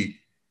on the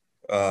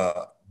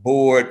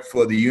board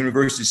for the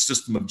University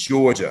System of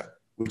Georgia,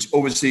 which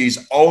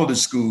oversees all of the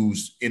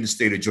schools in the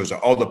state of Georgia,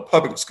 all the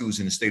public schools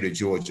in the state of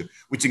Georgia,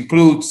 which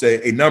includes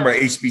a number of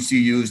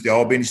HBCUs, the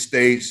Albany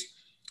States,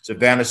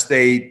 Savannah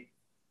State,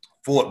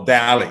 Fort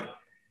Valley.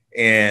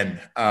 And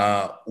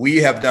we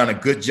have done a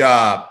good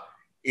job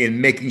in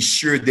making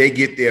sure they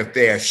get their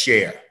fair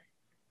share,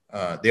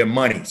 their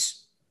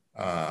monies.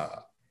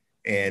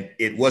 And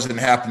it wasn't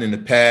happening in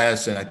the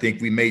past, and I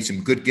think we made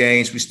some good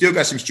gains. We still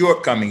got some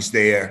shortcomings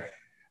there,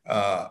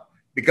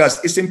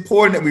 because it's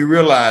important that we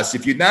realize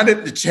if you're not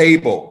at the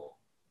table,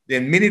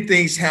 then many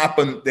things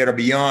happen that are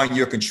beyond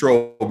your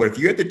control. But if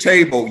you're at the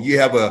table, you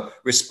have a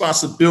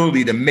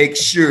responsibility to make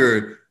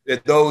sure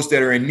that those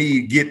that are in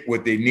need get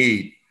what they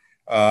need.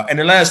 And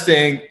the last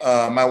thing,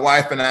 my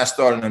wife and I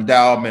started an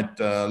endowment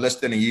less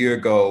than a year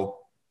ago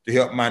to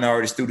help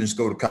minority students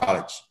go to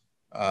college.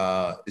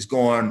 It's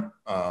going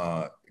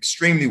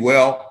extremely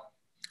well.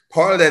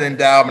 Part of that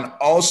endowment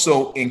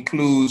also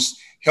includes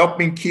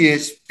helping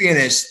kids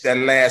finish that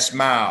last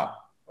mile.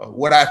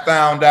 What I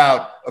found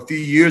out a few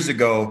years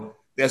ago,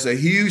 there's a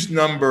huge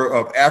number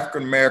of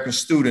African-American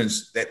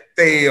students that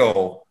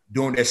fail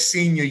during their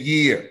senior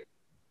year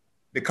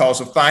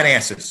because of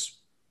finances.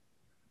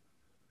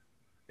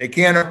 They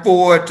can't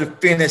afford to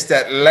finish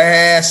that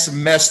last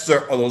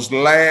semester or those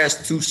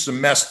last 2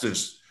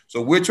 semesters.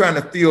 So we're trying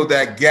to fill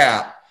that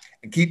gap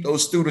and keep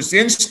those students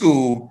in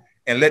school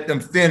and let them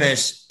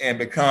finish and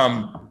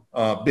become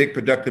a big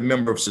productive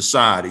member of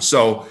society.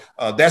 So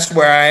that's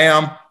where I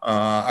am.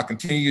 I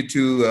continue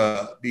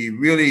to be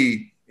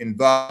really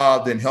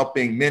involved in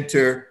helping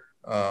mentor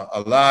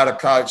a lot of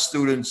college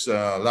students,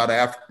 a lot of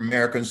African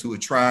Americans who are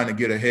trying to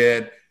get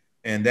ahead.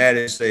 And that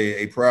is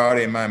a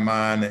priority in my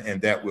mind,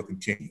 and that will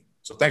continue.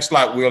 So thanks a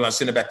lot, Will. I'll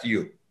send it back to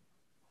you.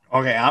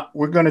 Okay,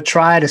 we're going to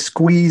try to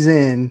squeeze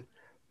in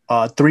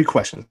 3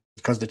 questions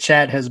because the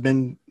chat has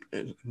been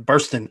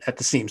bursting at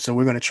the seams. So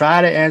we're going to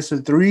try to answer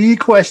 3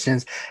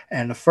 questions.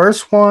 And the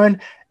first one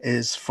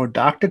is for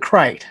Dr.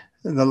 Crite.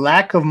 The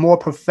lack of more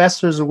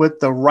professors with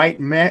the right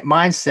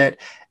mindset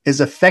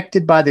is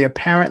affected by the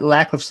apparent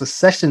lack of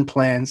succession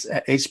plans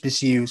at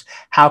HBCUs.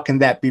 How can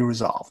that be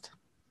resolved?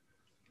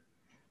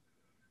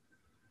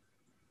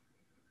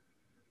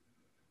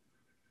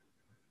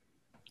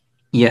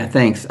 Yeah,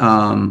 thanks.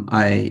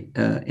 I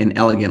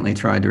inelegantly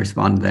tried to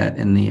respond to that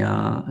in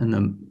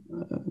the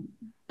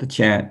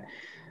chat.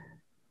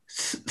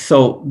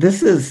 So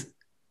this is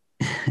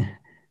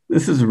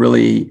this is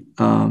really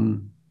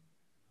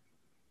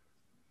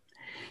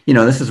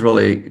this is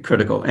really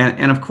critical.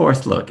 And of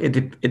course, look,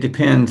 it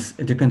depends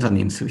on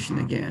the institution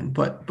again,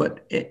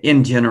 but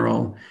in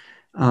general,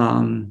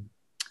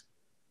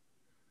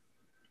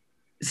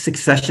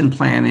 succession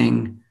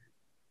planning.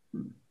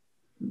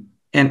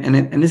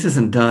 And this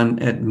isn't done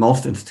at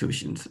most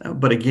institutions,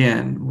 but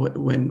again,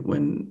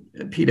 when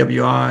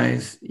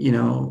PWIs,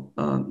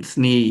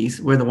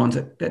 sneeze, we're the ones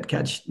that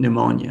catch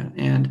pneumonia,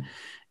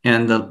 and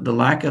the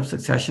lack of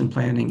succession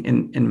planning,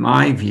 in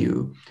my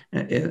view,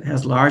 it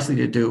has largely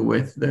to do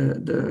with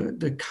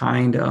the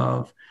kind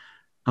of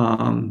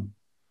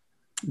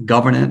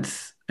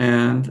governance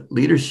and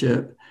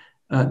leadership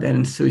that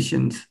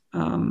institutions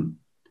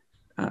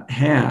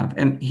have.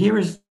 And here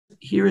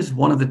is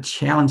one of the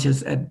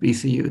challenges at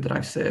BCU that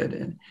I've said,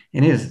 and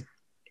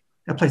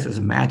that place is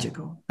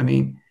magical. I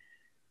mean,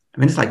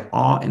 it's like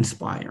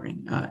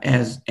awe-inspiring,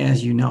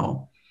 as you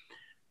know.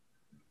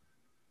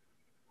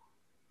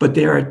 But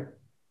there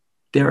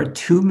are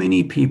too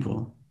many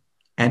people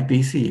at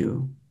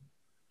BCU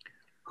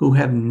who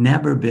have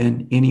never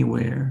been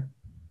anywhere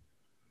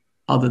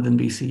other than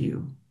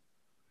BCU,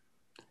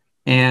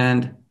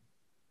 and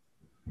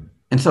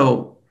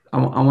so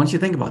I want you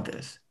to think about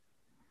this.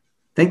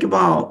 Think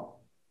about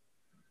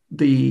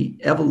the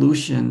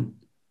evolution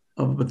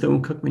of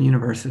Bethune-Cookman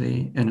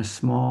University in a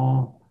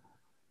small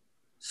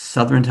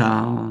southern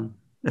town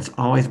that's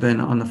always been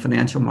on the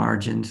financial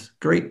margins,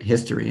 great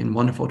history and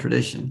wonderful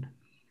tradition.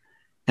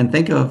 And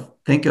think of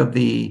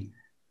the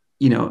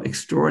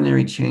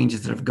extraordinary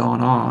changes that have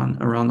gone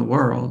on around the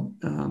world,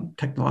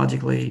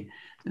 technologically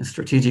and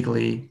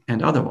strategically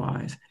and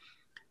otherwise.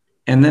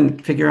 And then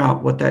figure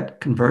out what that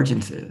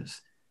convergence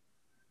is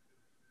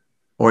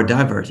or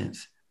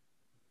divergence.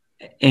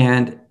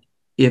 And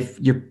if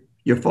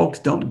your folks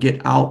don't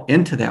get out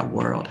into that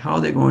world, how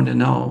are they going to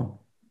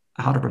know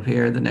how to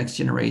prepare the next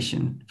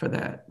generation for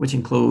that, which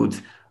includes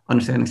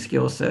understanding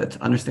skill sets,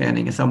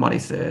 understanding, as somebody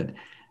said,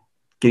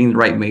 getting the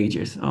right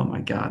majors. Oh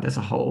my God, that's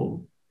a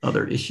whole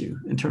other issue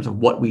in terms of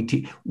what we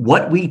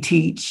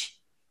teach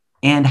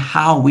and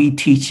how we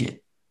teach it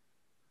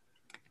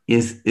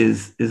is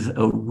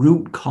a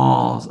root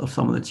cause of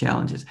some of the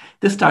challenges.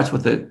 This starts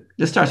with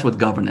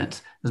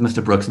governance, as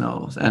Mr. Brooks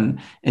knows, and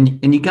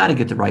you got to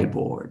get the right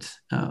boards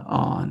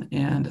on.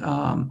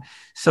 And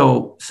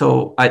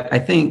so I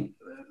think,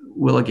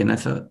 Will, again,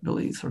 that's a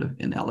really sort of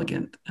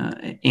inelegant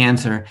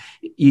answer.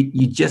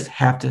 You just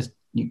have to,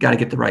 you got to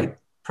get the right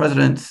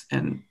presidents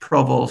and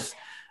provosts,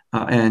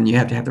 and you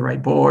have to have the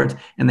right boards,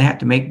 and they have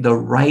to make the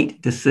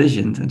right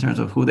decisions in terms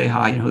of who they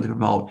hire and who they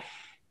promote,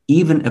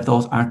 even if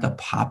those aren't the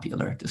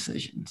popular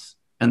decisions.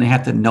 And they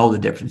have to know the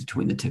difference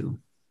between the two,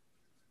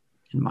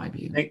 in my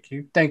view.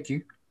 Thank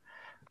you.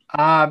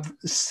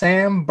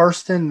 Sam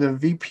Burston, the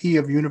VP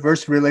of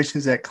University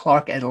Relations at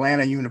Clark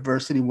Atlanta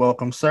University.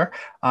 Welcome, sir.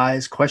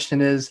 His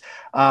question is,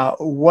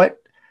 what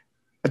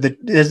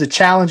is the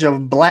challenge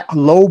of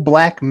low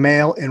black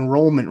male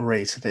enrollment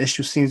rates? The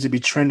issue seems to be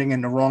trending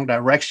in the wrong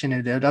direction,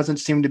 and there doesn't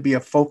seem to be a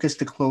focus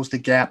to close the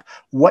gap.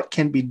 What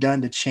can be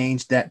done to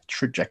change that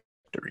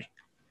trajectory?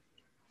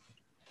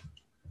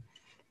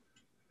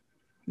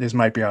 This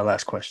might be our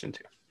last question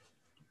too.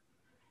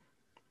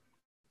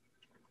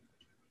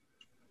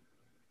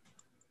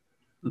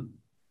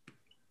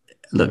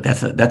 Look,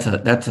 that's a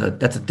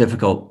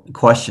difficult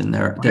question. They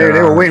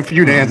were waiting for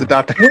you to answer,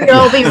 Doctor. We'd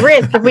all be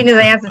rich if we knew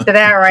the answer to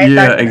that, right?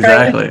 Yeah, Dr.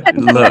 exactly.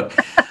 Look,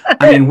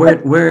 I mean,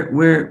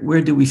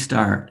 where do we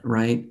start,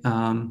 right?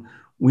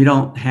 we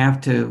don't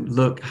have to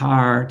look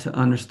hard to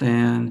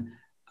understand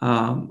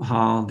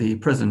how the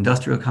prison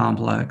industrial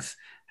complex,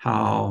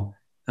 how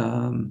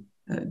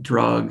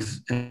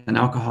drugs and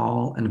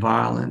alcohol and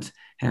violence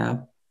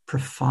have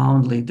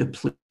profoundly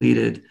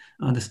depleted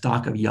the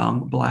stock of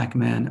young Black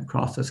men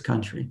across this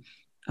country.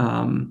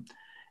 And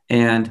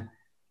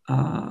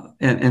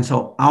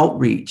so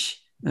outreach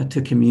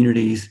to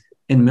communities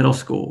in middle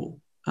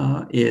school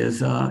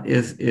is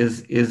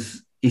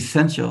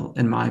essential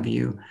in my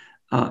view.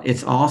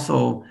 It's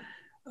also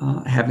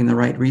having the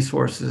right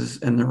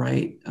resources and the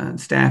right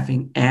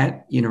staffing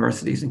at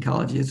universities and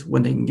colleges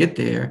when they can get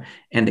there.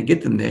 And to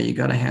get them there, you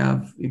got to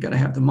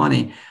have the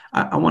money.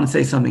 I want to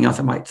say something else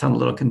that might sound a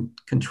little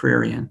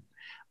contrarian.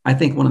 I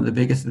think one of the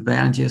biggest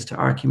advantages to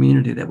our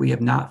community that we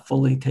have not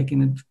fully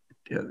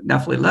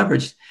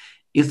leveraged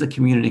is the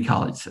community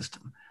college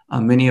system.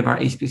 Many of our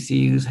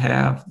HBCUs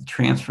have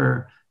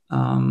transfer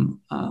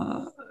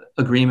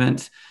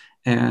agreements,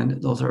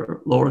 and those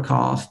are lower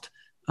cost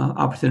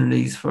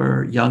opportunities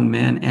for young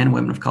men and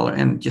women of color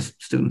and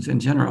just students in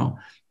general.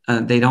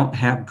 They don't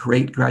have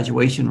great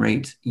graduation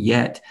rates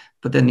yet,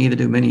 but then neither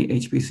do many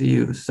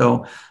HBCUs.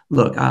 So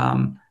look,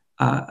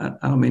 I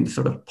don't mean to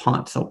sort of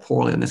punt so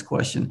poorly on this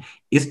question.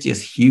 It's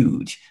just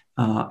huge.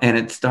 And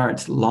it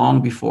starts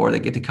long before they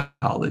get to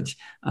college.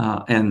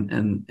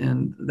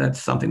 And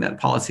that's something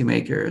that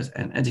policymakers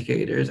and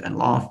educators and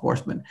law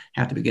enforcement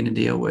have to begin to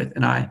deal with.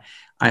 And I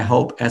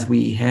hope as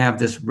we have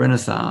this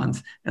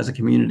renaissance as a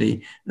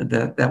community,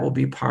 that will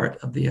be part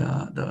of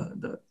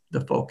the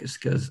focus.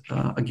 Because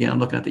again, I'm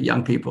looking at the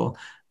young people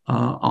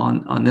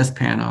on this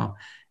panel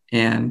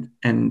and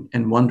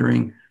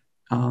wondering,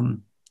 how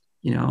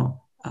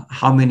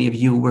many of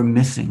you were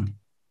missing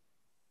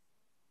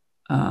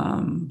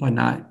by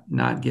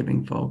not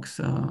giving folks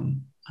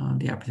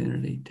the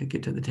opportunity to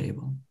get to the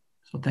table.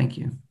 So thank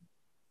you.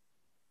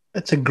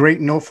 That's a great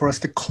note for us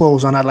to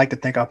close on. I'd like to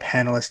thank our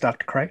panelists,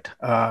 Dr. Craig,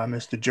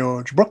 Mr.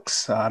 George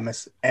Brooks,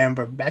 Ms.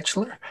 Amber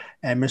Batchelor,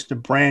 and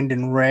Mr.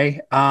 Brandon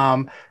Ray.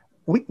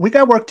 We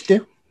got work to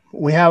do.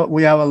 We have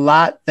a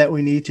lot that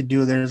we need to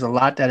do. There's a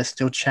lot that is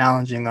still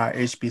challenging our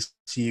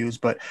HBCUs,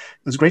 but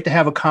it was great to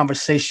have a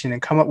conversation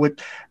and come up with,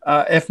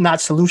 if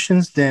not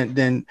solutions,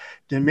 then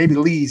maybe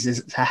leads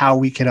as to how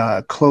we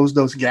can close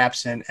those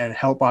gaps and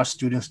help our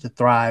students to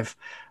thrive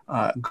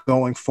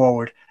going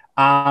forward.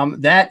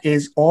 That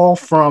is all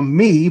from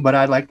me, but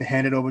I'd like to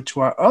hand it over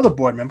to our other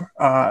board member,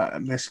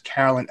 Ms.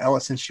 Carolyn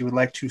Ellison. She would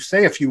like to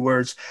say a few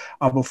words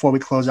before we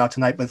close out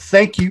tonight. But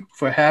thank you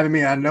for having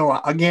me. I know,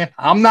 again,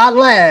 I'm not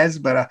Laz,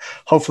 but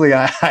hopefully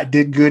I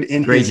did good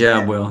in Great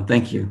job, Will.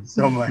 Thank you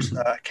so much.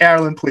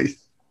 Carolyn, please.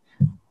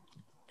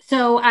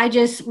 So I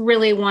just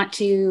really want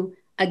to,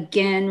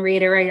 again,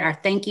 reiterate our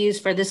thank yous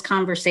for this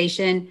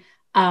conversation.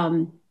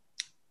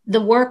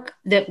 The work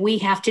that we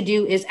have to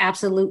do is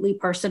absolutely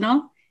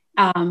personal.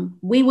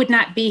 We would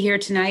not be here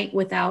tonight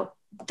without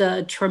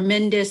the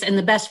tremendous, and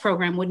the BEST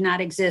program would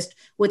not exist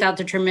without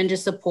the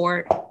tremendous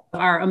support of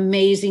our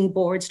amazing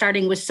board,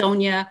 starting with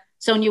Sonia.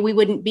 Sonia, we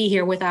wouldn't be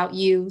here without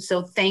you.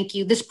 So thank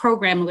you. This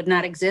program would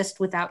not exist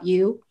without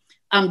you.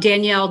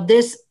 Danielle,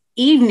 this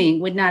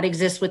evening would not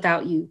exist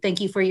without you. Thank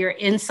you for your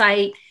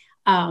insight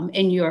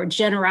and your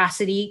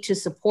generosity to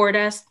support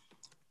us.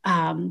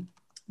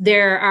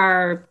 There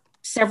are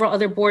several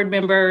other board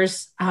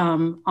members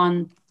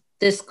on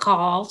this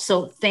call.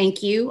 So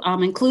thank you,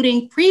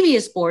 including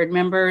previous board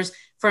members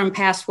from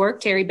past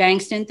work. Terry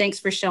Bankston, thanks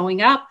for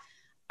showing up.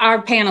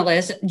 Our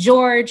panelists,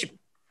 George,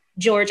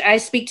 I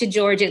speak to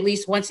George at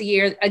least once a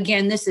year.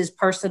 Again, this is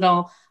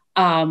personal.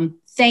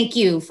 Thank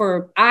you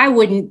for, I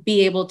would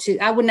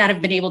not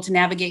have been able to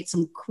navigate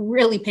some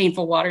really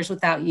painful waters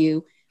without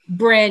you.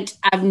 Brent,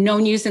 I've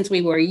known you since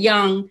we were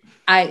young.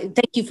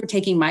 Thank you for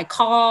taking my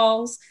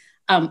calls.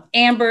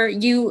 Amber,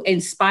 you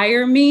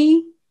inspire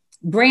me.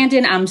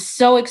 Brandon, I'm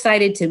so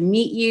excited to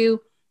meet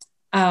you.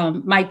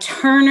 My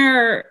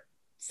Turner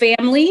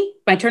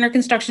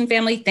construction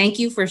family, thank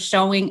you for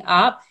showing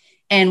up.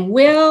 And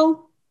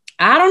Will,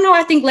 I don't know,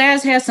 I think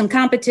Laz has some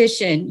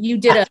competition. You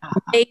did an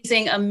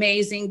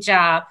amazing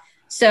job.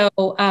 So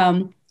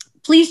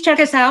please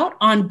check us out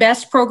on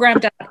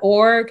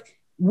bestprogram.org.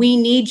 We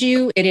need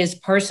you. It is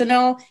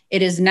personal.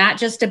 It is not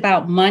just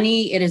about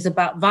money. It is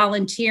about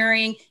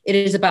volunteering. It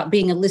is about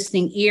being a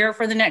listening ear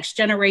for the next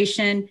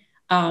generation.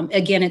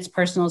 Again, it's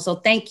personal. So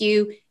thank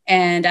you.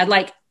 And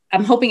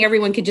I'm hoping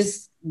everyone could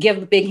just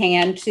give a big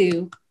hand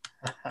to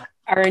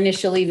our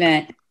initial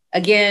event.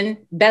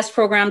 Again,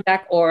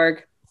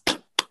 bestprogram.org.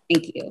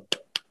 Thank you.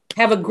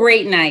 Have a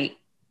great night.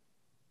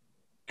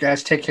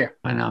 Guys, take care.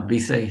 Bye now. Be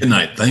safe. Good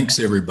night. Thanks,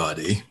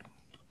 everybody.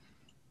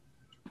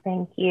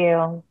 Thank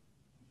you.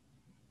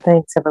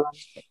 Thanks, everyone.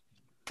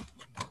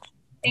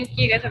 Thank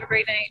you. Guys have a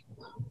great night.